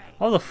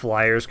 All the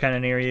flyers kind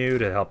of near you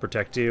to help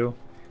protect you.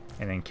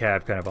 And then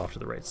cav kind of off to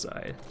the right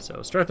side.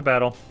 So, start the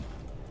battle.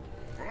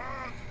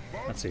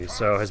 Let's see,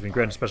 so has been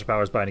granted special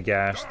powers by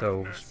Nagash,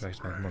 though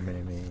more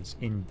enemies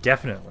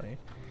indefinitely.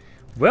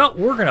 Well,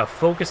 we're gonna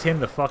focus him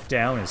the fuck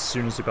down as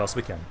soon as we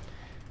possibly can.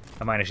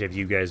 I might actually have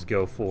you guys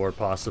go for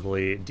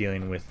possibly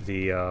dealing with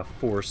the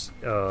force,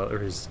 or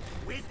his...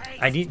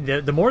 I need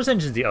the Mortis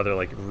Engine is the other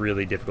like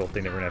really difficult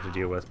thing that we're gonna have to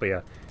deal with. But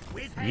yeah,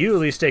 you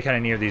at least stay kind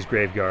of near these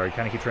Graveguard,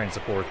 kind of keep trying to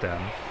support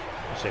them.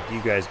 Actually, if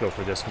you guys go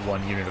for this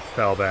one unit of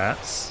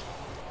Felbats,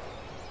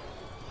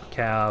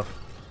 Cav,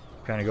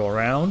 kind of go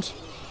around.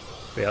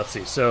 But yeah, let's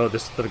see. So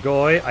this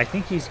Strigoi, I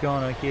think he's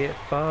gonna get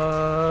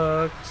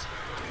fucked.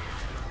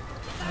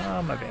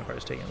 Oh, my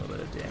vampire's taking a little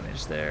bit of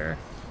damage there.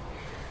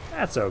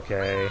 That's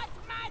okay.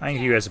 I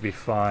think you guys will be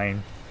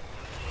fine.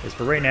 Because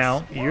for right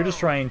now, you're just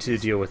trying to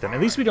deal with them.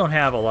 At least we don't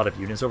have a lot of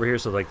units over here,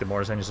 so like the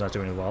Mortis Engine's not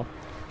doing it well.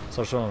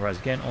 Social rise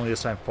again, only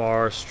this time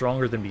far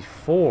stronger than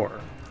before.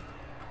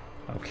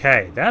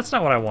 Okay, that's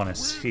not what I want to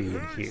see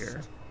in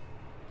here.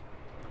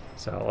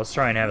 So let's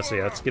try and have it. So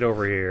yeah, let's get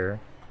over here.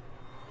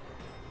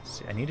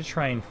 See, I need to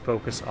try and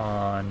focus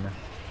on.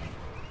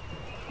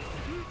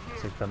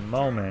 So at the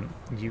moment,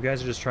 you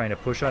guys are just trying to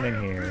push on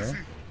in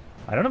here.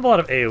 I don't have a lot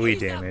of AoE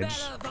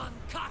damage.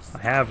 I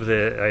have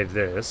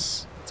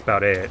this. That's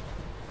about it.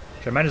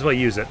 So I might as well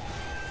use it.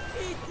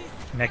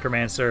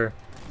 Necromancer.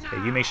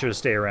 Yeah, you make sure to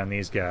stay around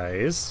these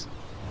guys.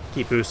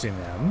 Keep boosting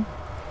them.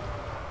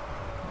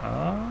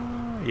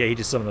 Yeah, he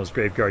did some of those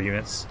Graveguard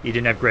units. He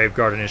didn't have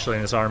Graveguard initially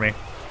in this army.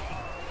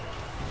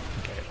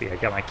 Okay, but yeah, I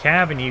got my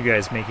cav and you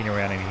guys making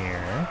around in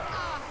here.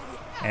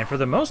 And for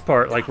the most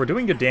part, like, we're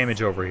doing good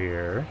damage over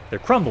here. They're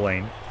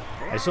crumbling.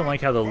 I just don't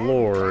like how the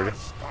Lord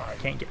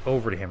can't get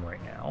over to him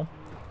right now.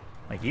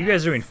 Like, you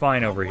guys are doing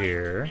fine over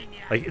here.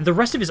 Like, the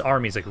rest of his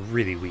army is, like,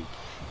 really weak.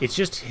 It's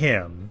just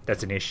him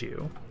that's an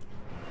issue.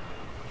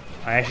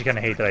 I actually kind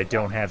of hate that I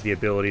don't have the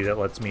ability that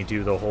lets me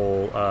do the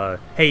whole,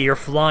 hey, you're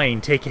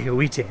flying, take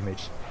AoE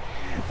damage.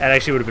 That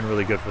actually would have been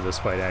really good for this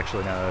fight,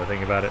 actually, now that I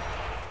think about it.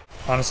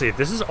 Honestly, if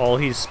this is all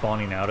he's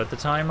spawning out at the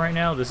time right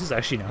now, this is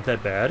actually not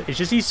that bad. It's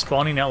just he's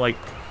spawning out, like,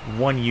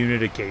 one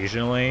unit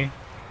occasionally.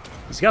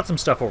 He's got some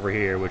stuff over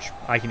here, which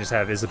I can just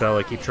have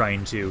Isabella keep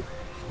trying to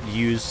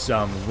use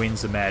some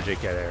Winds of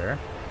Magic at her.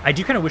 I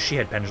do kind of wish she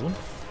had Pendulum.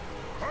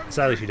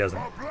 Sadly, she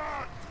doesn't.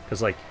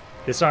 Because, like,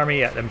 this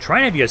army, I'm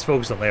trying to have you guys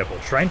focus on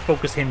Leopold. Try and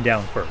focus him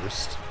down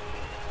first.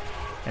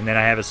 And then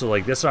I have it so,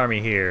 like, this army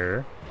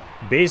here.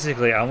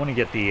 Basically, I want to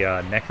get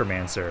the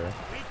Necromancer.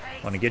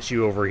 I want to get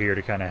you over here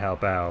to kind of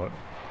help out.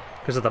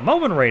 Because at the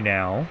moment right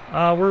now,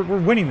 we're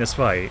winning this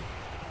fight.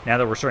 Now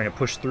that we're starting to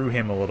push through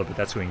him a little bit,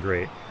 that's going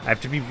great. I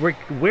have to be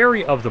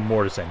wary of the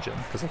Mortis Engine.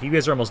 Because, like, you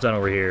guys are almost done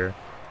over here.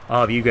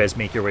 I'll have you guys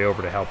make your way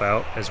over to help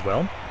out as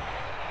well.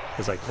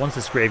 Because, like, once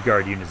this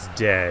Graveguard unit's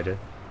dead,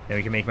 then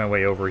we can make my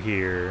way over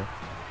here.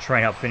 Try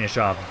and help finish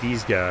off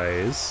these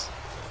guys.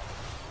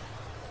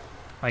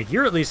 Like,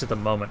 you're at least at the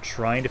moment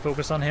trying to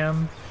focus on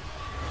him.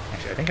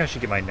 Actually, I think I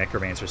should get my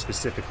Necromancer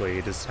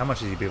specifically. Just how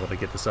much is he be able to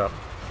get this up?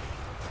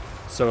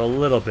 So a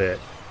little bit.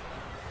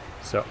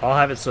 So I'll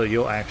have it so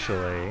you'll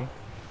actually...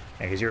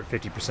 Yeah, because you're at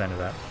 50% of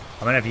that.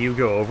 I'm going to have you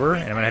go over,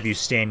 and I'm going to have you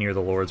stand near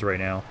the Lords right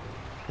now.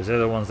 Because they're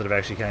the ones that have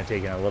actually kind of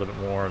taken a little bit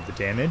more of the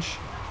damage.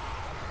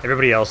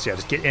 Everybody else, yeah,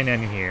 just get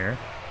in here.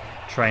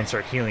 Try and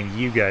start healing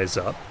you guys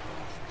up.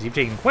 Because you've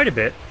taken quite a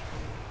bit.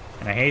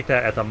 And I hate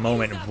that at the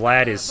moment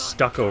Vlad is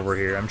stuck over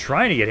here. I'm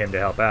trying to get him to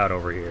help out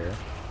over here.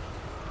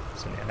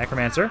 So yeah,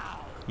 Necromancer,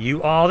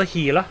 you are the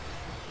healer.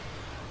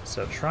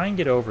 So try and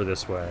get over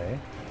this way.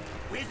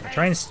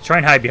 Try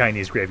and hide behind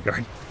these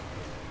Graveguard.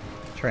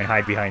 Try and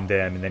hide behind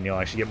them, and then you'll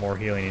actually get more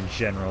healing in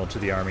general to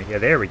the army. Yeah,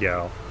 there we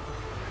go.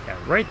 Yeah,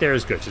 right there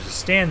is good. So just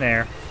stand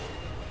there.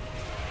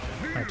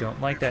 I don't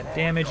like that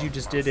damage you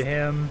just did to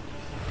him.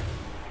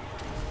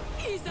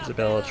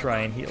 Isabella, try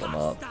and heal him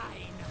up.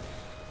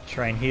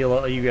 Try and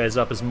heal you guys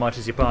up as much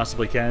as you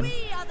possibly can.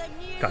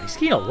 God, he's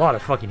getting a lot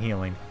of fucking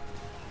healing.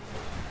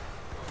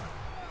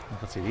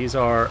 Let's see, these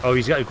are... Oh,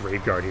 he's got a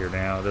Graveguard here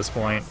now at this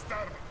point.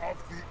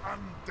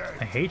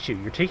 I hate you.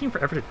 You're taking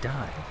forever to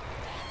die.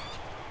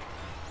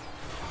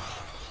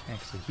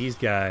 Actually, these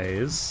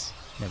guys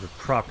never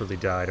properly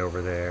died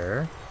over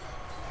there.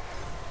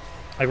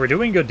 Like, we're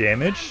doing good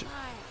damage.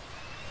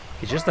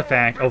 It's just the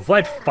fact... Oh,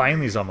 Vlad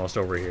finally is almost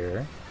over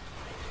here.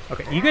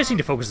 Okay, you guys need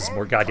to focus this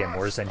more goddamn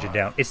Mortis Engine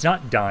down. It's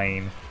not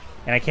dying,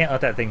 and I can't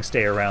let that thing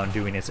stay around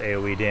doing its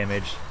AoE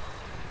damage.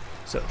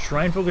 So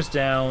try and focus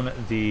down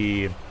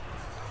the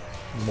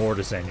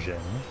Mortis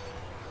Engine.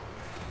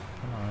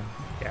 Come on.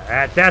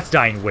 Yeah, that's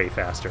dying way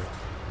faster.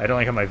 I don't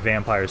like how my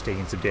vampire's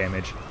taking some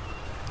damage.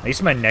 At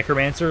least my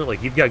necromancer,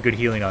 like, you've got good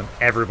healing on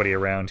everybody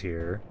around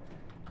here.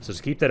 So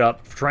just keep that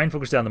up. Try and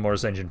focus down the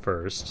Mortis Engine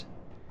first.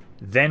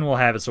 Then we'll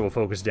have it so we'll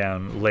focus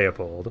down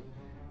Leopold.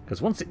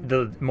 Because once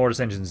the Mortis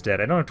Engine's dead,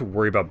 I don't have to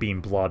worry about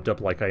being blobbed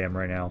up like I am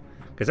right now.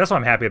 Because that's why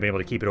I'm happy I've been able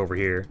to keep it over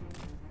here.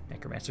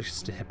 Necromancer,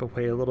 step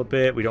away a little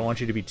bit. We don't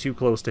want you to be too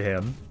close to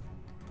him.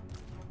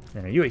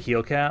 And are you at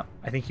heal cap?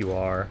 I think you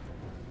are.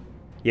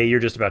 Yeah, you're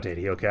just about to hit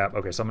heal cap.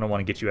 Okay, so I'm going to want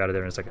to get you out of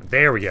there in a second.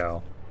 There we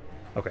go.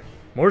 Okay,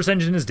 Mortis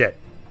Engine is dead.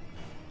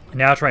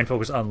 Now try and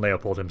focus on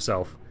Leopold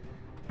himself.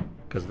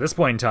 Because at this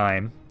point in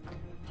time,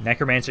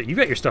 Necromancer, you've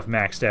got your stuff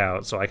maxed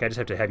out, so I just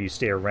have to have you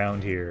stay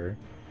around here.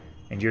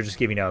 And you're just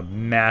giving a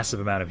massive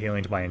amount of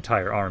healing to my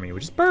entire army,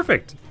 which is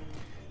perfect.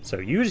 So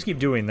you just keep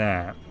doing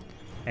that.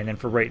 And then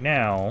for right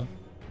now,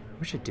 I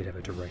wish I did have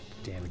a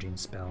direct damaging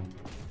spell.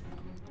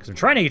 Because I'm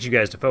trying to get you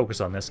guys to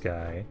focus on this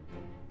guy.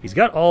 He's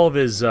got all of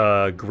his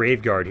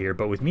Graveguard here,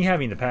 but with me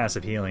having the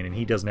passive healing, and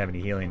he doesn't have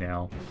any healing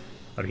now.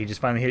 Oh, did he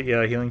just finally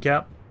hit healing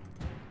cap?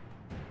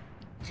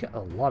 He's got a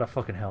lot of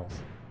fucking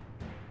health.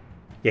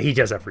 Yeah, he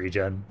does have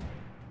regen.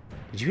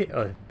 Did you hit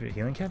a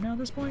healing cap now at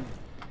this point?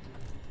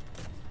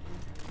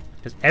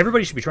 Because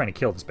everybody should be trying to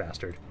kill this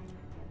bastard.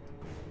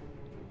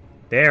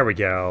 There we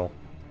go.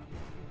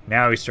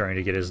 Now he's starting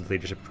to get his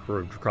leadership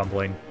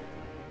crumbling.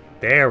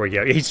 There we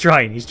go. He's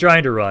trying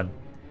to run.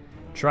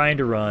 Trying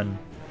to run.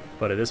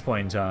 But at this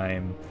point in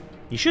time,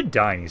 he should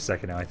die any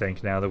second now, I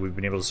think, now that we've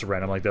been able to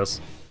surround him like this.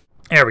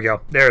 There we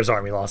go. There's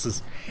army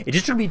losses. It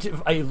just took me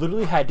to... I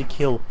literally had to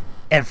kill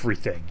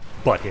everything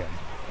but him.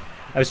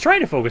 I was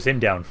trying to focus him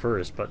down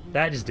first, but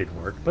that just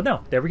didn't work. But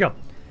no, there we go.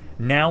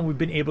 Now we've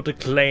been able to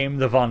claim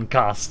the von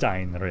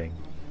Carstein ring.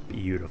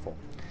 Beautiful.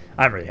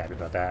 I'm really happy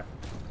about that.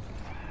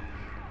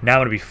 Now I'm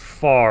going to be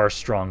far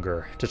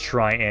stronger to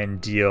try and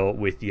deal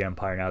with the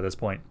Empire now at this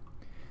point.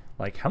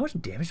 Like, how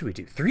much damage did we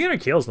do?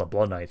 300 kills on the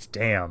Blood Knights.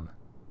 Damn.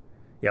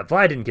 Yeah,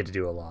 Vlad didn't get to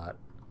do a lot.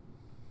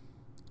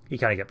 He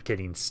kind of kept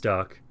getting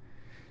stuck.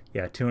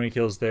 Yeah, 200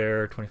 kills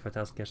there,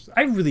 25,000 catches.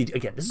 I really,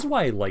 again, this is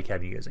why I like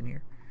having you guys in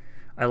here.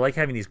 I like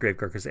having these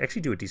Graveguard because they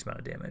actually do a decent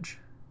amount of damage.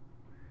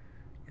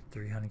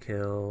 300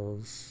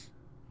 kills.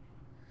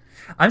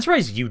 I'm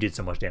surprised you did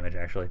so much damage,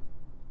 actually.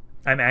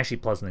 I'm actually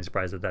pleasantly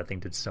surprised that that thing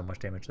did so much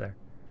damage there.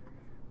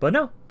 But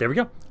no, there we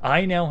go.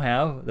 I now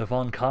have the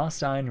von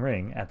Carstein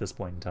ring at this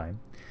point in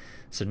time.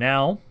 So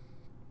now,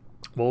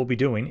 what we'll be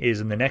doing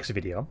is in the next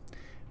video,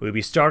 we'll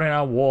be starting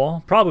our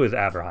war, probably with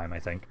Averheim, I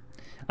think.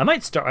 I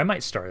might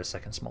start a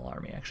second small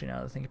army, actually, now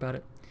that I think about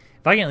it.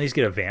 If I can at least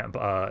get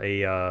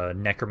a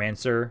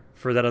necromancer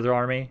for that other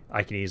army,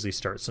 I can easily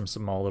start some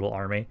small little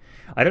army.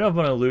 I don't know if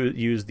I'm going to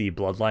use the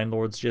bloodline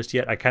lords just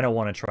yet. I kind of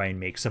want to try and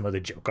make some of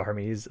the joke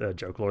armies,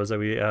 joke lords that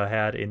we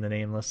had in the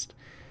name list.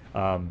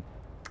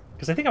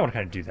 Because I think I want to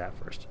kind of do that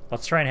first.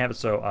 Let's try and have it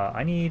so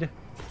I need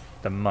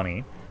the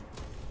money.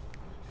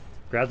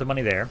 Grab the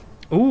money there.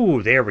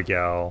 Ooh, there we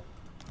go.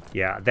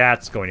 Yeah,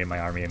 that's going in my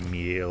army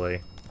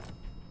immediately.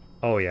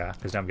 Oh yeah,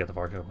 because now I've got the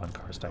Vlad von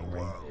Carstein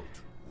ring.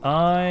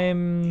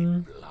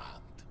 I'm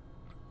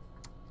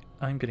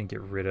gonna get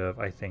rid of,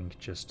 I think,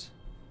 just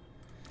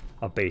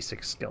a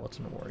basic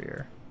skeleton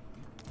warrior.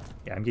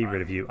 Yeah, I'm getting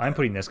rid of you. I'm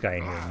putting this guy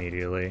in here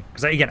immediately.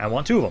 Because, again, I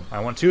want two of them. I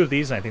want two of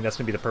these, and I think that's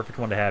gonna be the perfect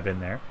one to have in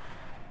there.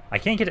 I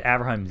can't get to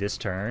Averheim this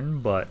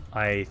turn, but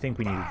I think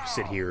we need to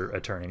sit here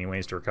a turn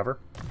anyways to recover.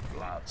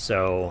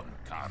 So,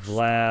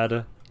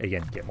 Vlad,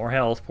 again, get more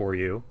health for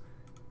you.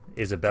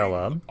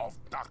 Isabella,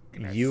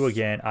 you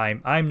again,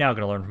 I'm now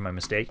gonna learn from my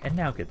mistake, and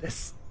now get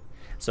this.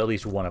 So at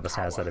least one of us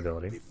has that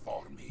ability.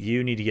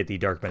 You need to get the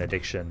Dark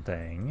Benediction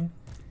thing.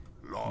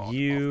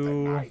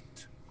 You...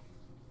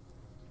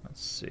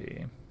 Let's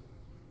see.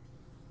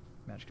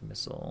 Magic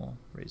Missile.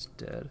 Raise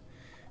Dead.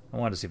 I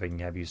want to see if I can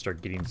have you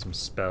start getting some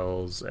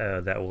spells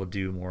that will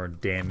do more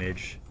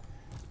damage.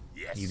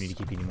 You need to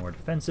keep getting more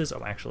defenses.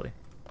 Oh, actually.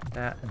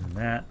 That and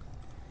that.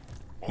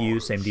 You,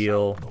 same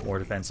deal. More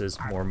defenses,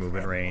 more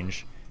movement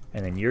range.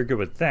 And then you're good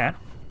with that.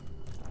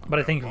 But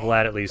I think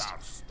Vlad at least...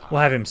 We'll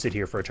have him sit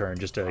here for a turn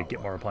just to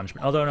get more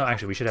punishment. Although, no,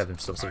 actually, we should have him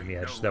still sitting on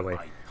the edge. That way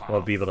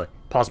we'll be able to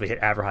possibly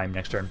hit Averheim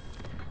next turn.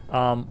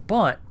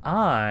 But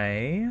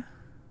I...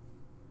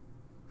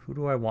 Who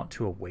do I want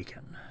to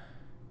awaken?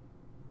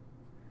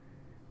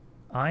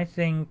 I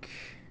think...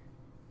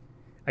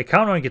 I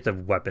kind of want to get the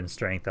weapon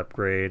strength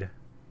upgrade.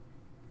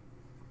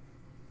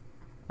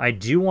 I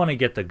do want to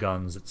get the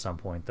guns at some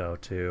point, though,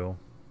 too.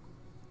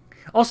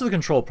 Also, the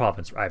control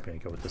province. I'm going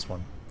to go with this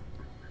one.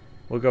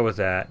 We'll go with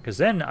that, because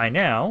then I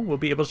now will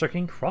be able to start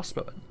getting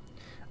crossbowing.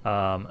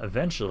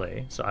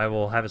 Eventually. So I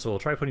will have it, so we'll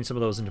try putting some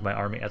of those into my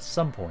army at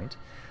some point.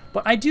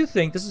 But I do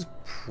think this is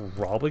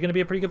probably going to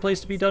be a pretty good place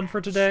to be done for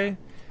today.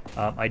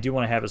 I do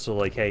want to have it so,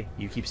 like, hey,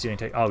 you keep stealing...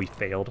 Oh, he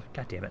failed.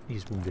 God damn it.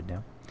 He's wounded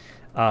now.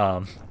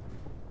 I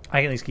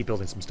can at least keep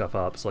building some stuff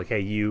up. So, like,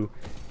 hey, you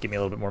give me a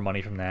little bit more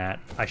money from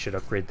that. I should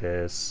upgrade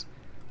this.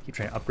 Keep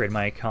trying to upgrade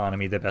my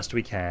economy the best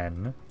we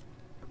can.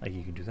 Like,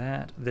 you can do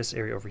that. This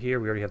area over here,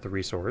 we already have the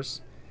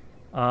resource.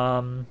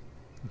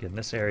 Again,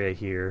 this area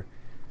here.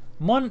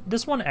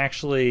 This one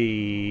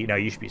actually... No,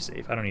 you should be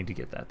safe. I don't need to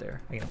get that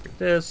there. I can upgrade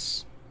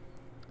this.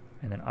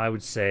 And then I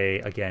would say,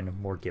 again,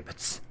 more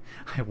gibbets.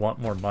 I want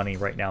more money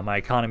right now. My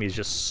economy is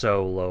just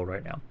so low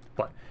right now.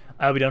 But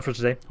I'll be done for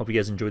today. Hope you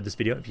guys enjoyed this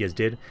video. If you guys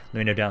did, let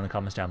me know down in the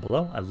comments down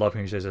below. I'd love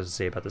hearing what you guys have to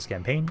say about this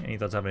campaign. Any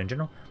thoughts on it in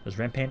general? This is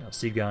Rampaned. I'll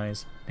see you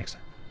guys next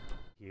time.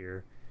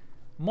 Here.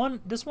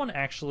 This one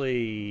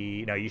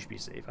actually... No, you should be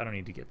safe. I don't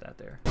need to get that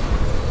there.